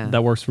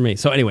 That works for me.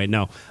 So anyway,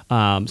 no.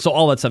 So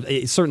all that stuff.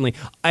 Certainly,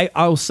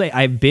 I'll say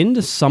I've been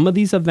to some of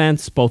these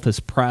events, both as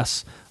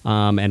press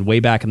and way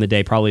back in the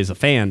day, probably as a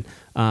fan.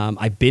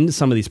 I've been to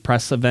some of these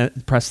press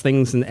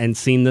things and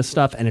seen this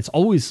stuff, and it's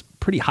always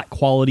pretty high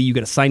quality. You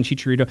get a signed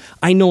Chicharito.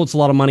 I know it's a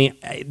lot of money.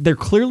 They're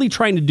clearly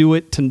trying to do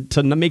it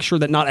to make sure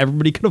that not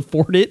everybody can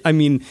afford it. I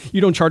mean,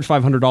 you don't charge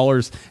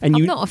 $500, and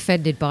I'm not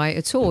offended by it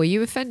at all. Are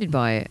you offended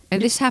by it?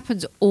 And this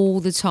happens all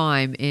the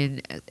time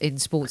in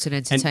sports and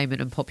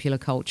entertainment and popular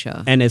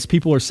culture. And as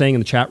people are saying in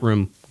the chat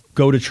room,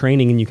 go to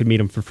training and you can meet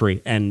them for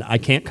free. And I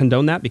can't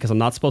condone that because I'm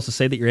not supposed to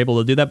say that you're able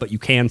to do that, but you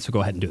can, so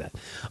go ahead and do that.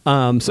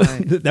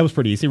 That was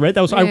pretty easy, right?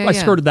 That was I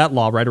skirted that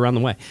law right around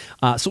the way.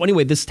 So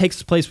anyway, this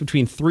takes place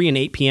between 3 and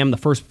 8 p.m. The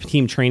first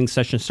team training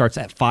session starts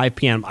at 5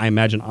 p.m. I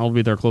imagine I'll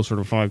be there closer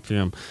to 5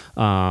 p.m.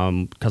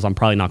 Because I'm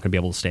probably not going to be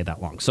able to stay that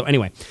long. So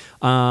anyway,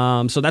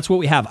 so that's what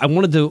we have. I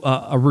want to do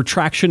a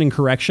retraction and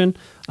correction.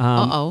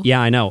 Yeah,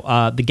 I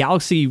know. The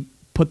Galaxy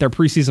put their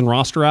preseason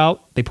roster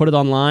out. They put it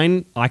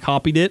online. I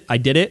copied it. I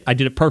did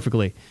it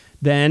perfectly.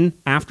 Then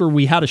after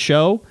we had a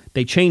show,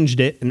 they changed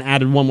it and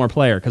added one more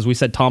player because we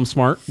said Tom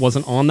Smart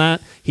wasn't on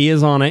that. He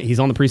is on it. He's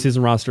on the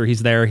preseason roster.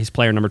 He's there. He's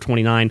player number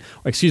 29.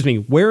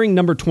 Wearing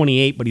number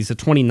 28, but he's a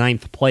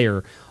 29th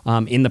player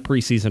in the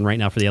preseason right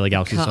now for the LA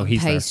Galaxy. Cut so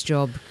he's and paste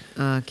job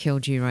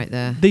killed you right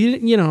there.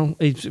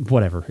 It's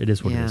whatever. It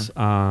is what it is.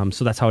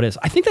 So that's how it is.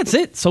 I think that's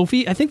it,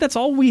 Sophie. I think that's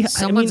all we.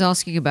 Someone's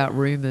asking about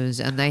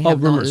rumors, and they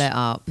have not let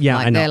up. Yeah,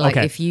 I know. They're like,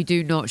 okay. If you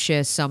do not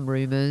share some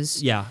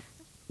rumors, yeah.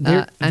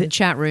 And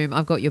chat room,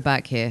 I've got your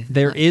back here.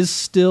 There is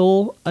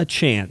still a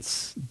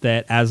chance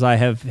that, as I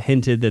have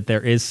hinted, that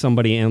there is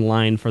somebody in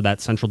line for that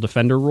central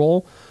defender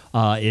role.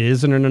 It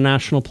is an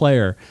international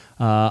player.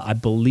 I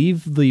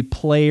believe the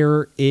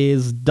player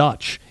is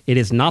Dutch. It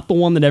is not the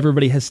one that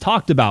everybody has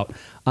talked about,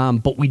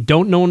 but we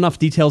don't know enough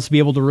details to be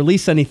able to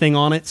release anything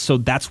on it, so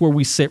that's where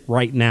we sit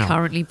right now.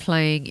 Currently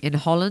playing in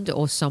Holland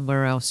or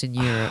somewhere else in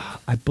Europe?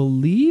 I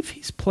believe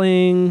he's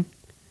playing...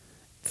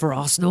 For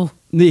Arsenal?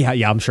 Yeah,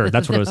 I'm sure.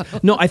 That's what it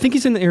was. No, I think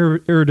he's in the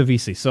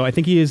Eredivisie, so I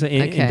think he is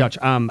in Dutch.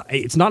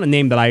 It's not a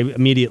name that I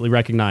immediately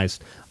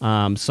recognized,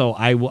 so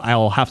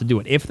I'll have to do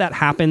it. If that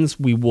happens,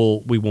 we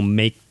will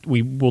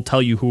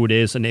tell you who it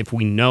is, and if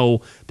we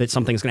know that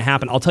something's going to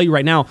happen, I'll tell you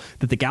right now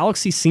that the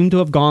Galaxy seem to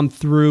have gone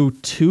through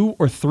 2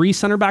 or 3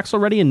 center backs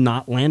already and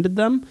not landed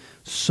them.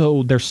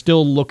 So they're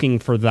still looking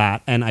for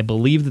that, and I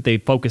believe that they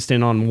focused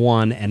in on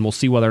one, and we'll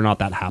see whether or not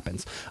that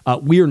happens.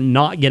 We are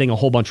not getting a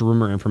whole bunch of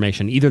rumor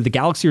information. Either the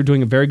Galaxy are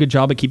doing a very good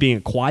job at keeping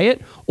it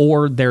quiet,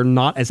 or they're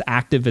not as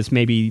active as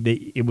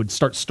maybe it would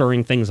start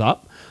stirring things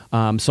up.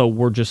 So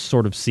we're just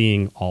sort of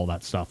seeing all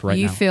that stuff right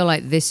now. You feel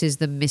like this is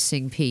the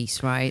missing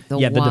piece, right?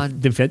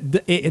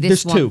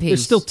 There's two.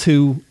 There's still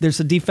two. There's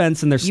a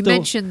defense, and there's still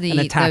an attacking. You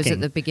mentioned those at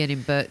the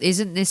beginning, but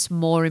isn't this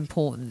more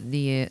important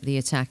than the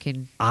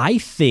attacking? I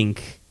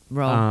think...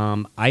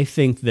 I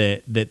think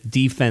that the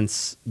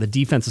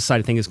defensive side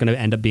of things is going to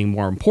end up being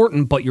more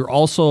important, but you're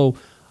also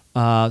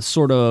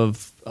sort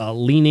of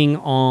leaning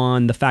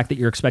on the fact that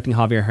you're expecting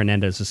Javier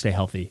Hernandez to stay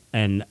healthy,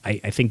 and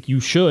I think you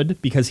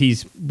should, because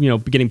he's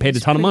getting paid a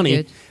ton of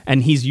money,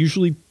 and he's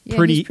usually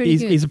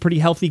he's a pretty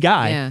healthy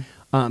guy.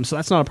 So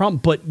that's not a problem.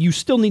 But you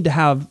still need to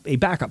have a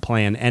backup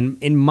plan. And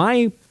in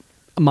my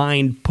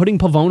mind, putting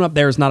Pavone up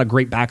there is not a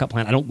great backup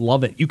plan. I don't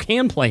love it. You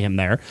can play him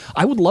there.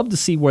 I would love to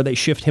see where they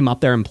shift him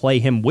up there and play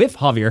him with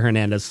Javier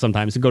Hernandez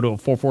sometimes and go to a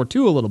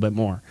 4-4-2 a little bit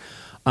more.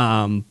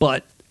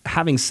 But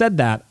having said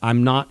that,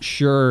 I'm not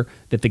sure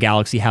that the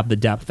Galaxy have the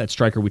depth at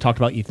striker. We talked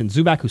about Ethan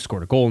Zubak, who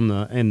scored a goal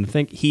in the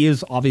thing. He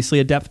is obviously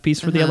a depth piece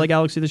for the LA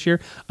Galaxy this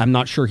year. I'm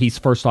not sure he's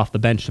first off the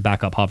bench to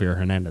back up Javier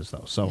Hernandez,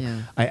 though. So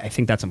I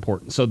think that's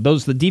important. So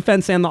the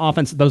defense and the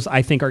offense, those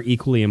I think are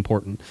equally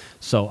important.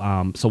 So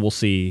we'll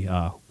see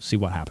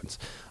what happens.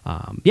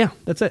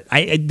 That's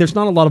it. There's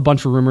not a lot of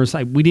bunch of rumors.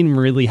 We didn't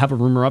really have a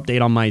rumor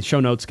update on my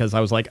show notes because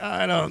I was like,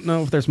 I don't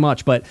know if there's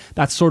much, but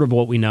that's sort of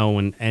what we know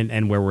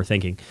and where we're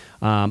thinking.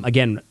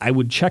 Again, I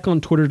would check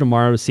on Twitter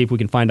tomorrow to see if we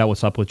can find out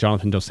what's up with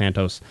Jonathan Dos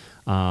Santos.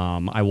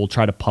 I will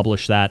try to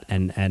publish that,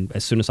 and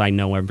as soon as I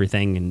know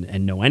everything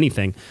and know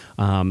anything,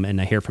 and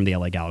I hear from the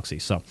LA Galaxy.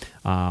 So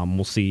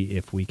we'll see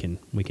if we can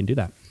do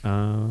that.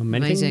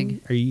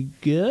 Amazing. Are you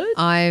good?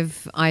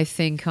 I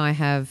think I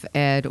have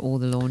aired all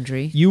the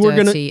laundry.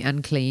 Dirty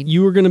and clean.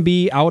 You were going to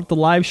be out at the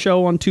live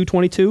show on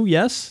 222,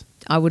 yes?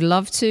 I would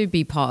love to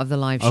be part of the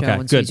live show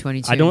on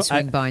 222 and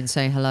swing by and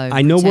say hello.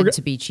 I know pretend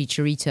to be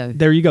Chicharito.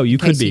 There you go. You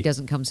could be. He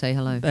doesn't come say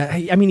hello.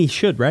 I mean, he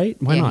should,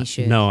 right? Why not? He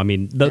should. No, I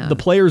mean, the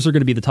players are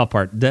going to be the tough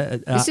part.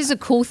 This is a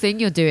cool thing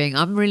you're doing.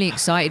 I'm really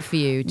excited for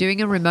you.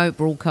 Doing a remote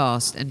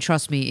broadcast, and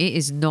trust me, it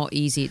is not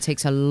easy. It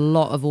takes a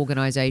lot of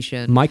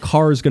organization. My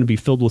car is going to be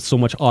filled with so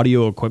much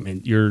audio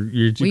equipment.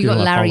 We got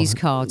Larry's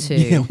car too.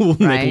 Yeah,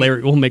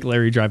 we'll make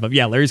Larry drive up.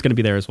 Yeah, Larry's going to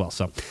be there as well.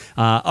 So,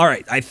 all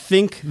right. I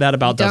think that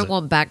about does it. Don't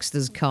want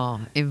Baxter's car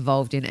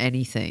involved in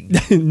anything.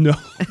 No.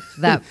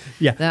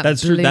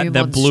 That's true.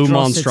 That blue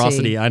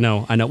monstrosity. I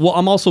know. Well,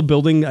 I'm also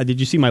building. Did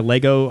you see my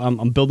Lego?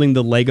 I'm building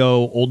the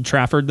Lego Old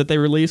Trafford that they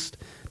released.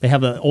 They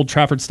have the Old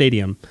Trafford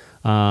Stadium.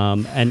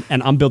 And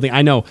I'm building.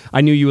 I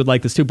knew you would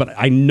like this too, but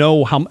I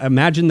know how.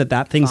 Imagine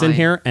that thing's in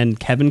here, and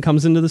Kevin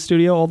comes into the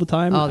studio all the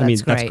time. Oh,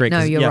 that's great.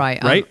 No, you're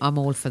right. Right? I'm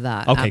all for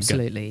that. Okay,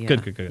 absolutely.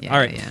 Good. Yeah, all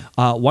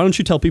right. Why don't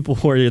you tell people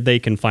where they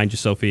can find you,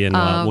 Sophie, and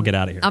we'll get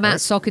out of here. I'm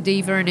at Soccer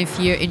Diva, and if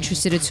you're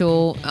interested at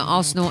all,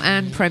 Arsenal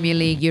and Premier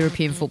League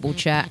European football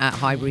chat at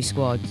Highbury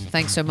Squad.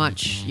 Thanks so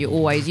much.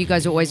 You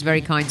guys are always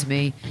very kind to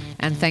me,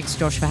 and thanks,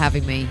 Josh, for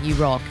having me. You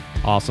rock.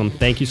 Awesome.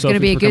 Thank you, Sophie, for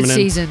coming in. It's going to be a good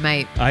season,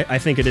 mate. I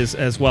think it is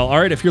as well. All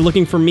right, if you're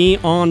looking for me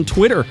on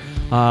Twitter,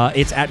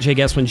 it's at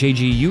JGuesman,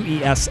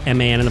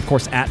 JGUESMAN, and of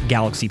course at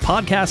Galaxy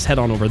Podcast. Head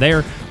on over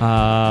there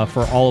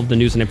for all of the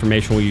news and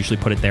information. We usually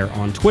put it there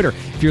on Twitter.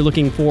 If you're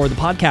looking for the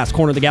podcast,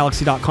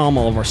 cornerofthegalaxy.com,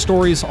 all of our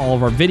stories, all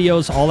of our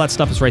videos, all that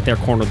stuff is right there,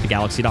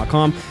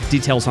 cornerofthegalaxy.com.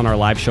 Details on our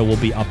live show will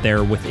be up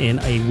there within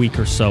a week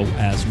or so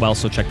as well,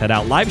 so check that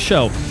out. Live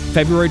show,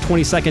 February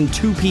 22nd,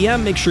 2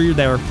 p.m. Make sure you're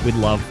there. We'd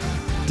love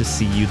to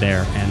see you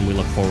there, and we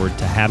look forward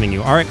to having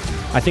you. All right,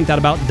 I think that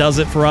about does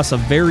it for us. A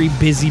very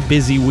busy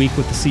week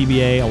with the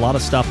CBA. A lot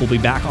of stuff. We'll be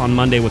back on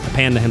Monday with the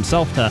Panda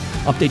himself to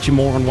update you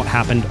more on what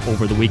happened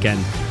over the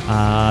weekend.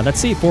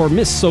 That's it for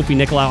Miss Sophie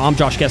Nicolau. I'm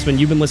Josh Guesman.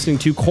 You've been listening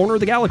to Corner of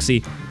the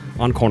Galaxy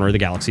on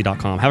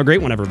cornerofthegalaxy.com. Have a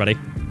great one, everybody.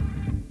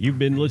 You've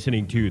been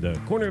listening to the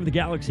Corner of the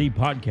Galaxy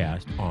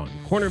podcast on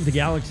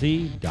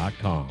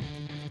cornerofthegalaxy.com.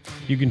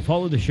 You can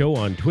follow the show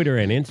on Twitter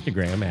and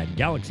Instagram at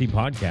Galaxy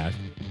Podcast.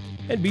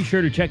 And be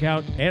sure to check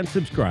out and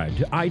subscribe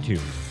to iTunes,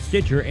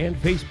 Stitcher, and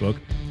Facebook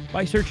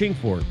by searching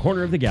for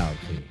Corner of the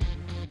Galaxy.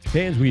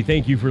 Fans, we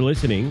thank you for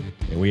listening,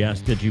 and we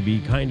ask that you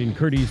be kind and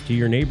courteous to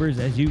your neighbors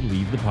as you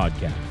leave the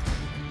podcast.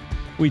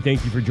 We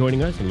thank you for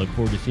joining us and look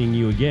forward to seeing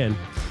you again.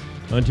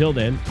 Until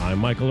then, I'm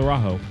Michael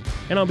Araujo,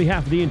 and on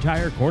behalf of the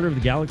entire Corner of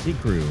the Galaxy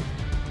crew,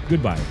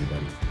 goodbye,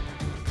 everybody.